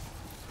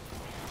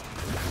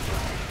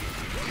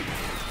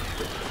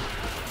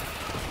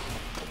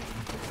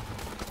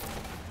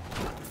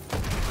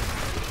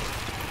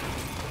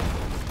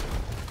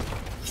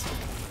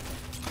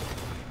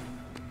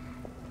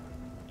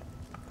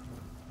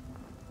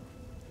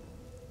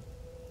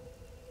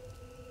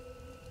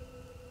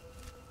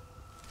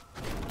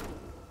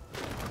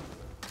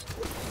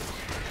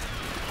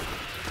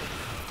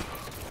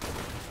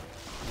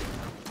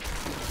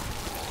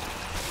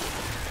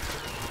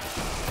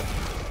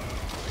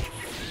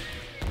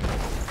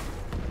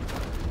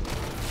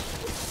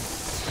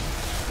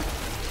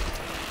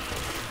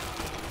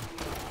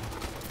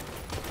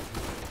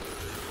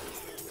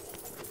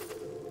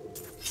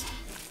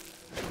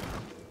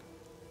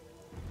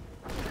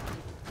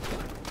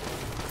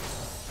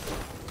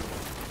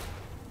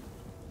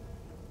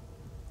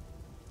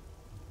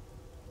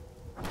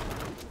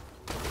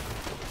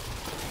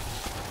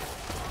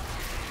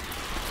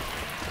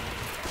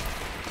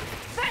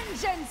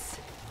 Vengeance!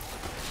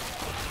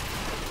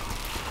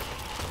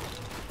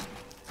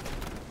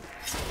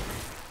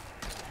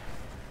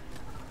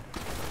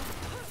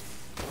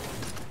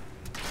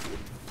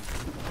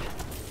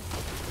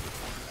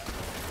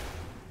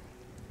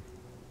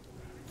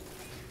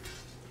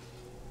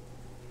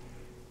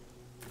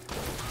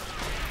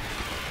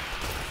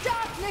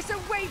 Darkness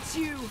awaits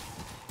you!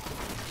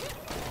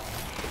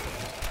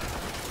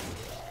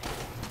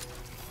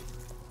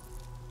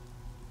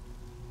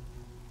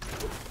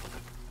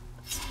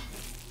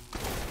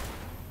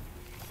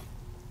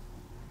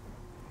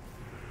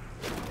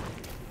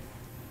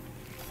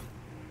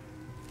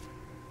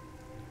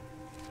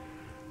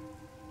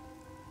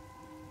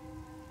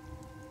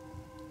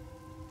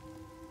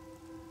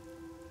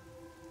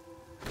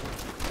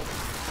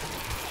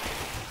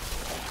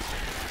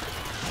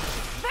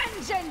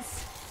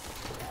 Vengeance!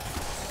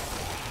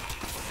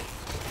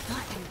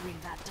 I can bring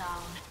that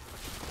down.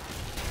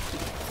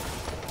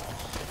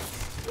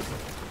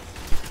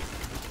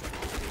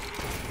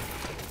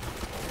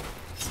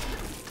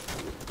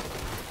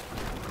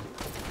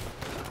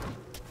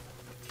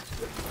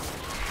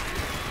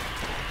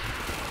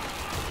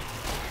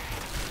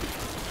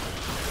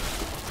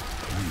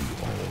 We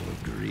all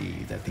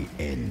agree that the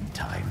end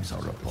times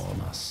are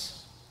upon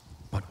us.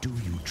 But do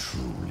you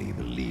truly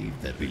believe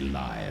that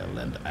Belial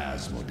and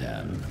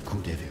Asmodan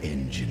could have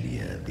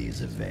engineered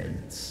these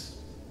events?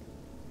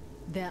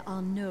 There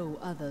are no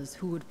others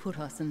who would put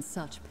us in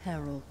such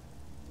peril.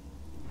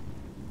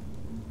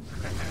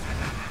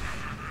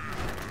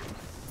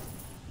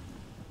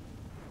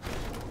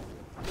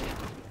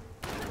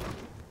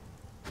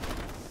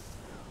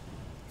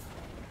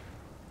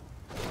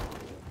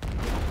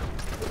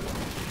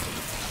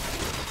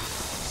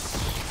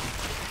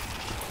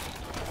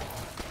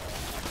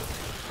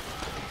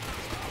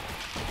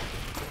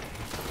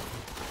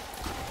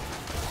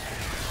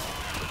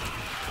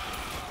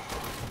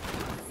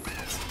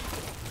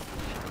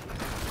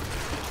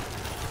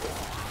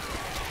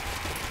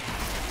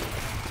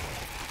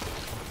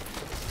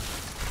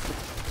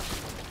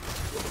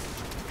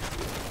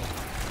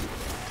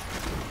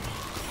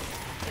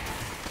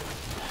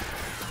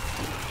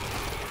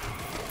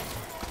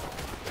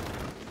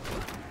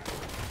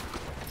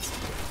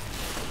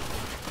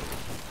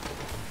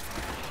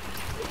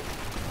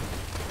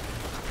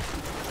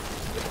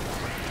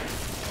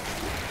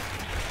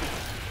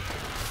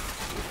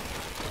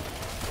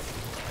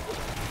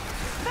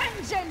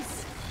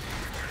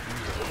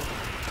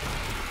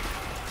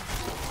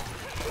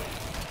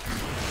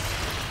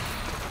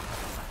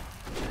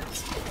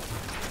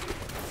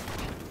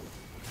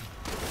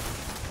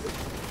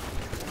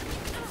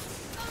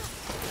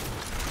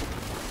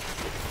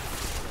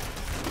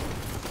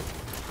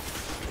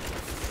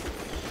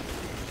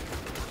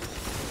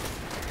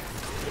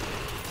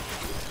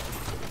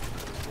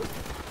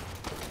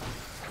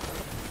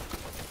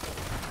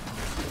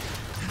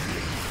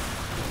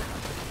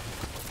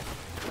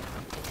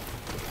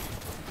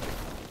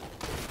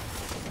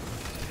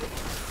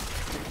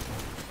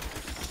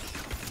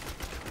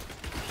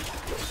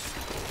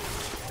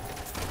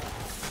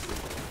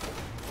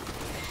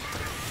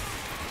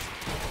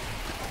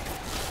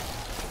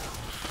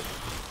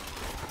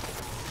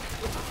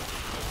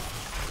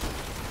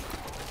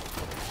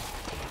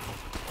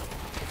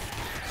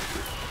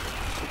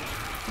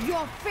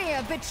 Your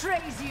fear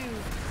betrays you!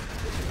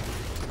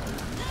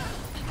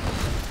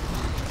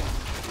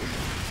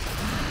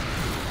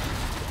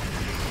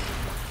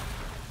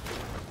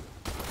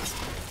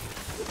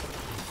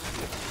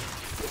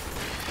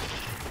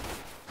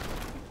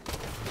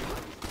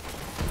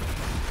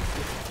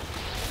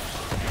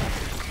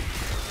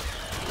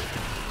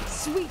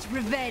 Sweet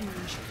revenge!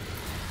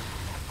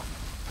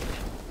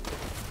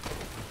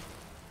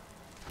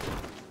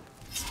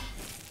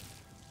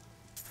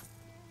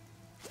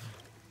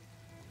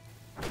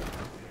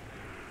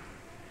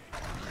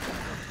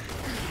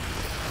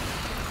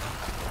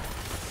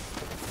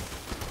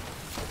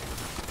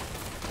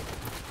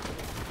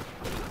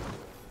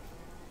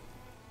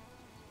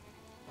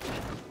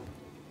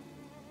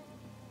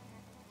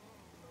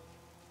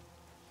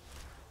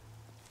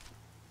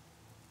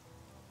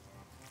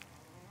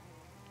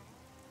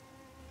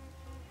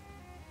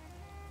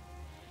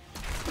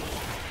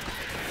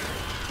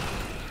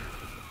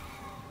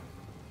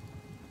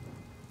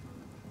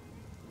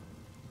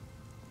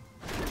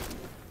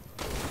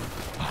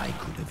 I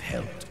could have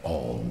helped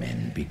all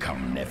men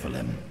become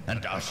Nephilim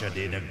and ushered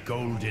in a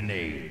golden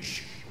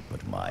age.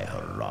 But my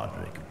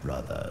Herodic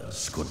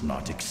brothers could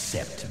not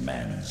accept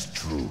man's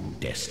true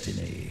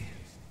destiny.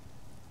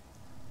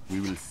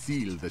 We will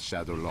seal the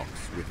Shadow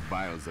Locks with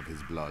vials of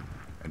his blood,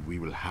 and we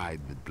will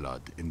hide the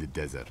blood in the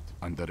desert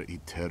under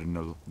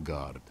eternal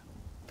guard.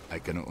 I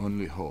can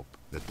only hope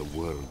that the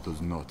world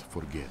does not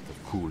forget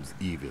of Kul's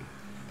evil,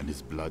 and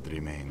his blood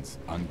remains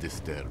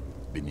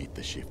undisturbed beneath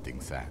the shifting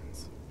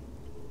sands.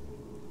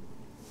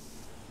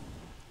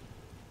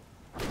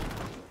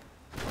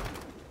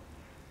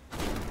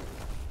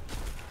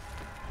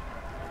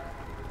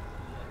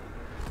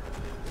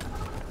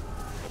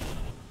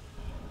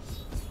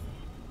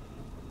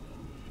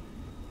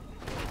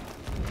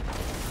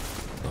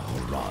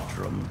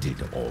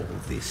 Did all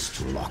this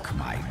to lock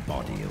my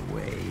body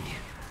away.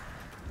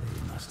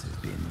 They must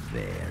have been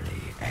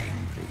very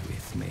angry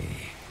with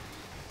me.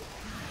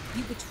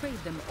 You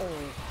betrayed them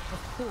all.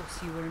 Of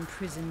course you were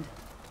imprisoned.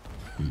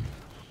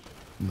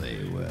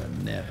 They were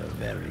never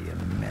very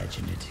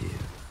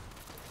imaginative.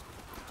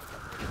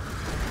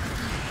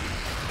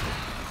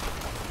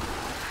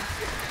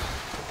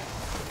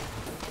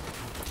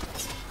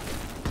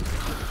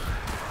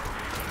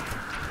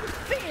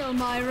 Feel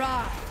my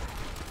wrath!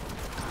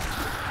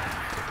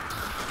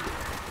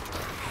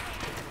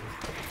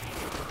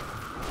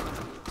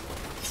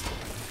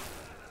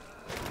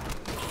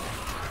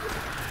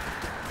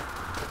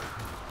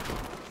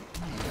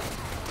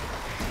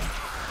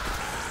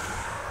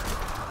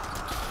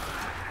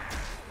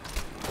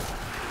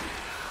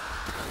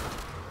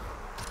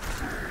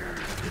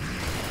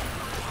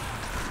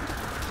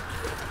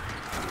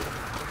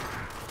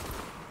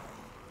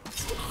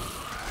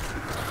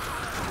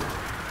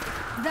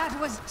 That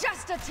was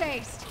just a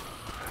taste!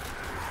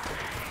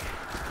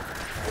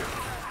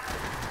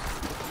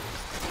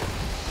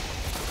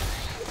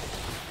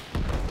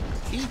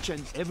 Each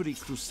and every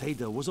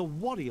crusader was a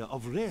warrior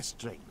of rare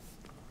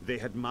strength. They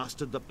had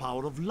mastered the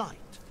power of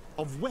light,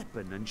 of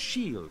weapon and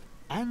shield,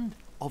 and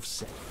of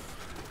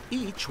self.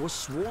 Each was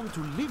sworn to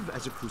live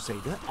as a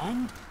crusader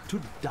and to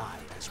die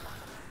as one.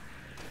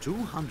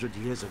 200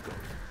 years ago,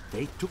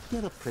 they took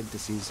their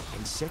apprentices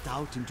and set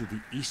out into the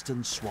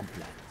eastern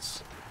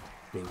swamplands.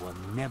 They were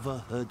never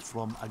heard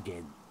from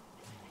again.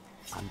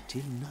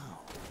 Until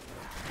now.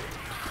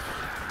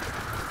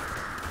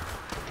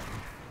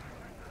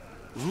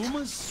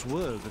 Rumors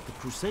swirl that the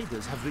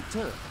Crusaders have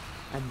returned,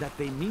 and that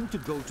they mean to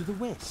go to the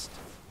west.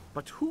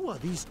 But who are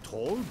these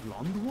tall,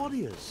 blonde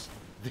warriors?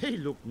 They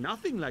look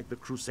nothing like the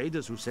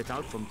Crusaders who set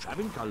out from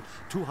Travincal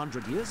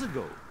 200 years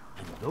ago.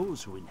 And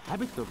those who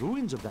inhabit the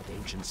ruins of that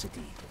ancient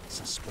city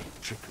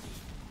suspect trickery.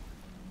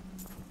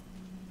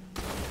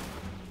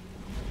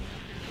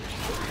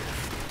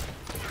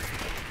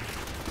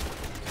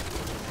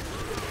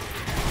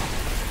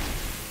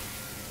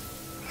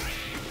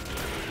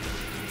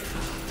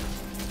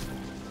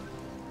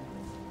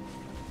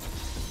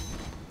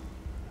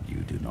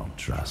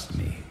 Trust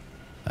me,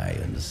 I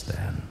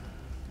understand.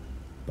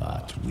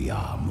 But we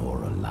are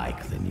more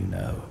alike than you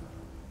know.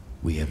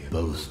 We have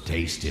both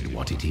tasted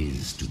what it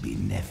is to be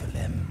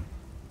Nephilim.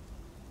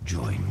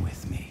 Join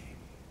with me,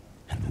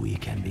 and we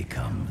can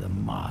become the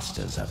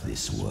masters of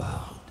this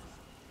world.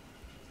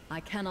 I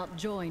cannot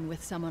join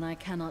with someone I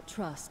cannot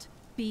trust.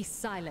 Be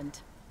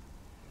silent.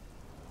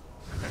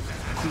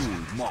 Kul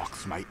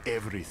mocks my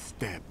every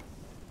step.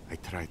 I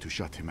try to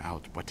shut him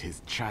out, but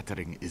his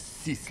chattering is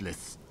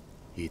ceaseless.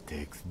 He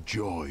takes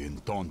joy in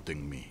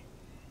taunting me.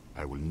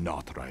 I will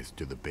not rise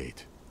to the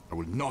bait. I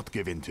will not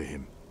give in to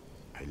him.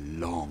 I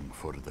long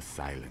for the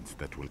silence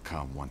that will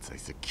come once I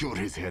secure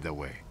his head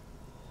away.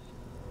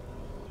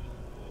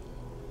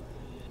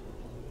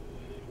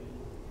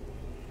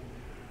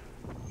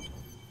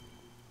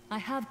 I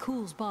have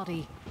Kul's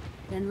body.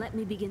 Then let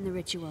me begin the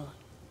ritual.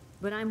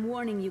 But I'm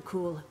warning you,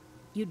 Kul.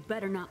 You'd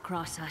better not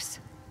cross us.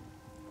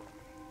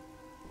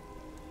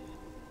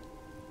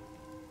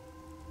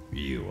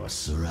 You are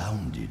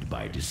surrounded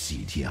by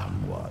deceit,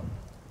 young one.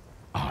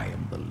 I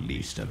am the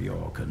least of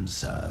your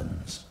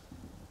concerns.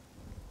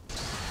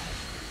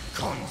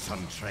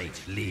 Concentrate,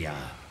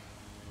 Leah.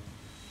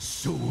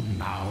 Soon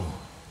now.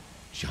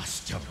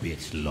 Just a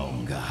bit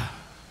longer.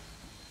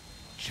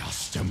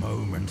 Just a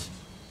moment.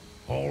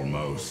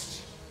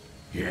 Almost.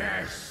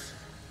 Yes.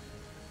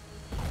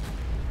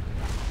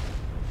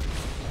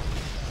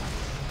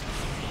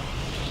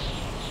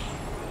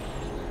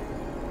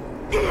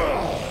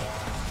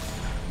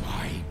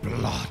 My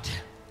blood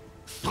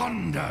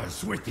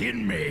thunders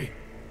within me.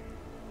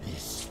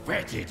 This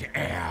fetid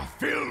air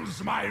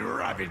fills my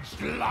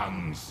ravaged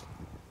lungs.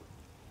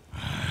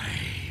 I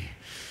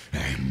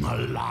am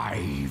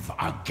alive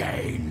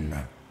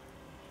again.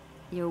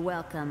 You're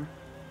welcome.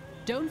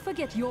 Don't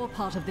forget your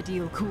part of the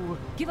deal, Cool.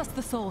 Give us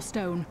the Soul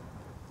Stone.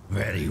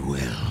 Very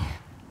well.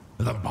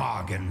 The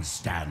bargain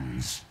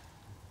stands.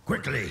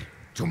 Quickly,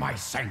 to my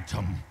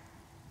sanctum.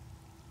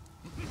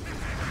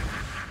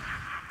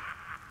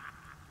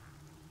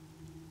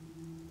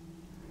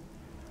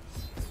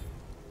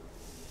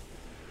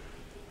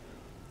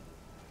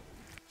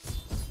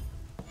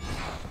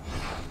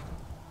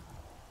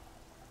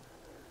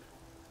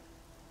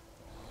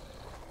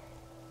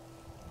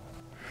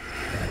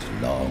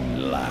 At long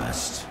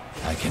last,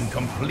 I can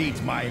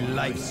complete my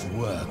life's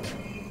work.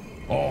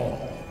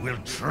 All will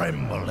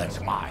tremble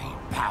at my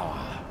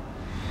power.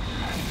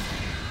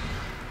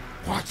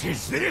 What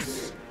is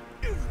this?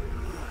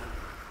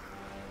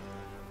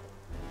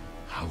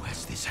 How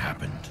has this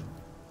happened?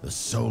 The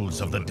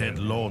souls of the dead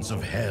lords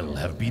of hell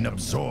have been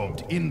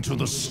absorbed into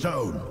the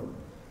stone.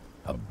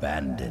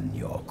 Abandon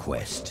your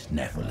quest,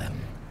 Nephilim.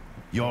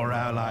 Your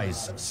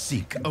allies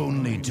seek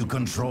only to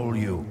control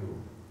you.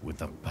 With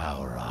the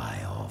power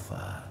I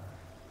offer,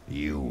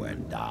 you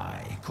and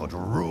I could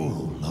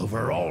rule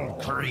over all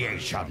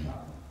creation.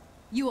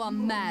 You are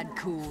mad,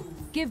 Cool.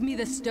 Give me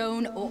the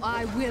stone or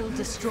I will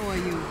destroy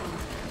you.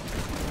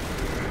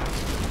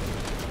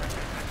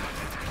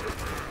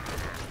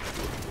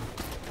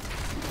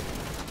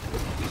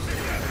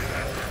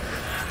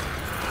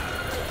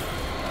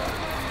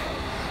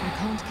 I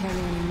can't carry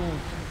any more.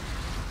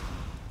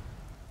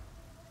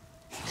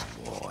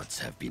 The wards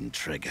have been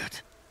triggered.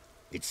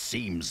 It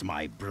seems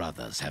my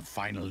brothers have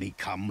finally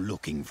come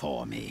looking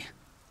for me.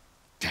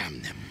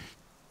 Damn them.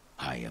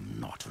 I am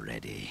not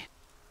ready.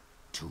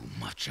 Too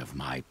much of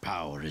my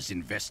power is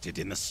invested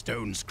in the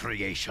stone's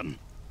creation.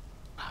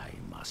 I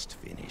must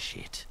finish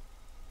it.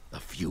 The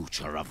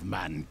future of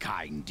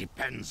mankind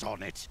depends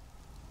on it.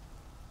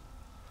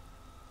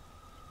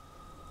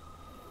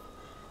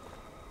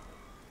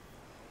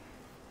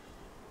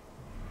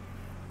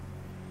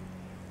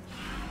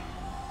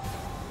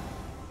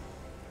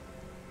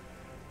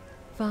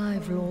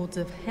 Five lords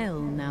of hell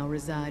now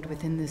reside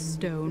within this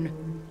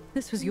stone.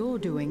 This was your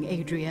doing,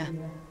 Adria.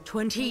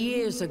 20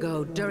 years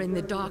ago, during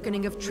the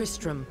darkening of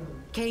Tristram,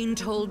 Cain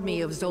told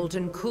me of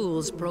Zoltan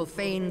Kuhl's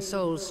profane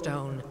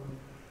soulstone.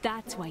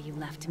 That's why you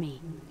left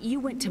me. You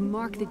went to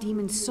mark the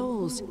demon's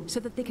souls so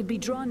that they could be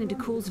drawn into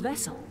Kuhl's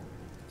vessel.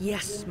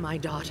 Yes, my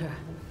daughter.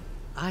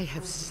 I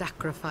have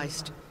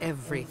sacrificed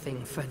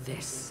everything for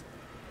this.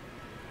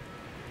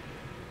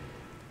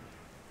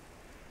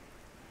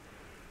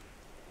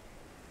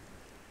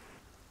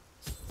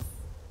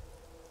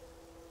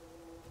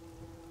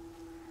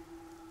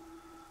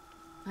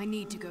 I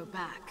need to go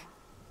back.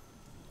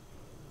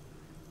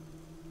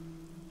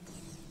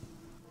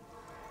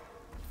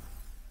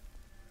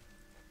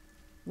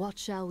 What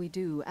shall we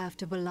do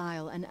after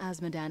Belial and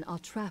Azmodan are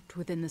trapped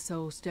within the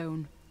Soul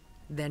Stone?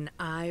 Then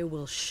I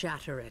will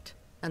shatter it,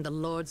 and the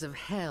lords of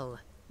hell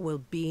will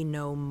be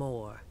no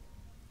more.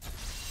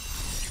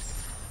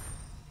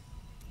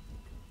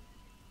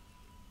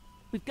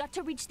 We've got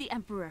to reach the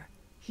Emperor.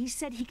 He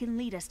said he can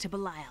lead us to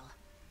Belial.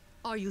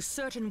 Are you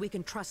certain we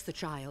can trust the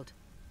child?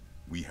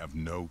 We have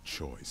no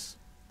choice.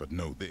 But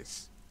know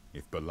this,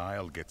 if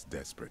Belial gets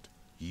desperate,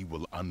 he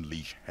will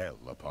unleash hell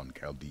upon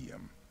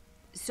Caldeum.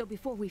 So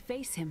before we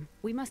face him,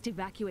 we must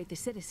evacuate the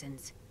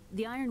citizens.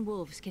 The Iron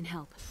Wolves can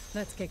help.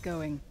 Let's get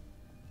going.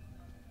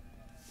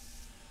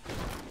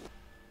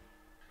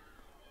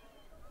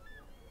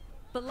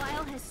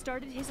 Belial has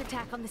started his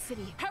attack on the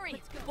city.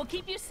 Hurry! We'll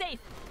keep you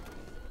safe!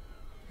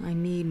 I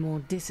need more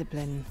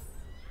discipline.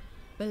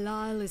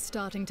 Belial is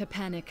starting to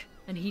panic,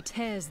 and he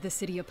tears the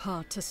city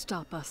apart to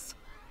stop us.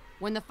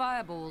 When the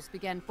fireballs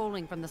began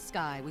falling from the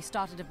sky, we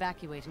started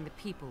evacuating the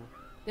people.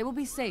 They will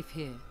be safe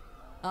here.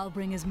 I'll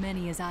bring as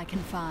many as I can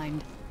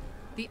find.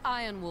 The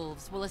Iron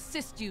Wolves will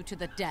assist you to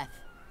the death.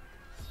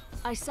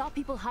 I saw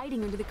people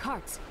hiding under the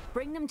carts.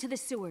 Bring them to the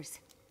sewers.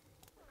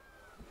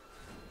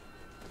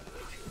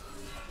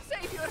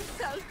 Save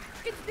yourself!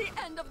 It's the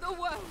end of the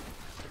world!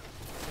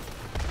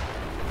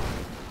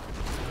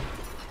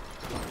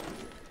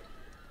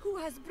 Who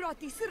has brought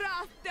this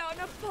wrath down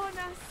upon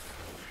us?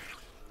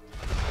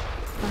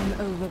 I'm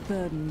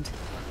overburdened.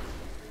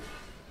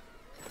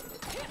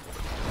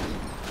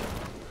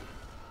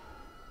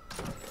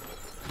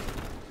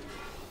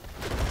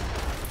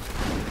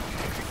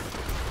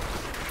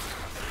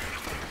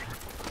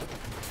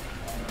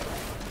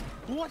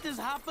 What is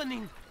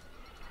happening?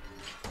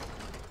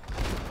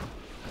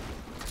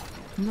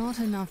 Not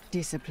enough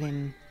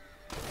discipline.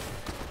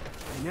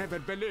 I never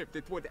believed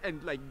it would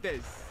end like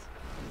this.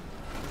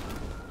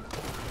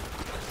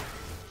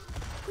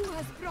 Who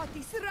has brought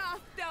this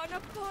wrath down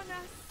upon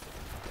us?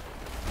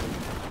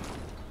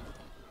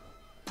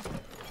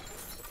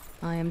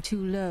 I am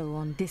too low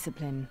on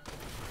discipline.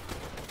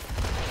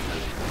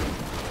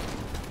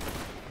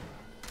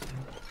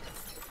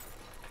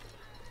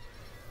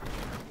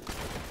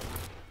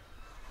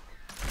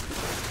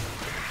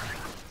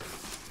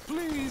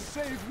 Please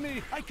save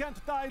me! I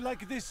can't die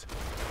like this!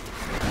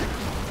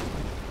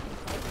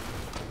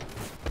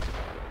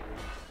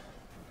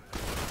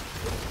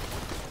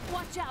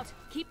 Watch out!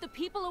 Keep the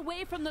people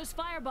away from those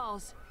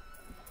fireballs!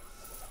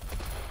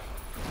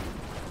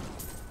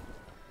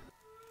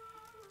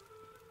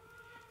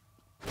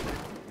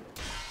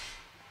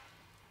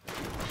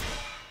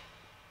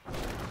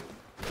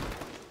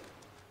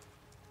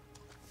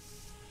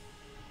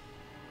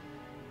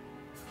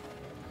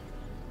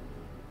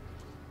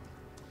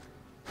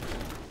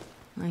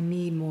 I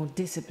need more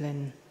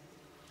discipline.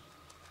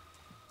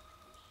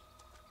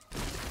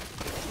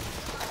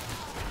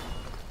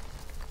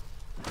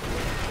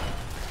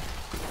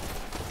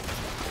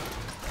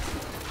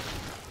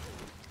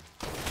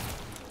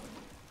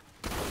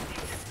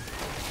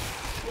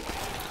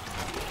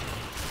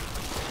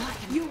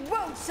 You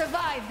won't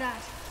survive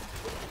that!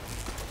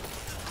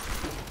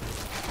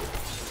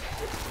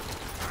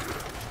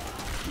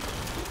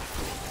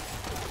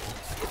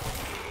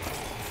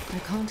 I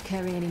can't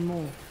carry any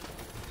more.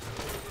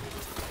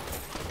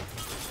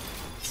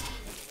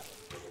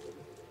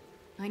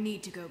 I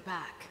need to go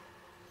back.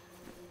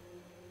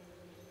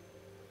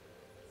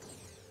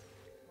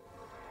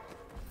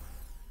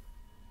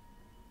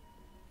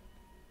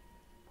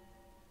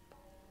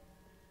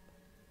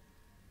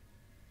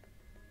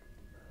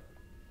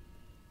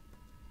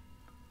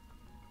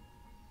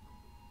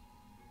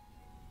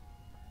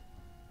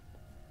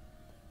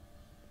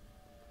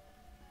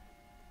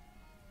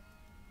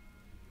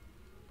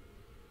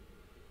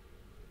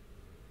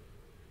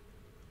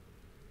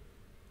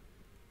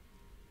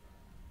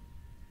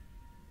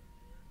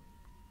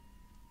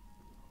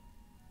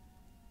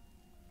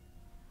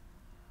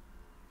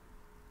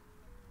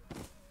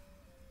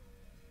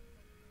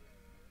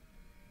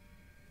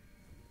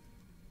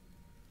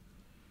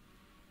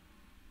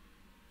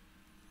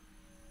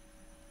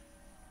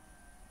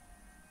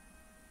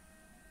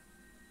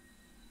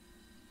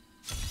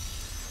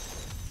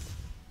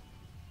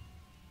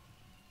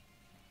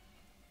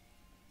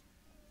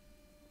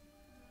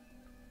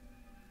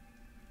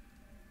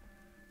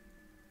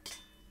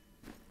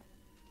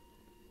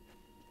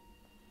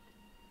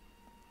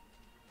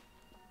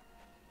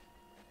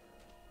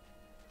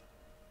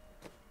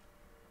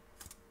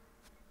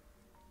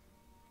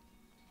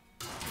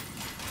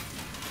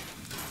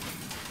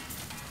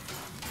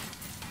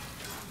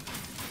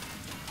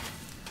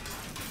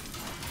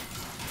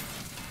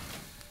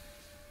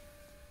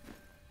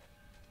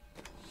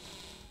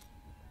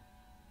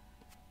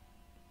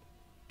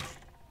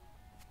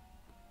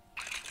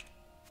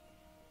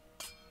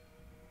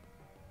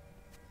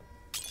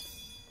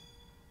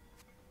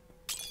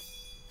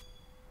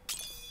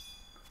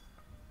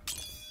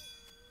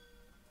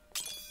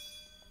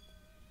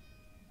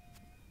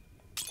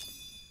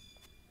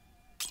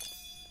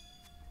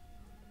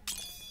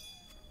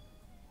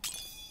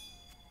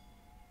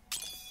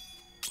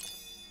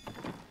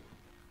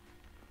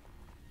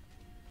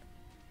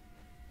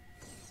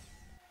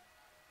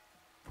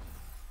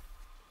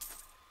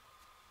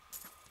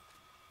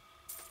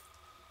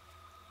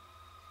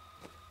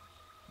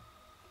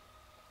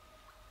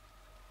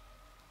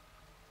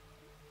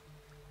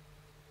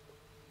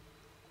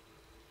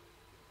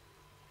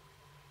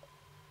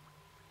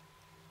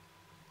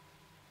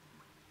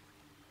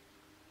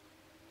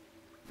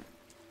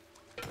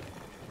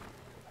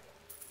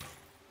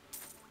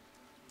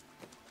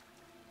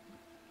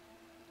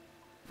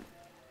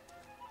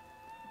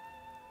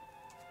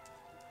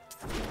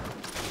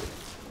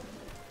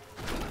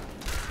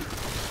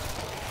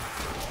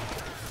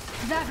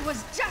 That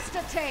was just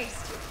a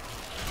taste!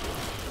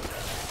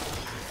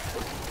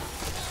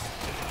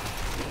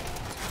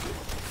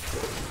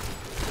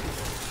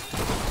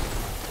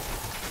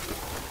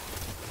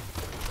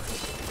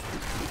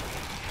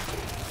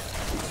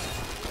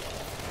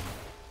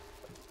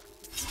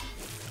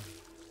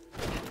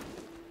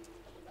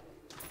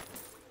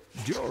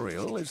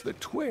 Duriel is the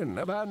twin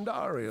of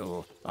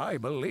Andariel. I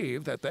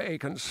believe that they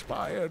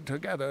conspired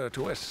together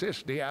to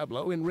assist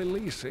Diablo in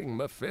releasing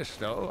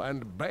Mephisto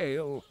and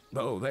Baal,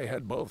 though they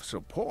had both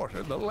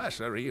supported the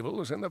lesser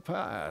evils in the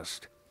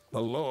past.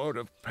 The Lord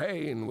of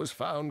Pain was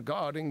found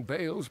guarding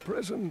Baal's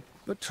prison,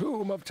 the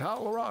tomb of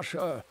Tal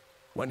Rasha,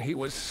 when he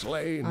was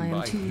slain I am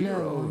by too low on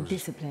heroes.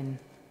 discipline.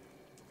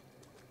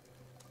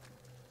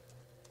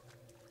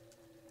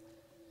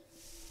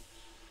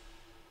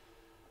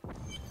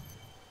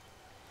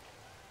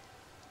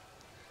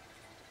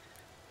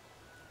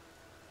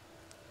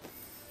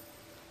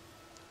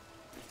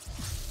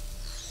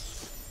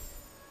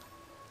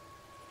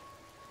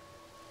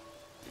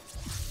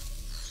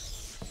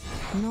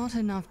 Not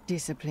enough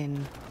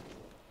discipline.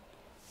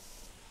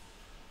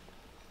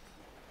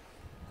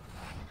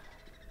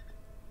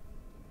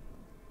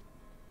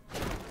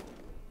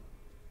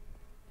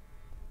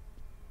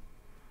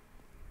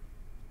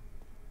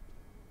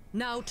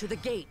 Now to the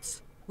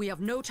gates. We have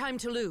no time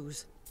to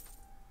lose.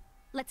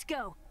 Let's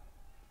go.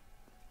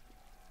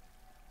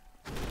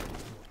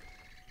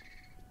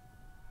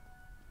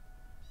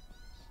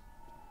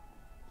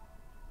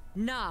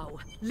 Now,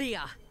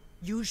 Leah,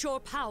 use your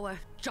power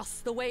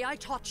just the way I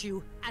taught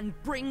you and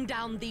bring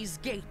down these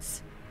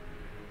gates.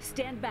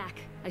 Stand back.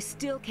 I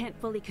still can't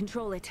fully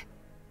control it.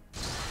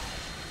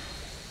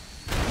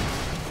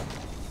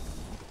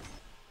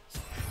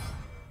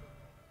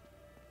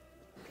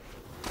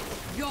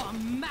 Your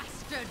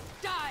master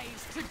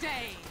dies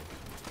today!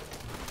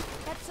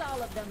 That's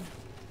all of them.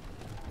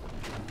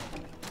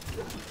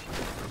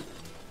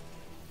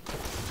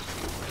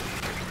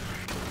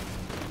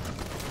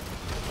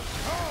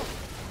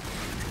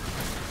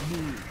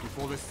 Move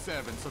before the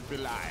servants of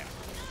Belial.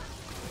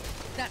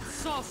 That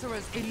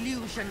sorcerer's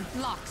illusion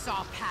blocks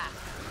our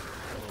path.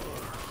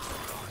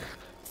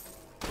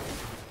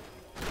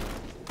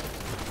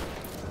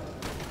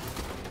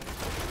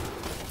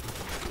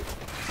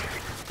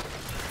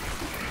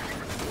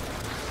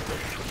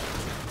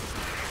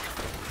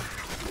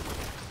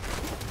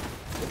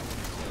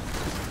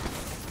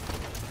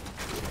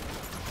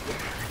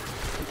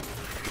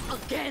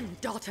 Again,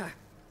 daughter!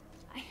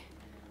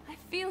 I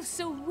feel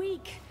so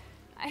weak.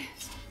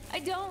 I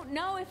don't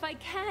know if I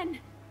can.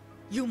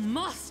 You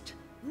must!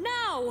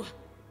 Now!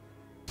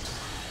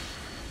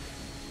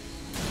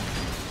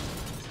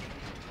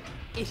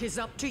 It is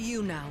up to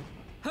you now.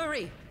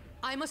 Hurry!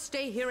 I must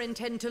stay here and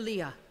tend to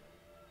Leah.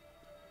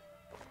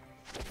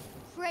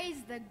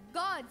 Praise the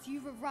gods,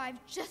 you've arrived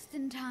just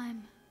in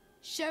time.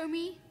 Show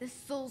me the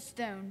Soul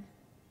Stone.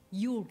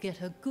 You'll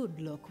get a good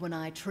look when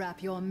I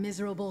trap your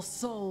miserable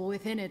soul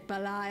within it,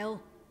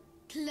 Belial.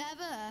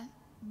 Clever.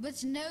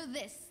 But know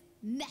this,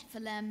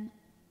 Nephilim.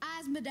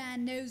 Azmodan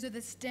knows of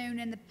the stone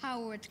and the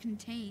power it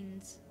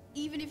contains.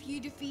 Even if you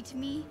defeat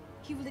me,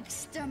 he will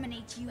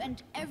exterminate you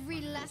and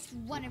every last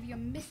one of your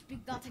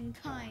misbegotten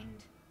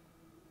kind.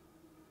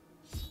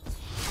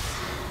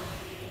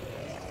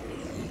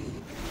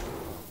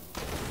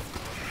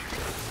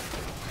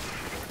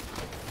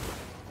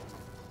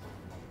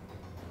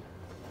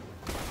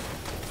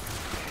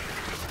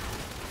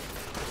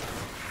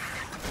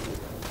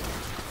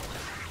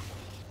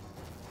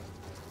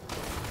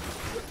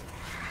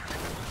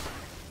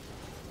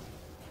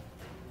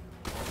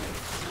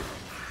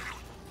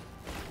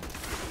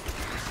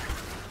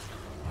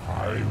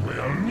 I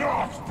will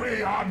not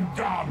be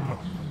undone!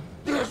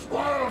 This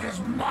world is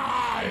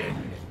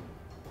mine!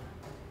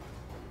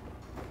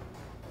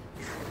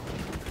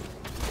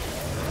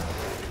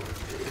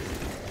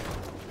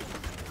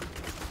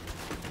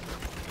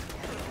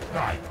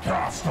 I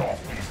cast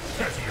off these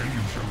petty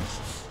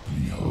illusions.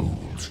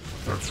 Behold,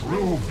 the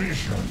true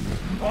vision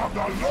of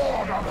the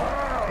Lord of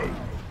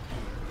Hell!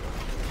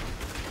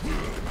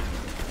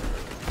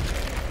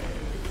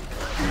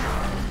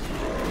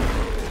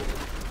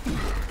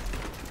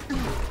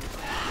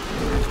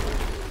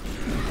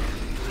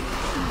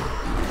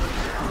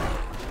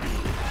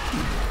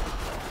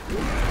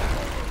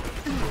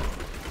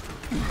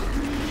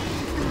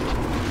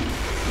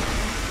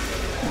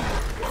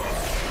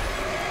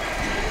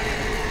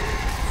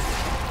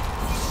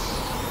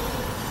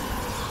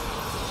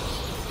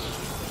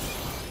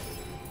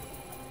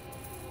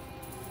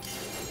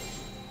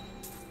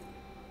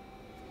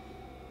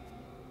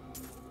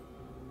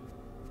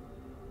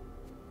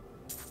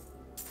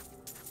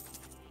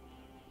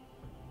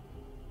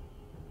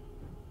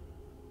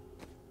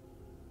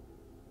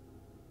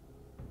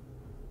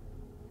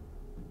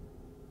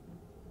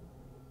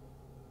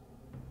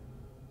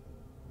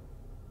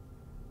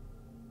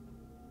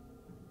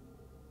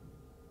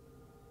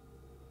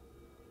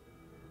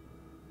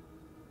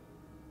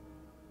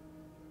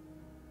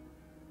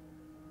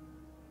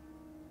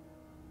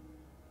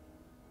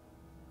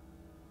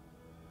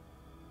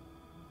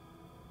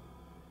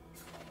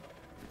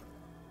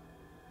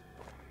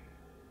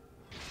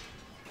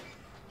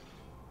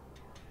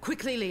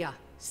 Quickly, Leah.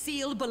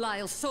 Seal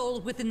Belial's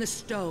soul within the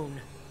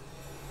stone.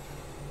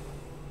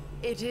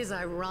 It is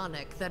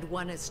ironic that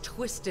one as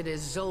twisted as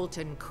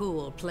Zoltan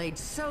Kuhl played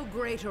so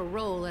great a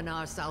role in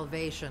our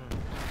salvation.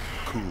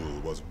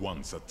 Kuhl was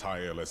once a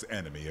tireless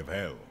enemy of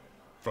Hell.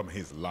 From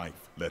his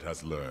life, let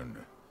us learn.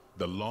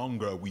 The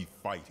longer we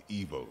fight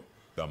evil,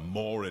 the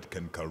more it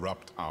can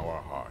corrupt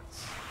our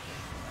hearts.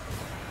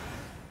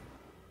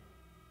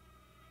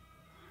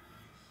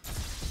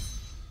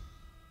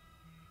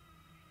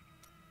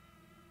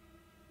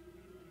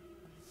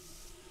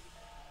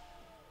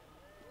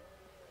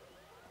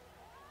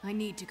 I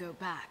need to go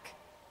back.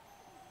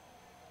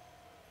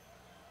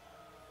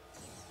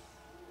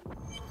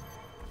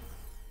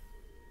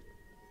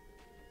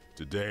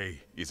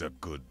 Today is a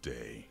good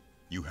day.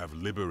 You have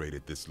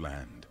liberated this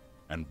land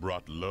and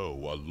brought low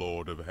a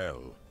Lord of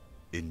Hell.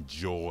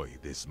 Enjoy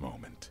this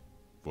moment,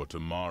 for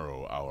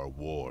tomorrow our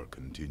war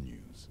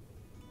continues.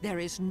 There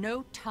is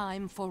no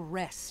time for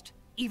rest.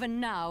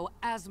 Even now,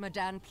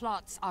 Azmodan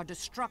plots our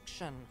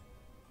destruction.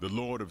 The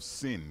Lord of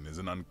Sin is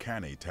an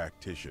uncanny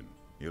tactician.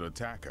 He'll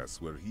attack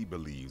us where he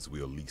believes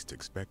we'll least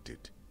expect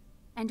it.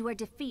 And where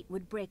defeat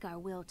would break our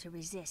will to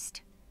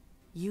resist.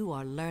 You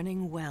are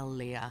learning well,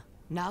 Leah.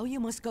 Now you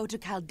must go to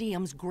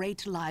Caldeum's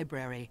great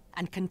library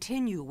and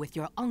continue with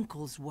your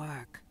uncle's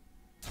work.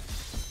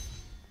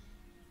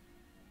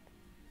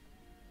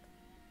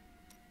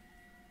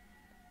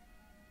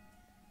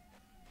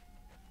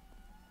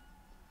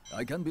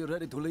 I can be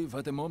ready to leave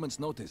at a moment's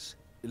notice.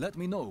 Let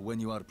me know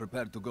when you are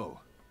prepared to go.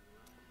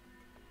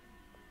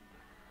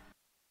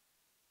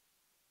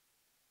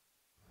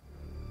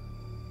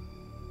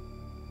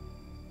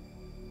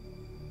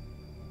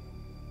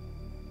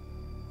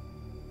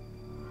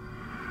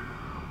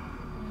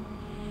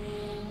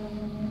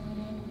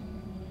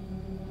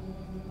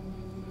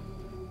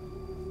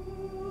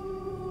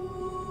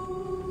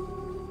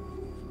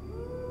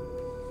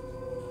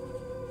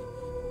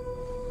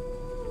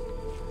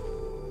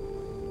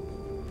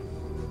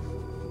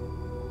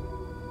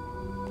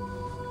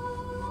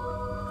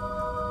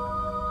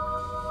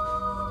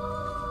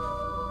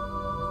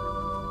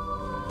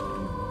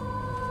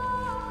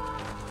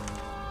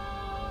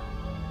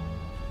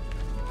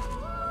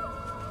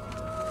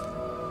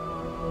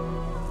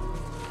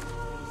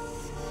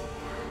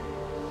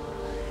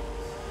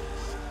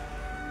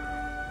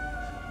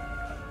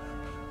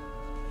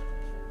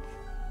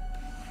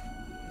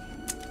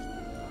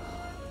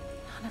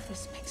 None of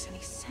this makes any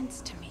sense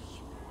to me.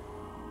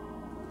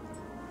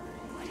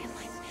 What am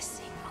I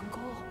missing,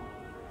 Uncle?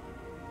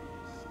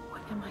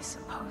 What am I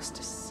supposed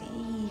to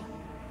see?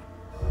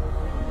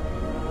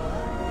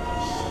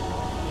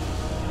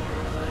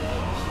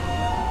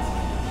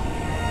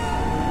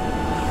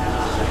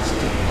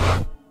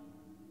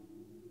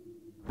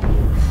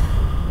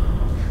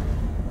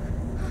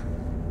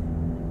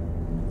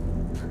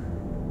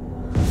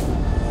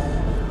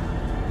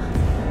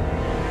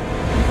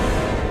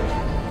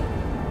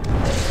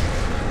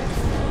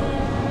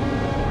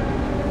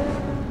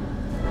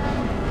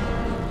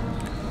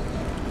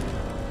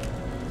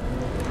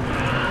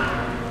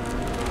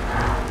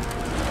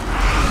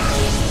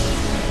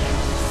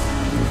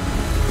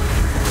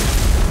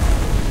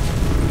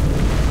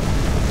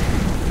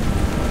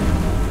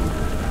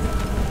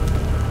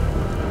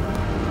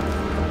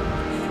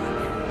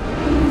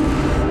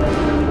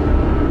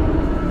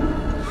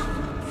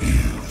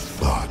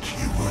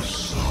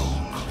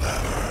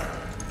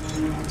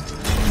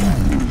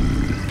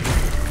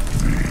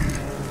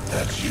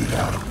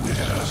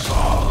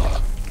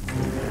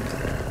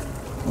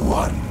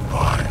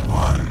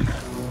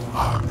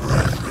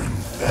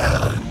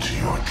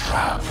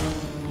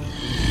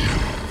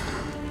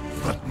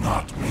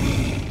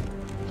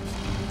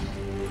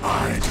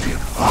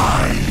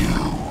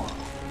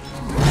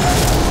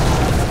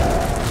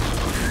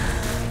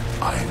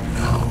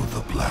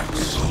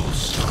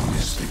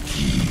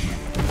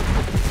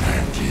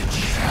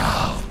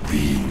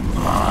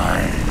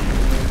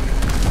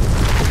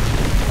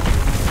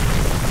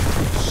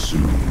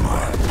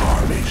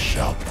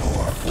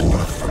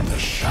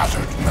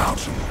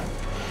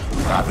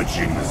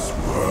 Ravaging this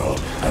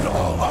world and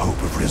all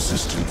hope of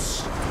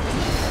resistance.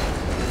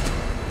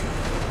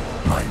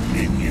 My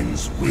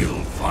minions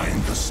will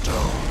find the stone.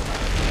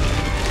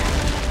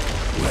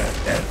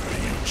 Wherever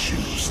you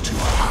choose to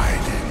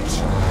hide it.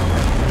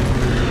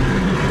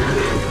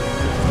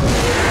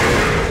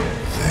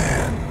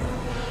 Then,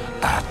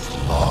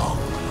 at long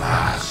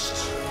last,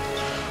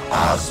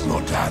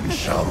 Azmodan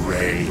shall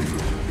reign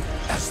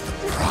as the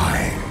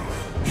prime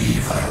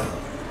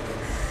evil.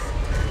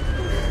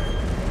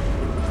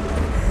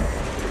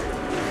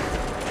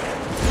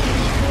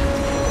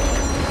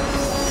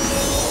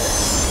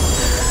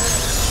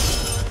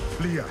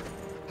 Leah,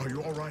 are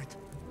you all right?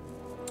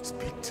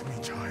 Speak to me,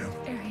 child.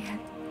 Arian.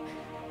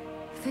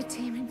 The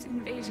demon's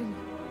invasion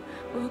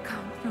will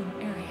come from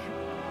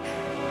Arian.